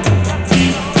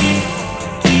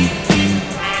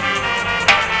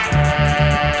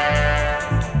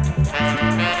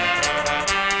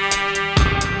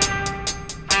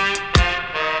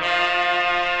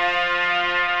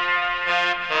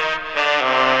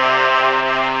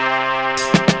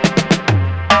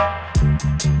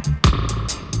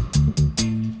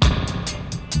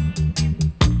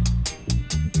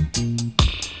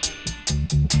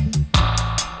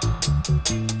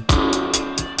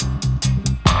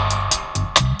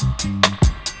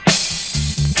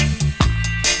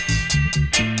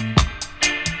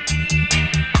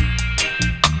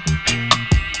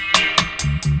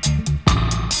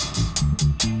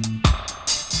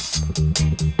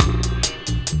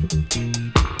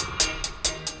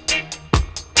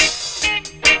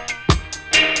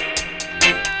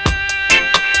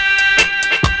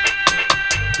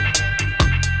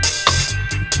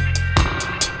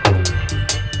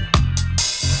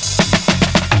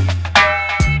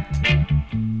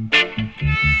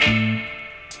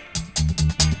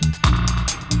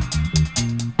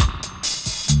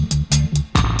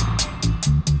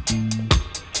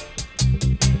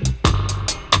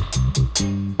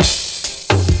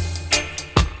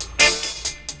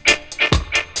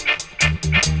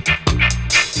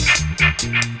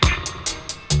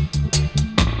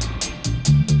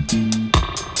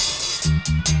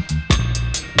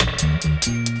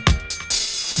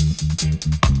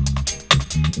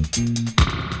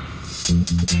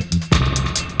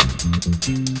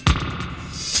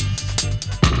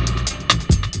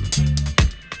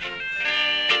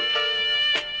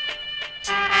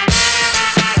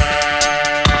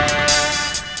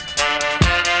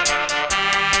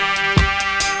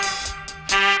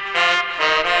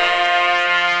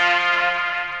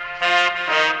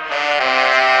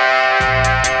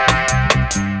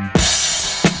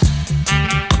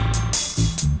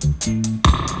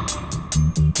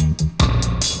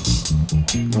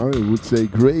 Say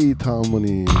great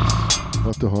harmonies.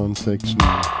 Not the horn section.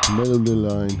 Melody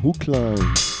line, hook line.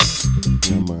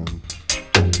 Yeah, man.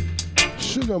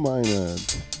 Sugar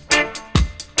Miners.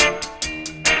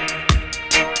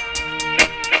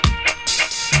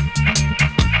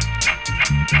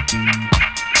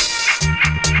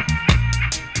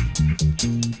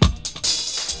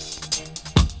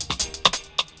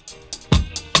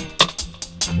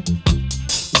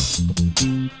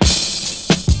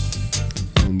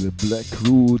 And the Black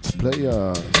Roots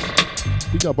players.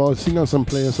 Big up all singers and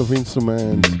players of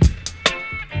instruments.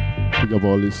 Big up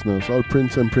all listeners, all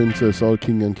prince and princess, all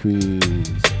king and queens.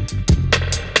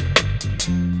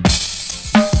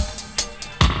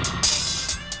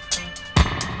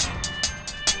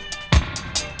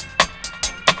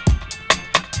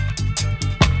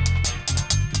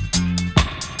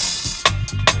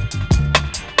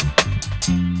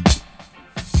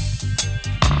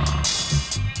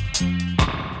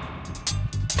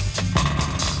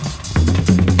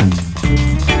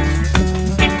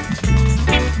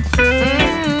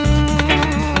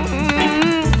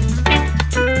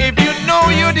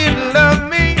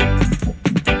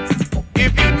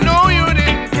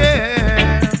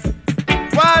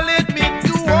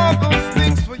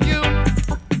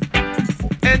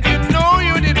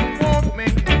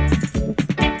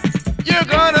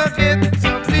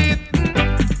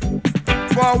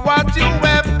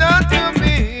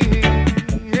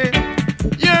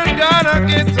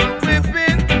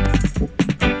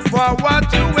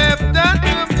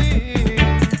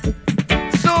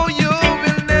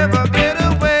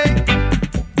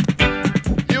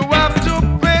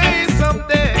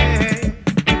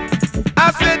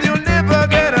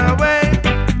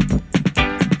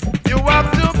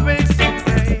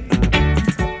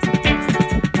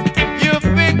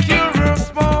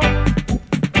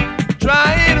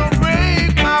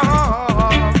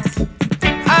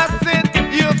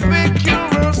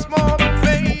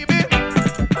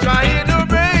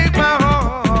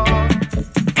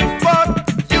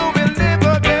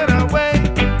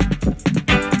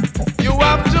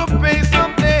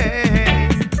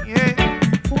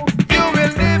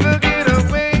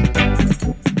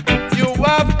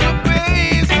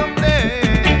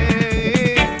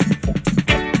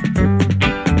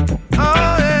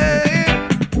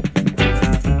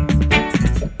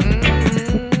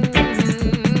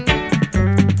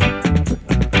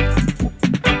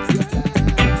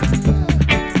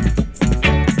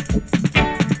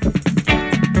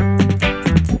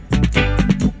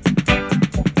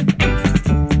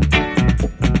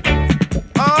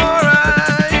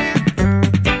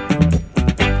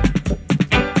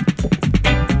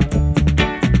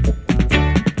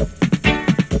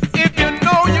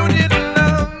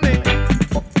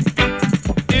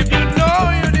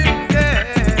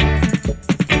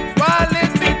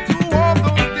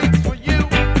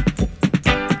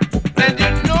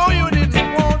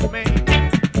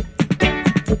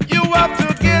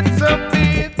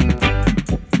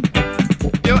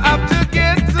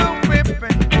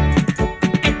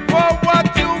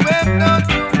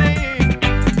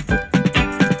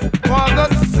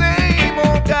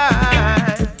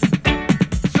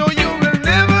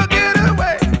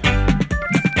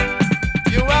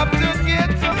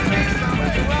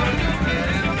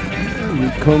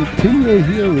 Continue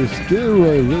here with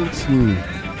Gilroy Wilson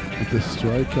at the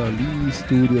Striker Lee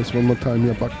Studios. One more time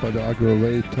here, back by the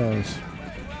Aggravators.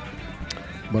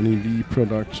 Bunny Lee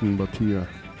production, but here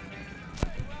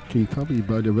King Tubby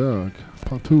by the work.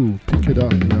 Part 2, pick it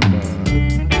up, yeah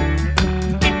man.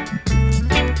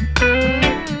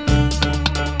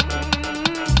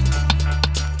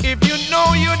 If you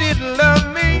know you didn't love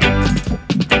me,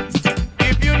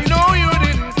 if you know you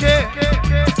didn't care,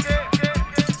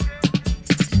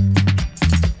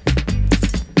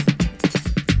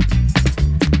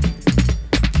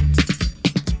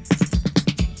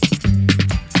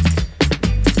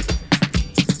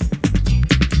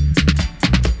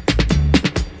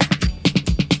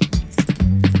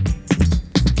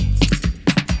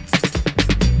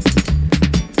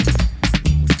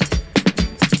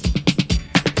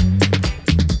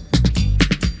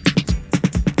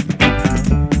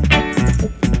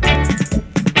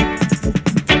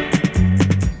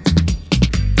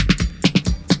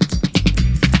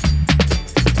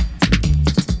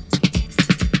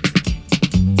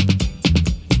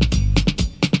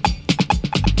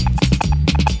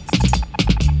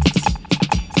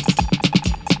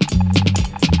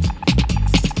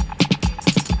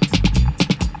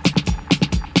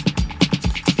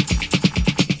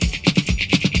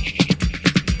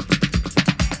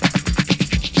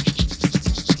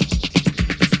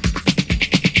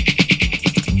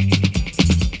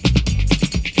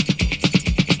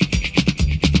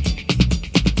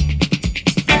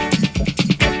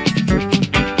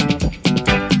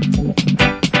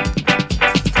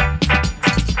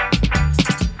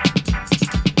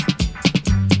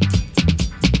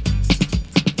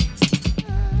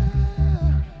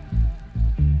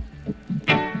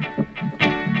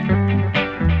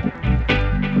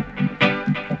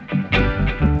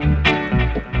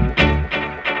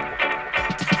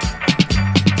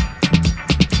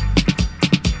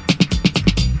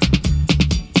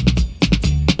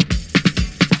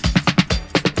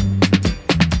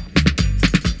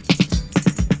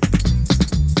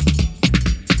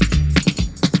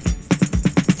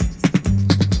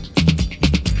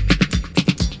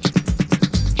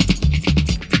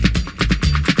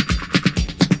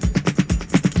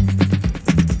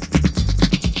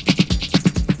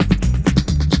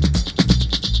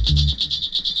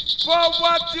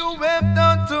 what you have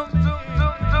done to me.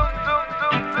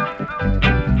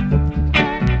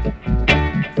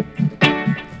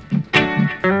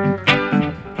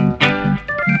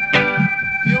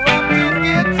 You have to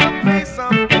get to pay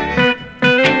something.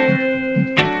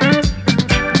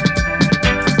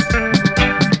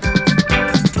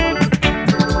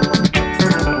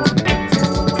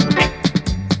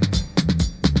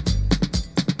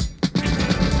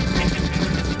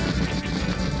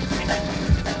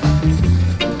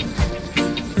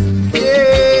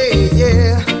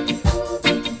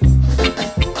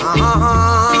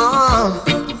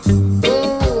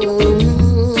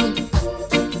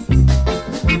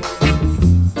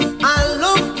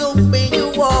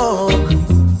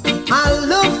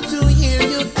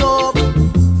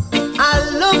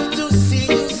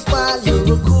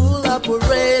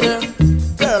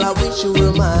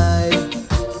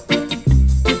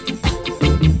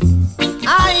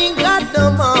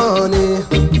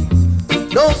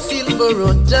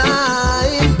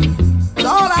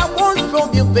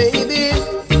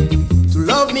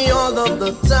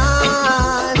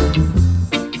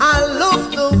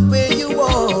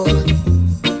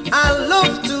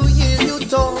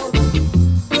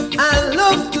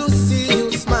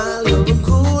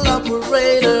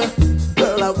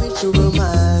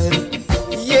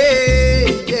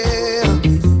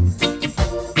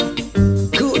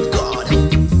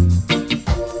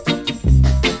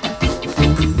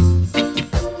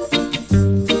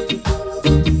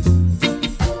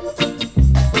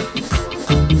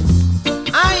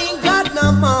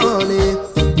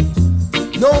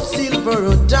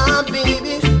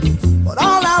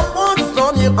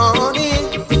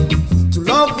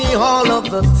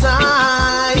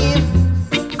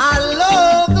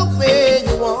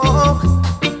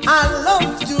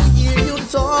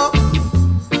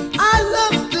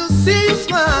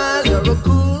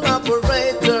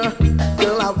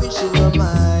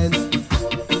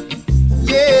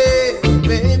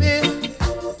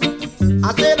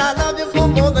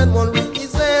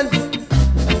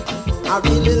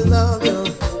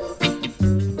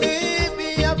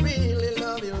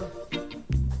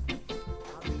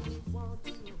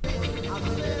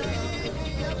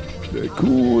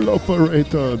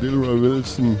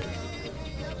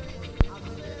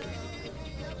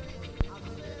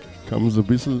 Comes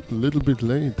a little bit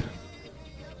late.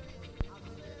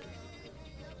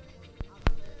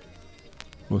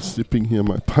 Was sipping here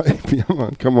my pipe. Yeah,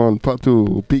 man. Come on,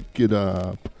 Patu, pick it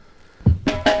up.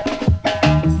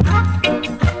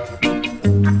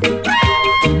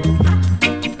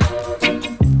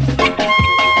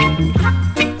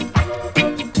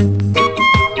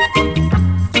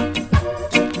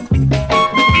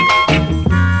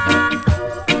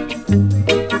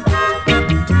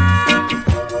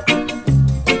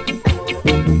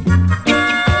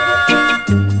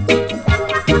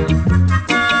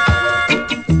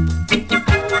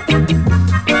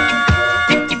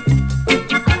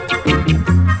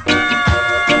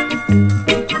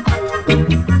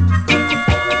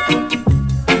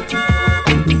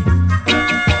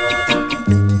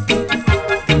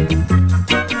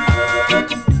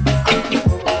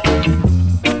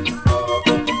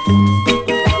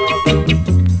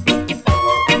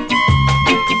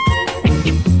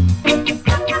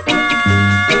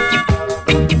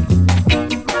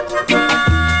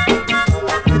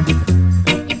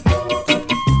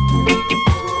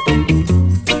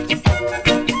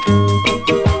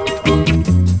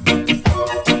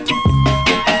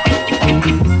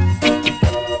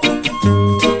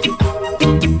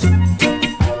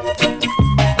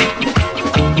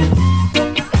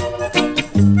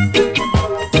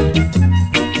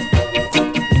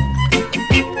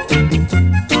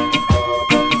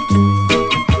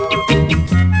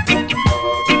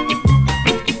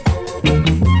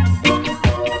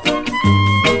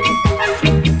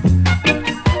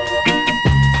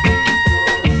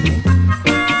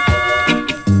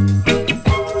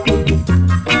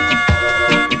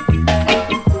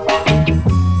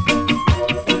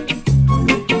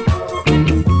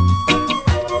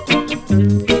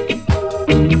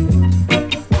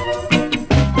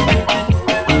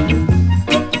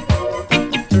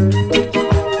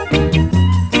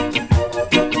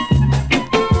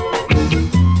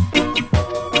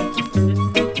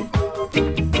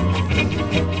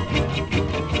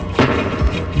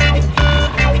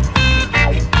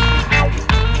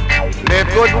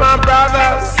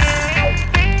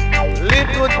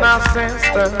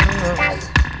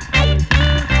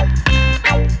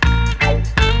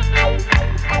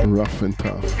 Rough and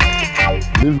tough.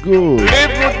 Live good.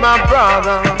 Live with my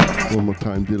brothers. One more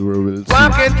time, Dilroy Wilson. Why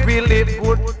can't we live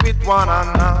good with one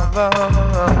another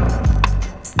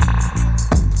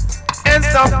and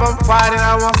stop from fighting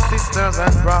our sisters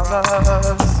and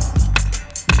brothers?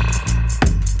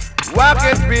 Why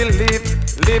can't we live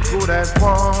good as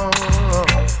one?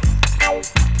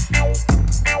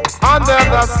 Under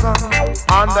the sun,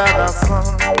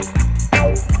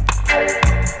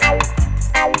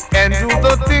 and do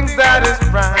the things that is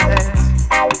right,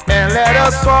 and let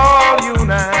us all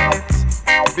unite,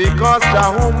 because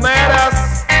Jah made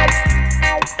us,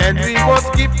 and we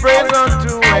must give praise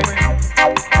unto Him,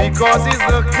 because He's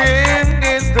the King,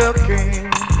 He's the King,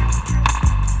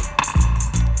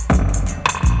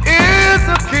 He's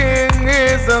the King,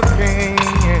 He's the King.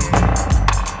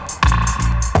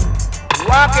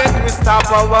 Why can't we stop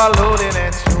our loading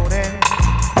and shooting?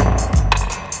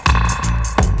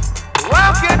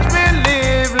 Why can't we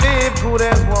live good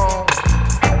as one?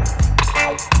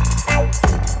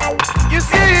 You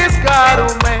see, it's God who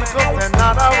makes us and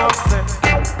not ourselves.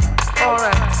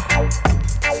 Alright.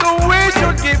 So we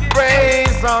should give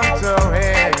praise unto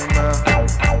Him.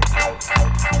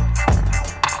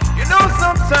 You know,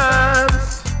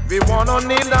 sometimes we want to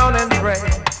kneel down and pray.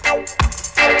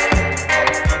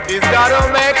 He's got to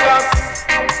make us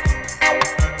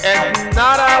and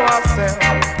not ourselves.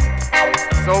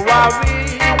 So why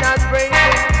we not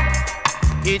praising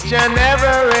each and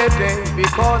every day?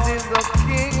 Because He's the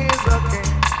King, He's the King.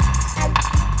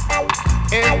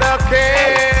 He's the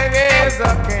King, He's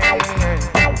the King.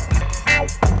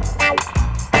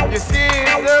 You see,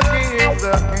 He's the King, He's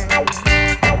the King.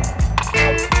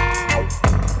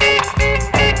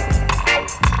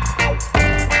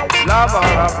 Love our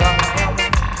brothers,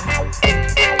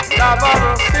 love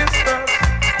our sisters.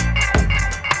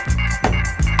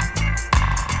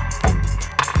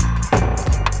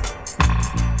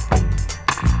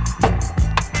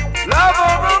 Love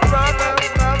our brothers,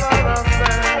 love our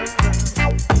sisters.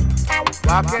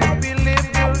 Why can't we live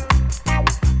good?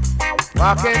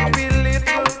 Why can't we live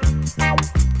good?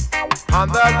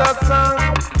 Under the sun,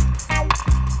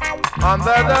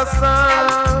 under the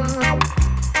sun.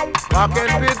 Why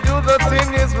can't we do the thing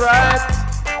is right?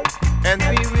 And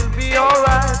we will be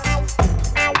alright.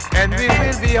 And we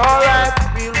will be alright.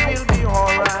 We will be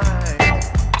alright.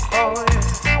 Oh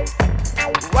yeah.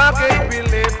 Why can't we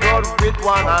live good with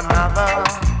one another?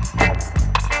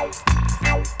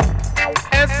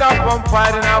 And stop from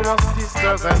fighting our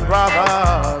sisters and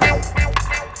brothers.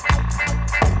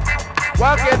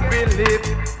 Why can't we live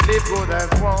good as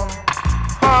one?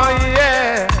 Oh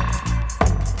yeah.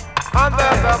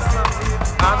 Under the sun,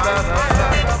 under the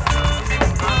sun.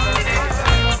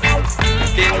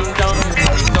 Ding dong,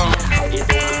 ding dong, it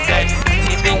dang,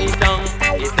 it ding it dong,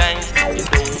 it dang, it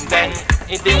dong dang,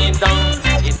 it ding it dong,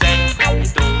 it dang, it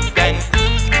dong dang.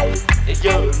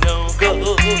 You're no good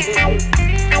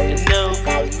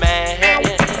man.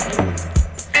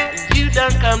 You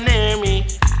don't come near me,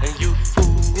 and you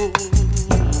fool.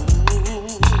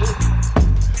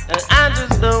 And I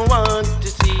just don't want to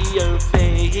see your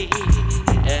face.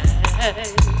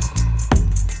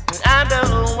 I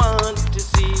don't want to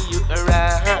see you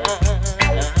around.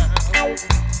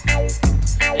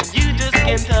 And you just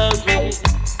can't hug me,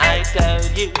 I tell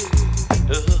you.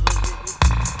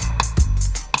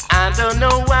 I don't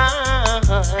know why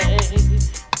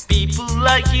people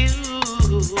like you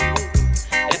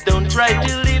don't try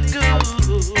to live good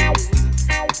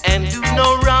and do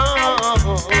no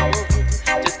wrong.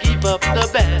 Just keep up the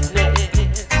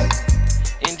badness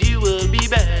and you will be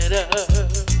better.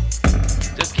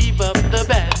 Just keep up the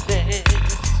badness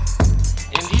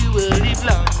and you will live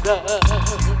longer.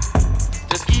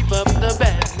 Just keep up the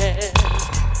badness.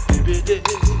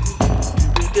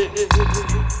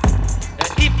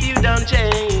 If you don't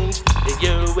change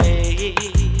your way,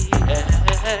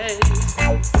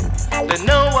 then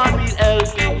no one will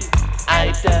help you,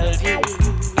 I tell you.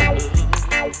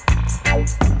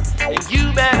 And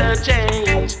you better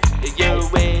change your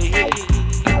ways,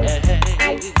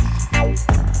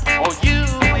 or you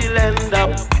will end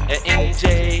up in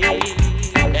jail.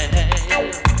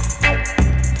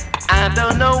 I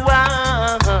don't know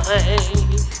why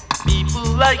people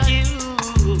like you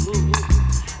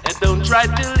don't try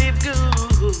to live good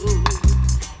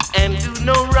and do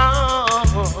no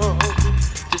wrong.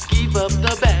 Just keep up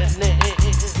the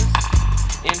badness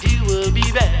and you will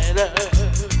be better.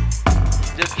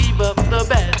 Just keep up the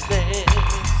badness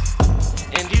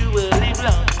and you will live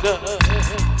longer.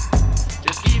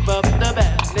 Just keep up the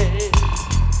badness.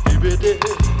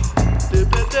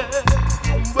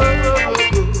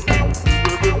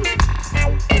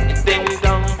 Ding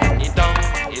dong, it dong,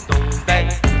 it dong, bang,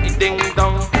 it ding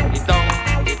dong, it dong,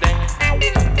 it dang,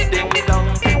 it ding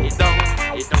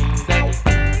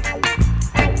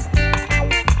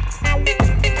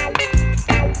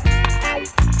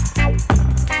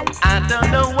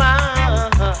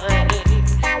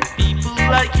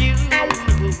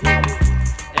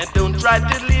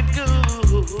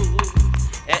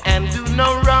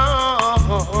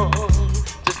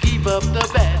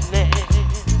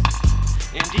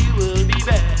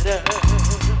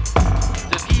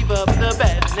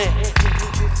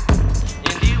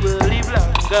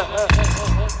longer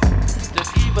to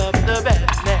keep up the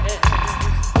badness,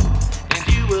 and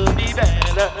you will be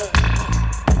better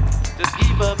to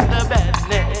keep up the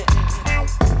badness,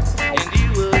 and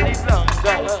you will live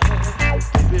longer.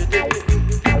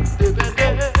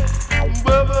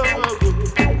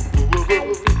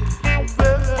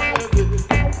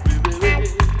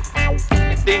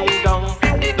 Ding dong,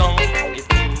 ding dong,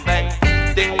 ding bang,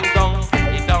 ding dong,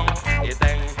 ding dong, ding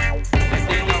bang,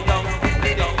 ding dong,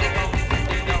 ding dong,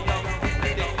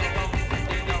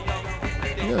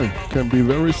 Yeah, can be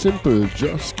very simple.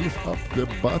 Just give up the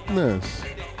badness.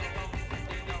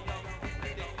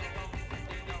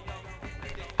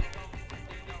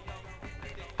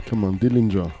 Come on,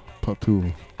 Dillinger, part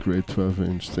 2, great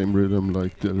 12-inch, same rhythm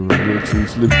like Delaware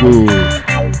Wilson's Live Good.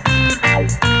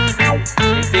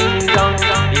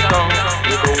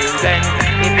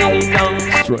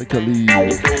 Striker Lee,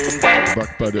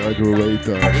 backed by the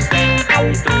aggravators.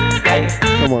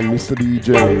 Come on, Mr.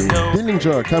 DJ.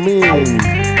 Dillinger, come in.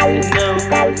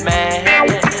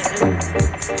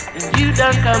 You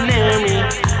don't come near me,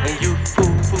 and you fool.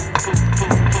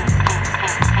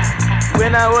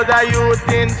 When I was a youth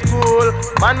in school,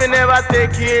 man, me never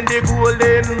take in the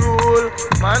golden rule.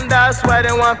 Man, that's why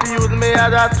they want to use me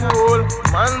as a tool.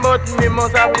 Man, but me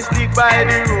must have to stick by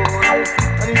the rule.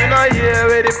 And you know hear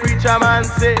where the preacher man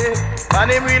say, man,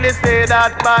 him really say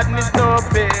that badness no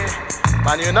pay.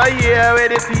 Man, you know hear where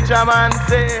the teacher man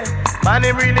say, man,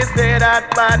 him really say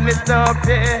that badness no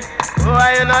pay. Oh,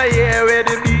 you know hear where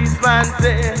the beast man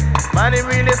say, man, him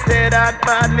really say that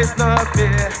badness no pay.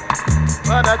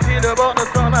 But I tell you about the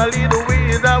song, I lead the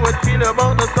ways. I would tell you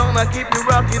about the song, I keep you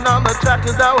rocking on the track.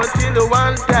 Cause I would tell you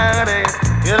one time,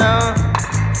 you know.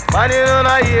 But you don't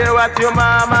hear what your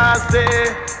mama say.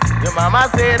 Your mama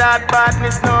say that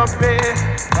badness no pay.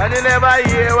 And you never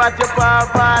hear what your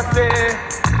papa say.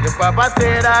 Your papa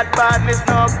say that badness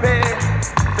no pay.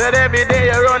 So every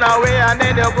day you run away and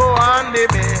then you go on the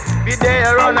way. Every day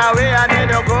you run away and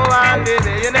then you go on the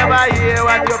way. You never hear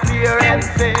what your parents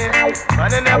say.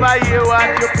 And you never hear what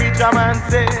your preacher man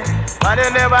say. And you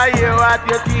never hear what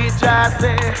your teacher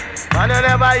say. And you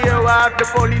never hear what the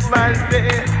policeman say.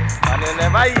 And you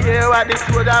never hear what the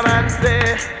soldier man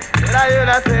say. You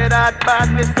not say that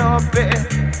badness don't pay.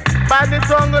 Badness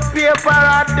on the paper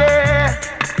a day.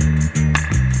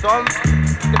 Some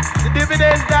the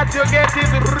dividends that you get is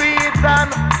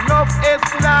reason, enough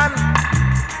Eslan.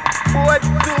 Boat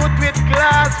suit with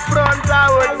glass front, I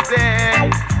would say.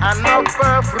 And no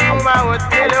perfume, I would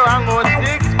tell you, I'm going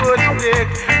 6'6".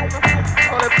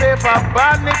 On the paper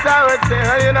badness, I would say.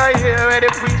 You know hear where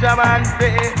the preacher man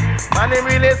say. Man, he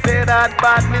really say that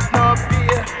badness no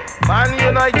pay. Man,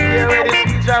 you know hear where the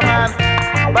teacher man.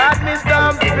 Badness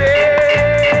don't pay.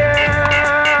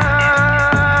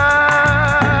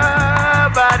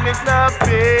 Badness no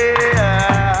pay.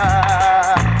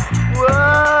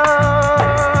 Whoa,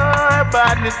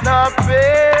 badness no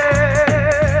pay.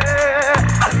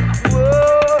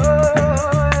 Whoa,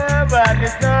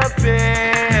 badness no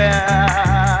pay.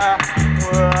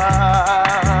 Whoa,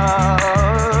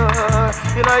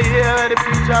 you know hear where the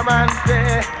preacher man say.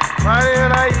 Man, you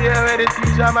know hear where the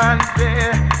teacher man say.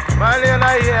 Man, you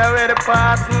know hear where the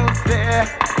pastor say.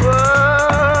 Whoa,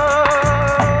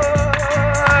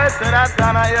 so that's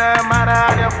honor your mother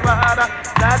and your father.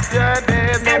 That's your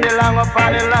days may belong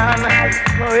upon the land.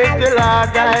 So if the Lord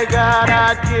thy God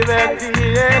had given to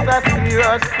you, it's a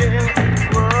serious thing.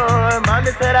 Whoa, man,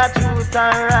 they say that truth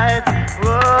and right.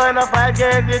 Whoa, no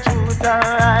forget the truth and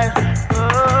right.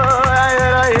 Whoa, I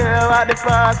don't hear what the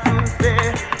pastor say.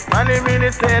 Man, he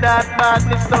really say that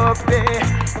badness no pay.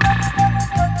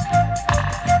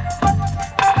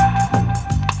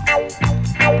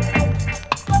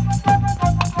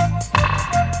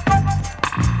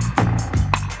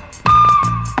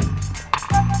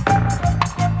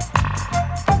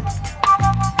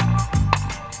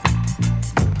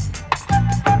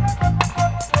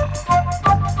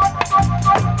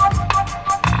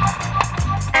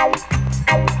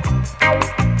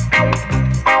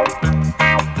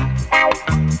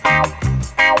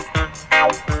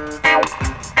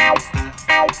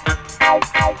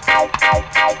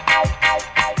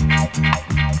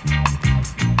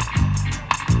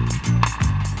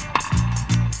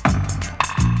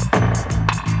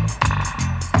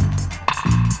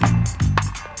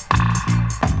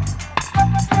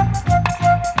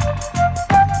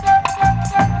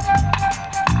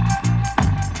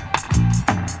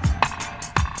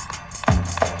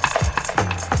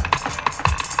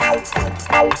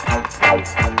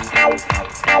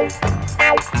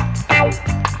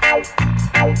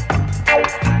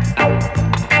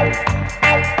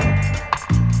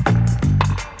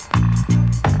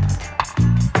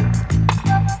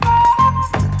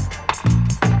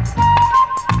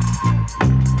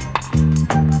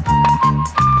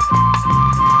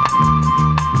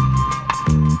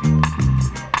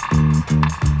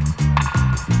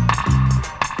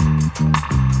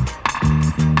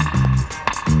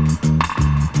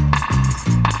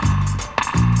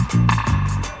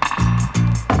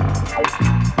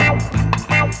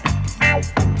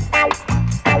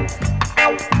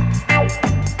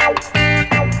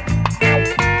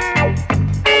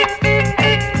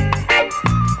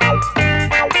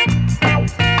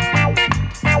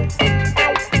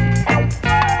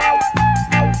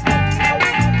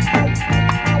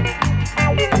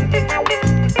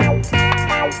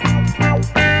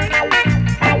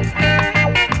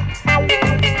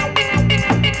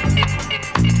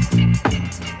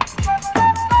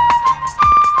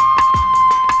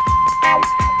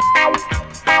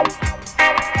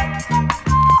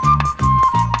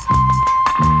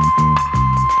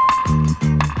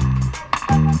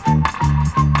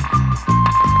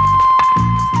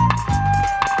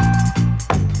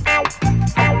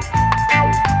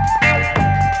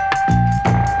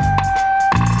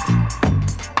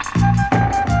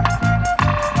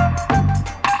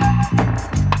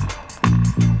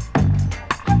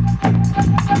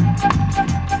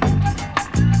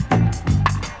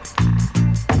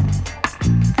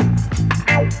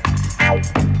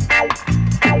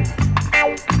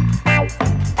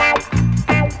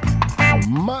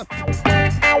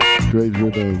 Great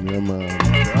rhythm, yeah man.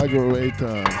 The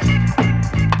Aggrovators.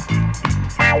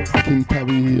 King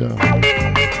Tabby here.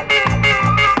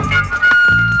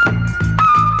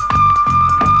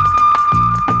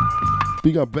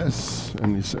 Big up Bess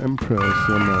and his Empress,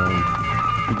 yeah man.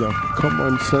 Big up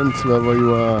Common Sense wherever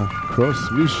you are. Cross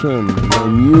Vision, the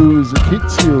music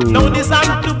hits you. Now this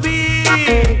has to be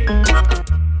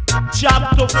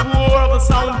chapter 4 of a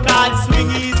sound called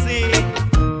Swing Easy,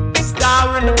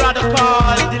 starring the brother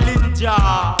called the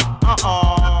Ninja.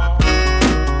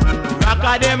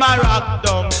 Rocka them a rock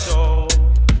down so.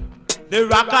 The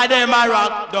rocka them a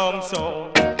rock down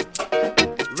so.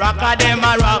 Rocka them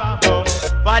a rock down.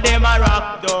 For them a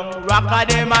rock down. Rocka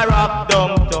them a rock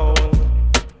down down.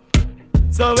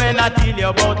 So when I tell you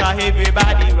about a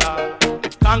everybody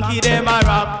rock, Conky them a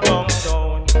rock down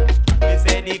down. They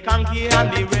say the Conky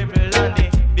and the Rebel and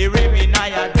the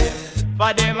Reminaya them.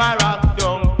 For them a rock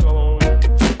down down.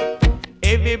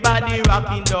 Everybody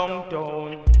rocking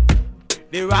downtown.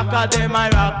 The rocker them a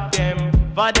rock them.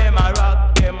 For them a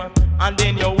rock them. And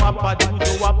then your wapper do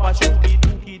the wapper shooky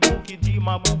dookie dookie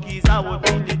Jima bookies. I will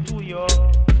tell it to you.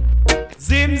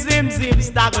 Zim zim zim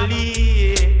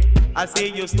staggly. I say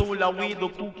you stole away the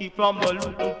cookie from the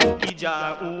little cookie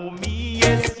jar. Oh me,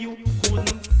 yes you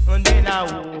couldn't. And then I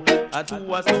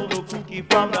stole the cookie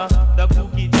from the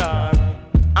cookie jar.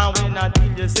 And when I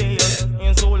tell you say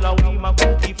you stole away my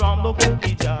cookie from the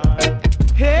cookie jar.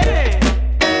 Hey,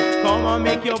 come and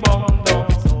make your bum down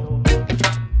so.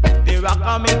 The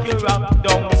rocker make you rock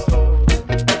down so.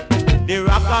 The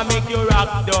rocker make you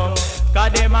rock down.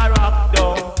 Cause them a rock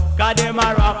down. Cause them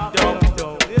a rock down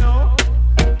down. You know?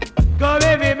 Come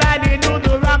everybody do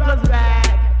the rockers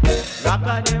back.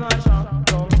 Rocker them a shock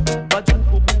down. But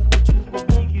chuku buku chuku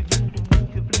boogie chuku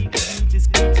boogie fleeky beachy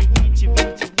screechy beachy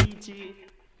beachy beachy.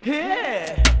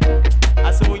 Yeah.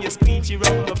 I saw you screechy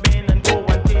round the bend and go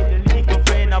and tell the little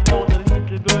friend about the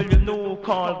little girl you know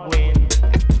called Gwen.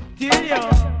 Tell you.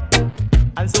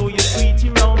 And so you screechy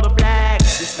round the black. You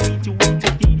screechy with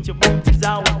your teacher booties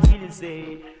out till you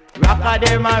say. Rocker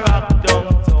them a rock down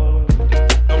town.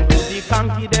 Don't do the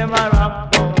Conky them a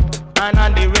rock down. And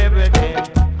on the Rebel them.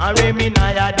 And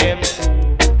Reminaya them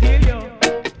too. Tell you.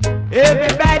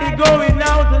 Everybody going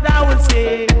out as I would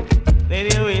say. They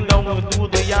ain't don't do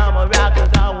the Yama rockers.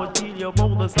 I would tell you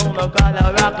about the sound of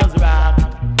color rockers rock.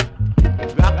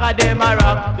 Rocker them a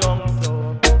rock down so.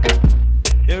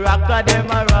 The rocker them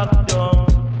a rock down.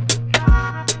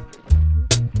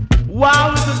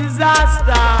 Wow, it's a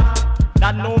disaster.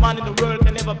 That no man in the world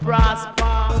can ever prosper.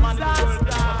 No man in the world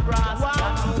can ever prosper.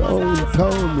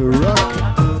 Downtown Rock.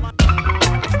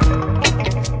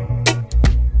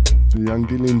 The Young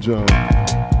Dillinger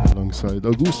alongside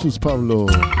Augustus Pablo.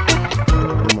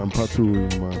 Yeah, man, Patu,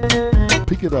 man.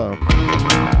 Pick it up.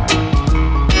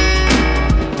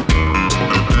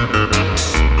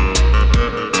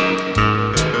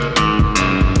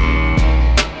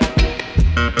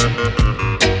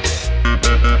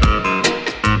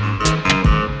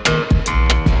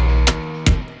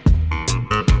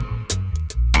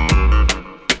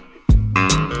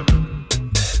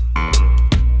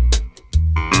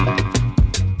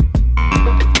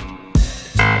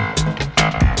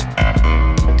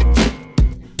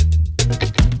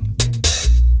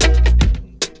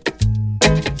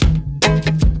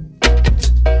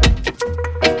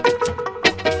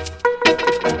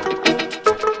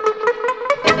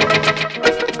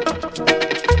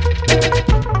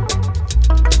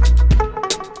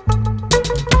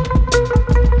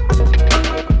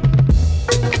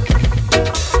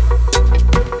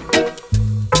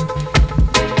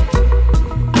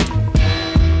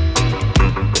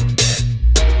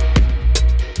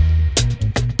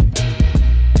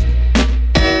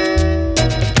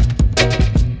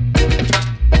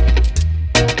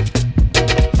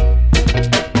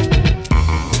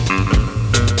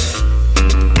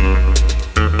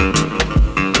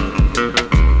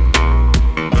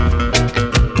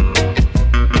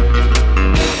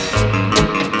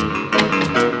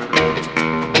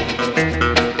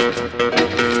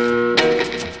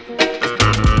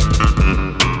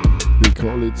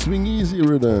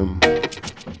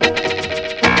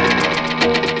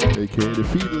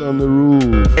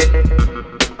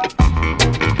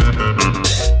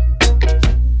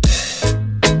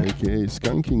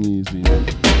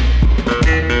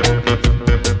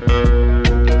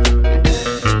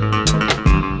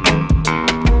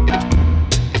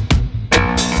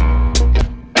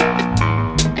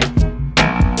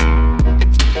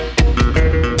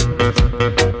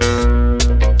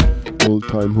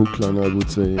 I would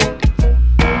say.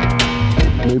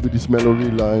 Maybe this melody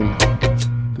line,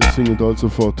 they sing it also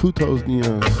for 2000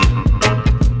 years.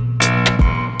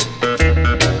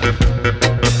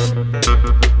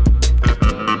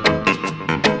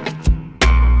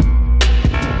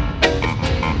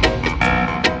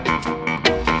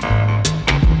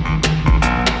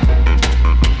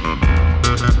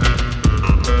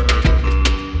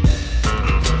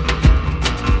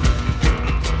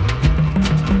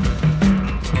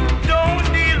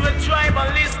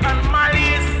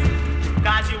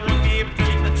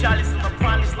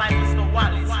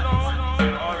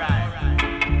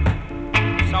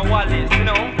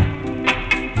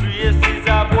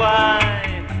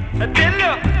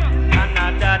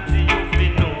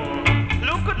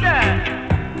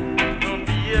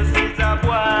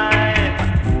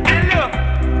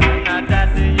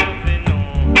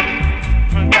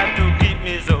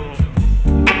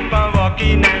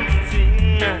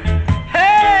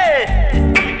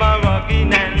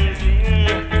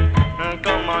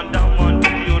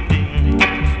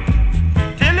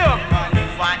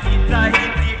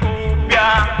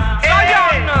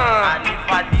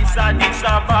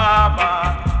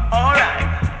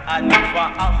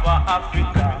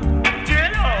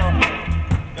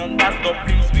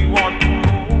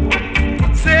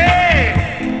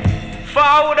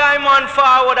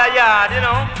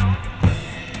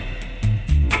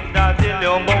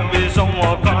 your movies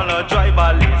someone call a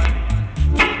tribalist.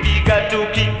 We got to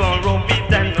keep on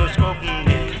rubbing and no scrubbing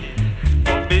it.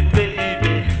 Rub it,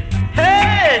 baby.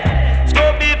 Hey,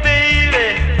 scrub it, baby.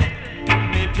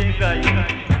 Me bigger you.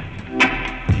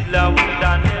 I would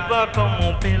I never come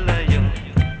on pillar you.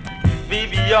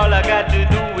 Baby, all I got to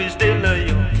do is tell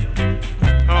you.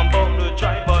 I'm about the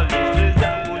tribalist,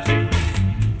 that was it.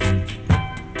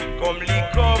 Come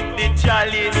lick up the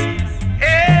chalice.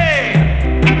 Hey,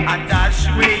 and dash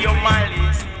away your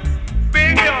malice.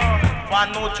 Big yo,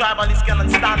 one no tribalist cannot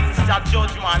stand this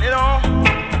judgment, you know.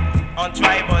 On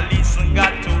tribalists and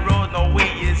got to run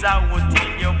away as I would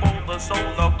tell you about the soul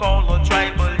of call the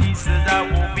tribalists as I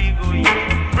will be going.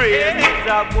 Praise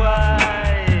a boy,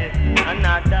 and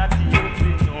not that you know.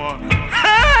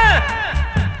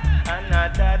 And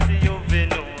not that you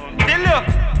know.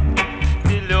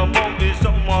 Till you movie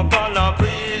someone call a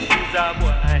praise a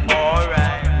boy.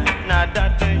 Alright, not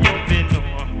that you know.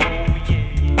 Oh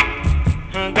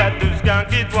yeah, got to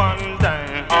skank it one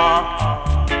time.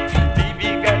 Baby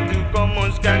got to come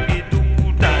and skank it 2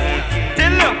 times.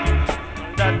 Till you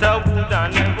that I would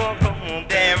never come on.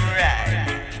 Damn right.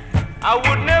 I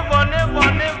would never, never,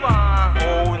 never.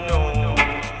 Oh no,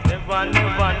 never,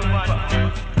 never, never.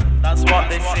 That's what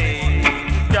they say.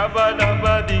 Jabba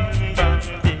dabba ding bang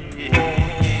ding.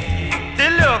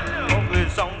 Till you, okay,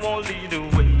 someone lead the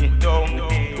way. Don't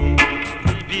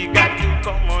baby got to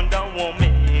come on down on me.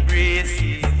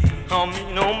 Crazy, on me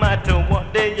no matter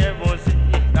what they ever say.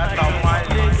 That's how my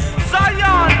list.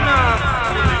 Zion,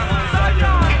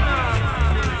 Zion,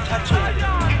 cha-cha,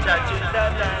 cha-cha,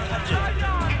 da-da,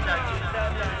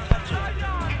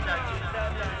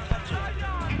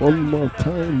 One more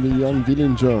time, the young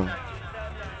Dillinger.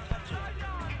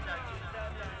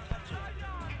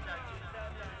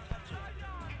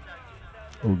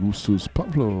 Augustus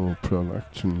Pablo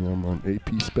production, yeah man.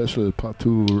 AP Special Part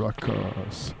 2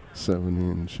 Rockers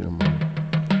 7-inch, yeah man.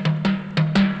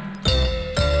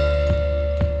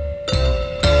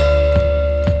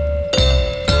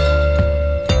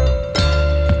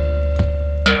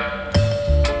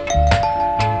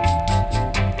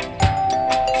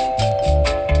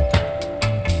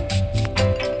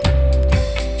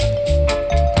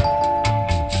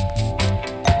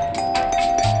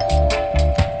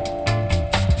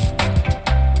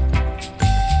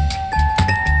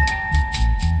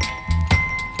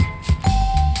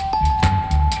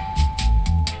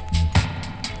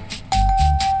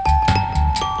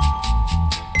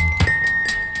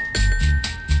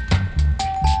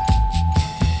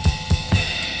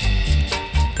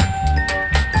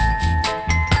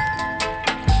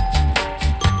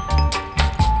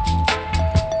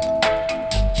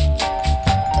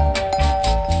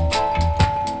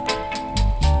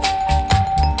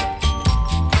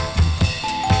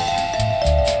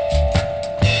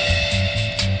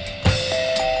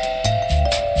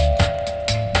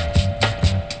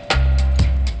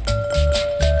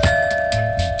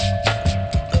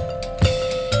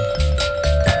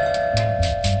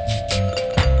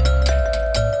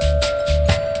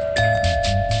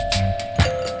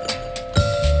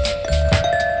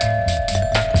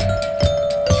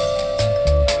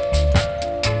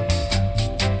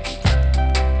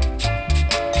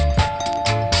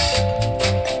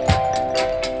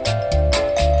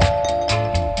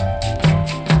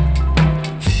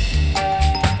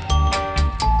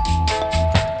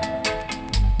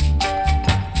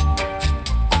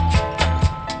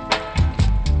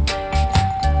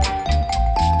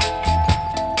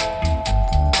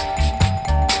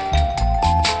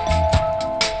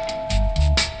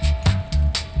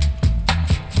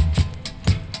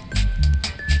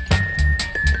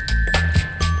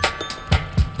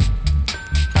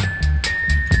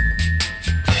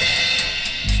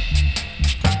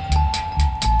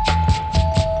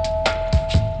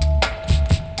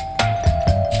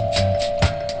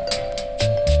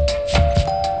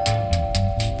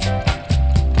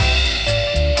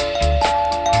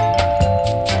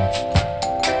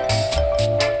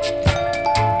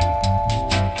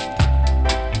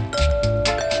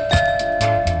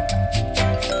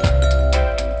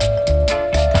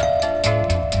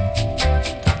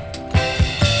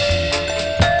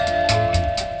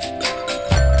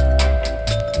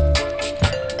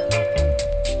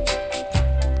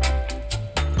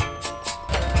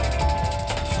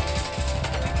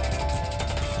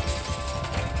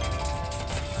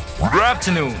 Good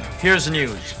afternoon. Here's the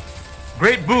news.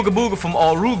 Great booga booga from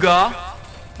Oruga.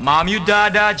 Mamu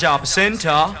Dada Japa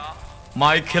Center.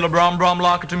 My killer bram bram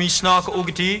laka to me snark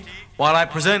ugati while I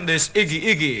present this Iggy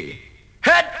Iggy.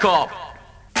 Head cop!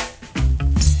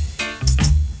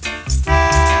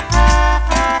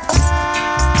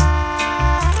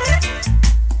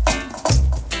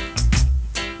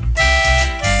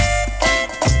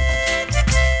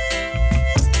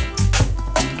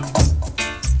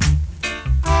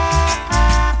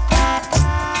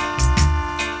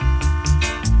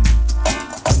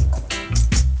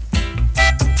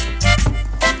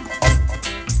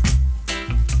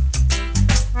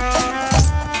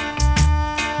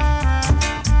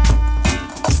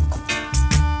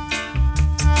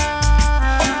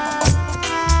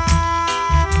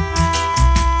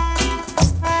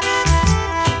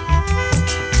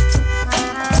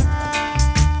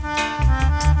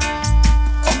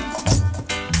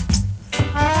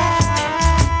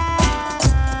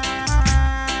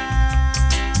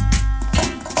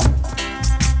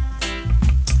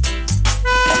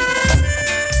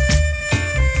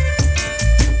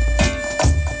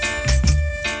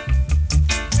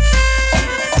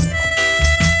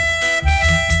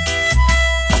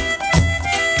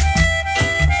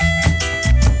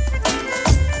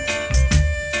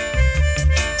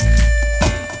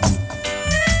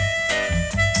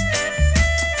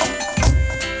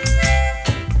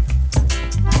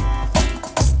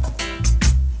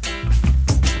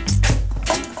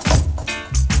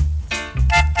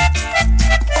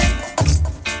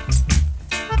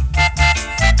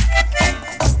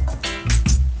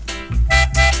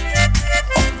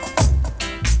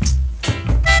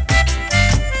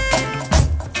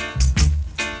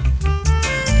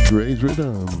 Great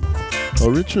rhythm.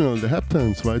 Original, the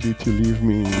Heptons, Why Did You Leave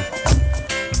Me?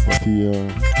 What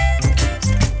the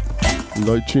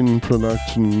Leutchen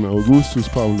Production, Augustus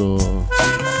Pablo.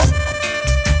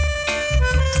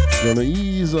 Gonna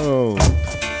ease out.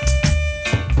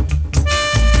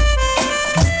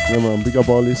 Yeah man, big up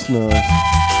all listeners.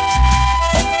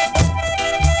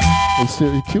 And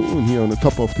stay tuned here on the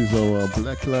top of this hour,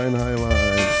 Black Line High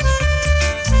Vibes.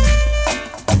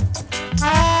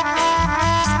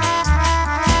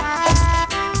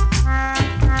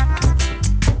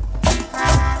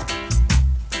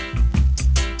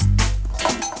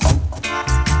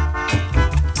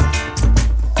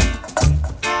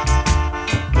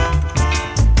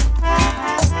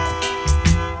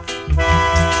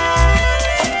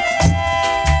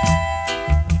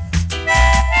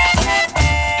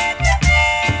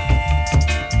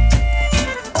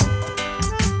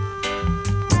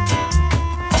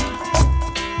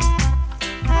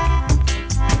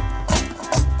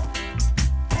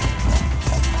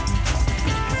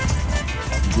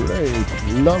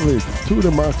 Love it, to the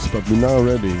max, but we're now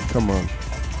ready, come on.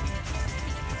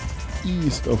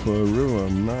 East of a river,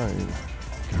 Nile.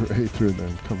 Great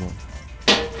rhythm, come on.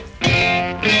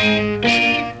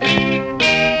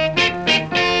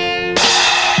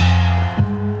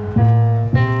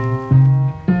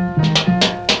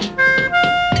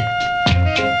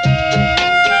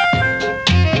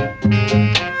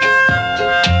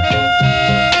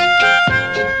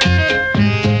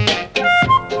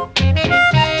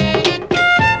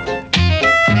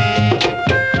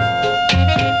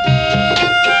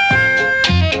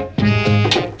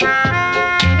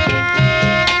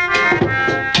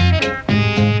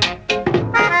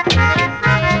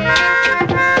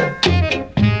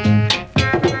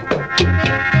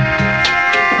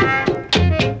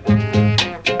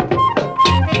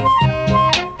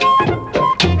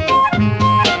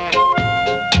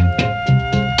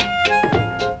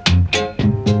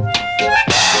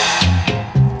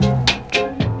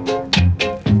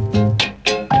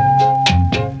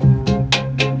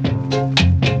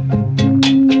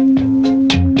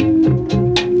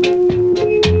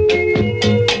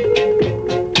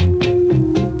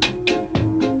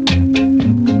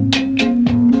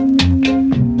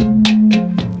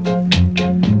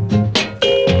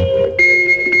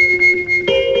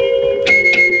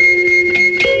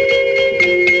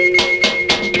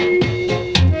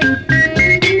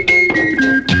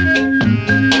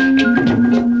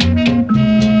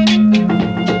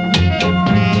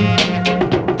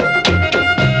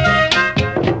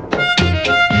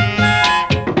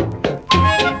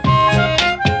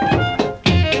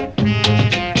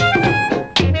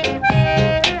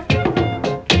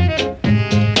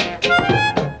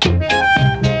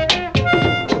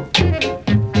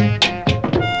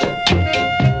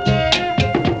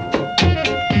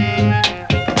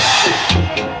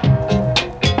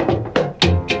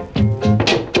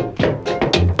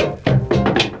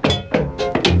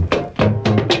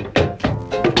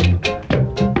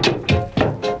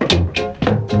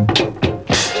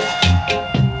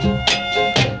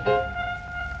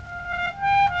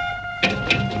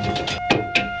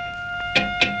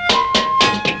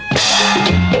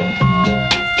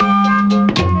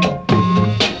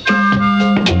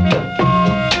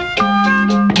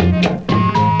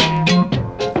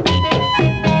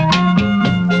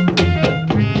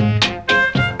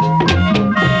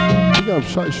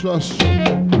 Schloss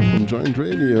from Joint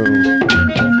Radio.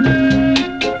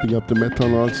 Big up the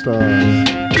Metal All Stars.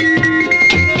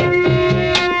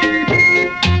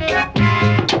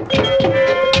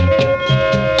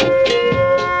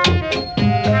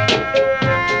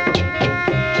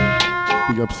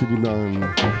 Big up City Man.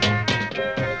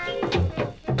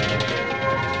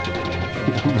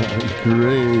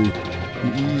 Great. The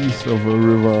east of a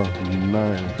river,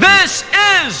 Nile. This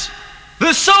is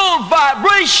the soul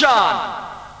vibration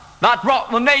that rock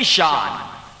the nation.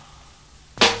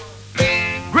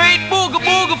 Great booga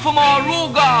booga from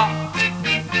Aruga.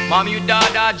 Mami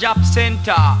Udada Jap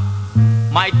Center.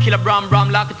 My killer Bram Bram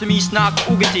lock it to me snack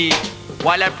Ugati.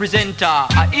 While I present a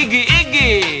Iggy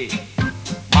Iggy.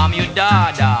 Mami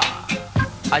Udada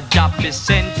a Jap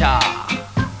Center.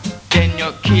 Then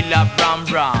your killer Bram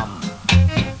Bram.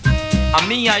 And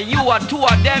me and you are two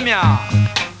of them ya.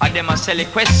 And them a sell a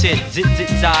question zit zit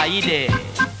zaide.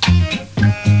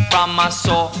 From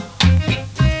aso,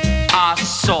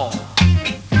 aso,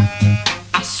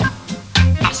 aso,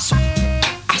 aso,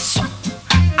 aso,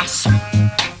 aso,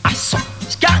 aso.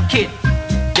 Skank it,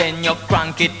 then you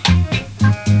crank it.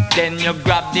 Then you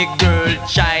grab the girl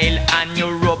child and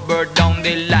you rub her down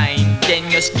the line.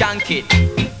 Then you skank it,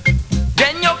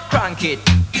 then you crank it.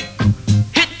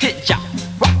 Hit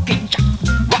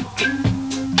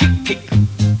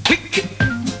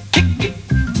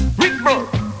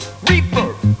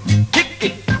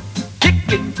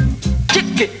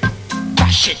it,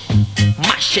 crush it,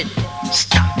 mash it,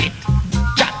 stamp it,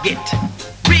 jab it,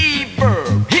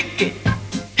 reverb, hick it,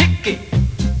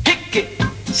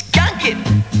 skank it.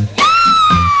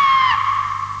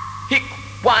 Hick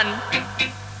 1,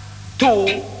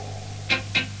 2,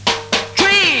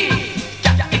 3.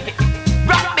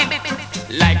 Rabbit,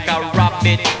 like a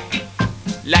rabbit,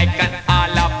 like an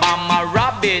Alabama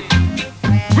rabbit.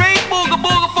 Great booga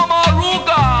booga from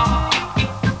Aruga.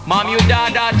 Mom, you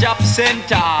dada job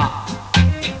center.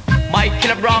 My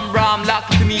killer bram bram lock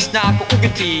to me snack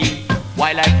ugati.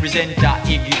 While I present a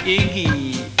iggy iggy,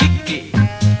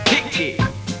 hickey,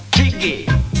 jiggy,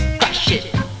 crush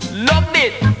it, love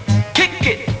it, kick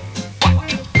it.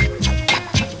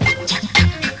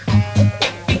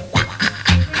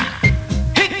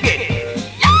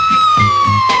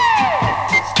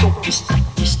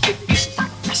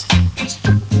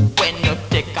 When you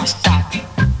take a start,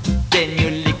 then you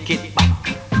lick it back.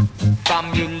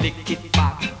 From you lick it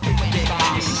back.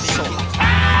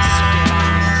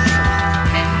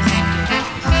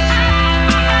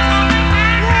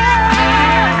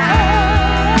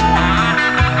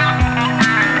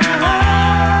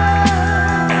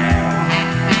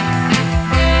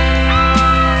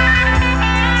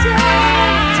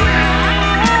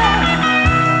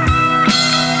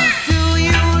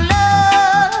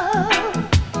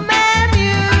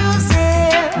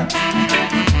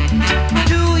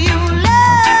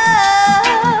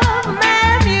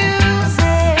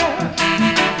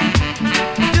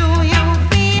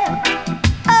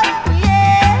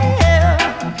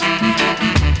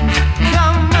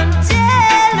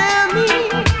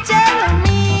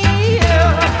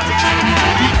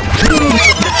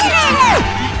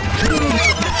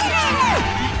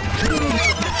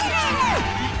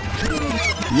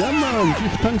 Yeah, man,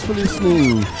 thanks for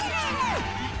listening.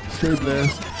 Stay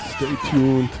blessed, stay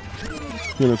tuned.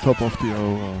 We're on the top of the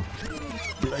hour.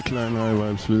 Blackline High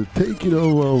Vibes will take it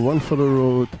over, one for the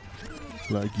road,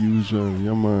 like usual.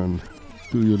 Yeah, man.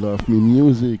 Do you love me?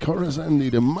 Music. Horace Andy,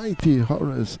 the mighty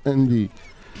Horace Andy.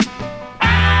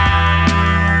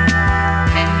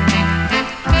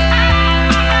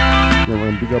 Yeah,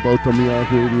 man. Big up Outta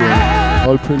Radio.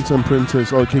 All prince and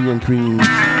princess, all king and queens.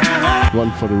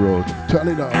 One for the road. Turn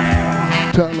it up.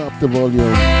 Turn up the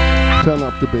volume. Turn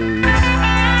up the bass.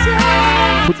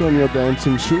 Put on your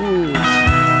dancing shoes.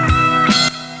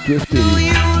 Drifting.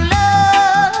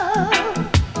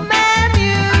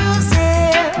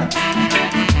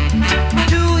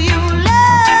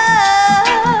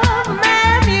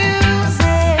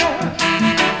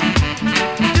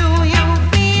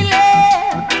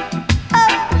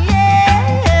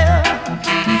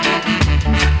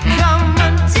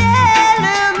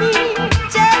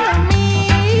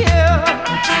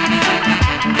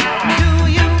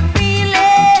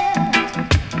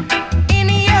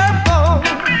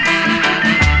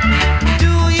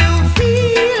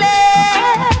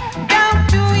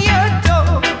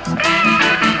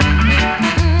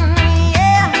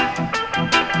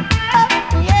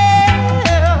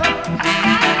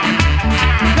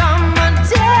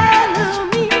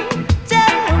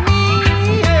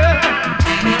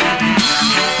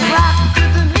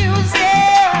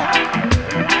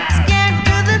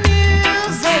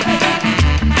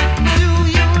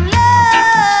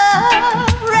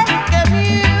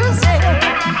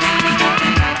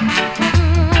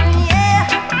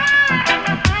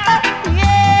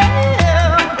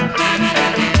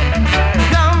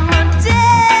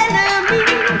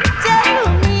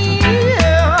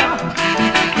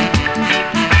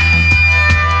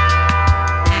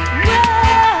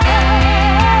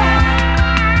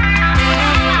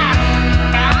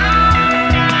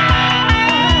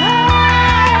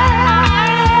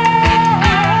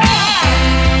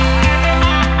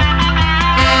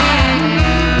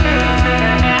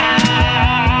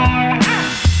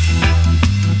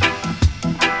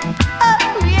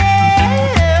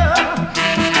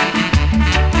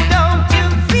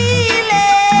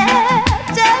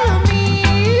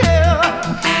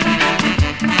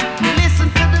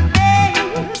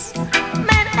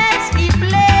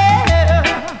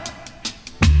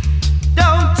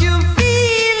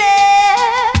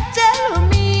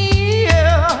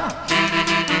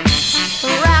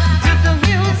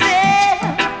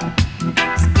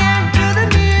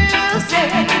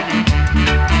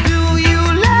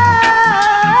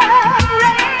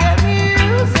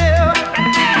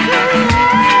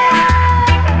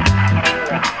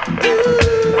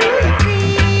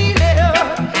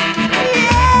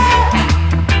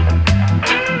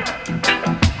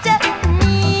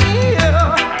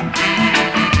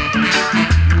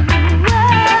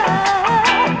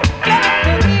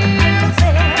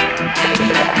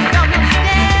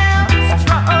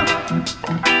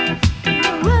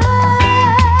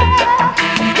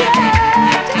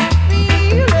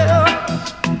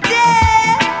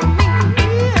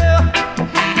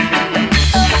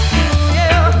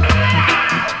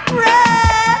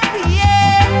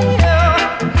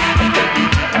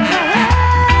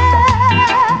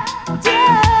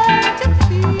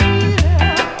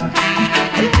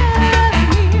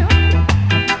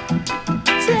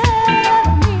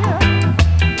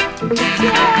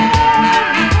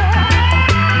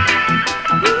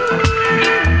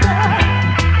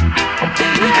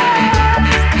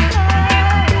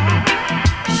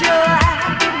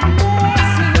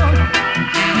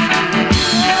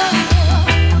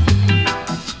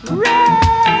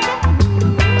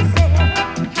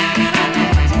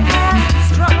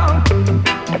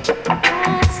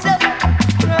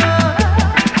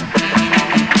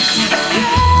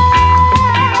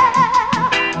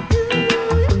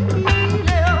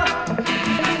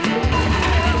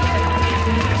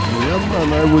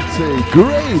 man, I would say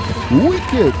great,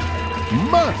 wicked,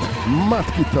 mad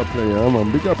guitar player,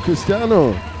 man. Big up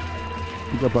Cristiano.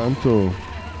 Big up Anto.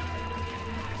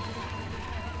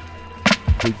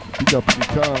 Big up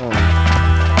guitar.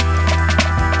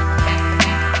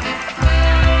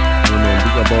 Yeah, man,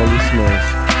 big up all listeners.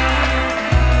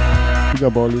 Big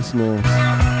up all listeners.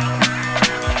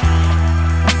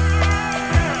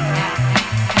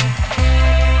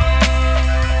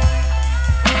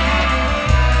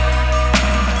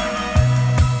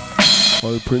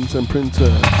 All prince and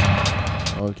princess,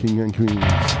 all king and queens.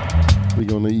 We're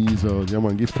gonna ease out. Yeah,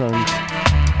 man, give thanks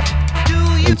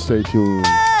and stay tuned.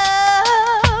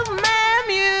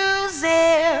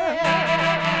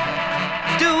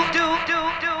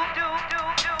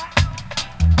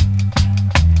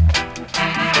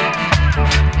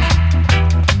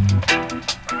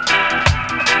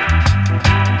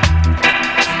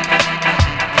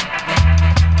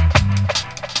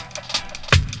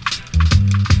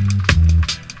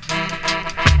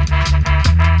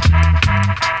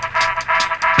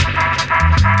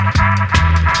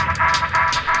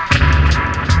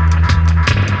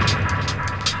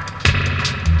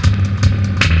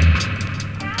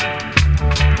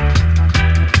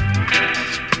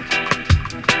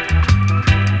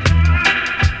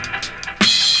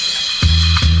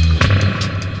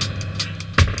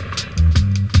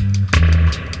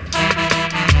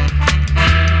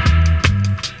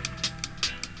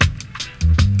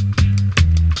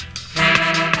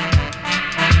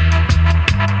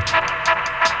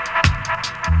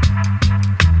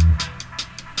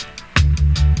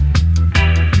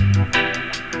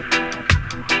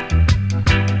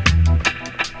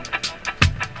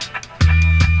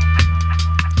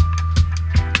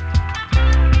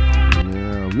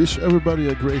 Wish everybody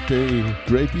a great day,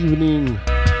 great evening,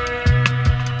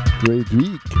 great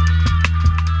week,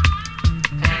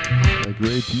 a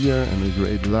great year and a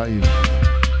great life.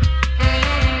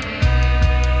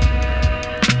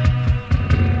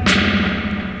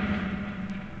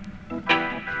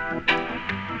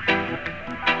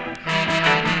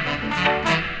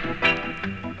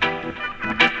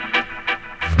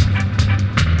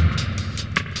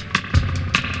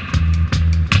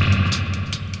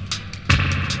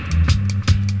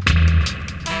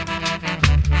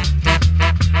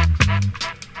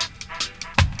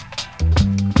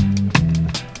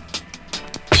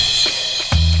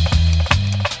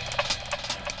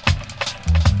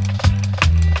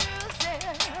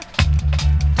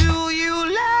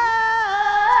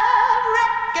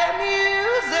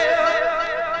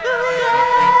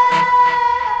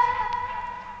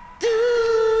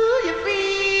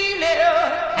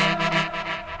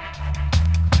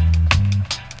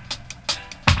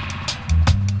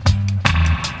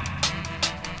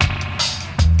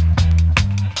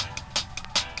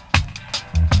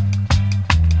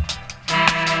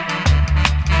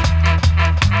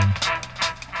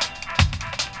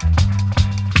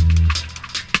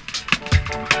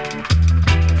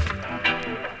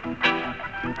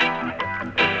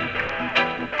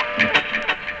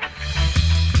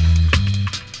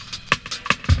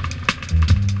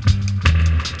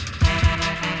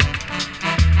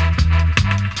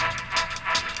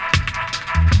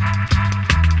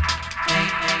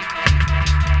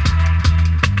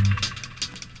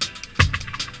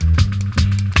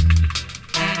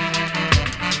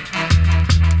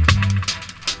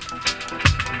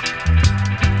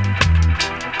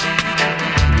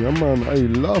 I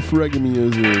love reggae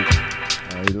music.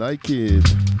 I like it.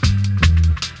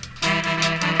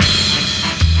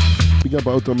 Big up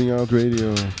Outta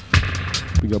Radio.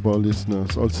 Big up all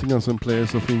listeners, all singers and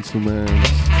players of instruments.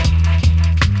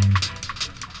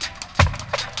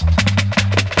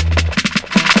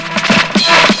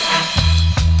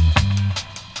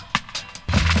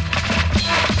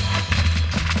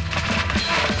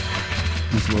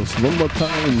 One more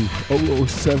time,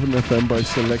 007 FM by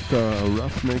Selector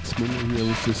Ruffneck-Smille here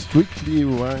with the Strictly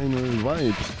Vinyl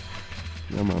Vibes.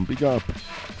 Yeah man, big up.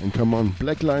 And come on,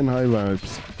 Black Line High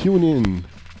Vibes. Tune in.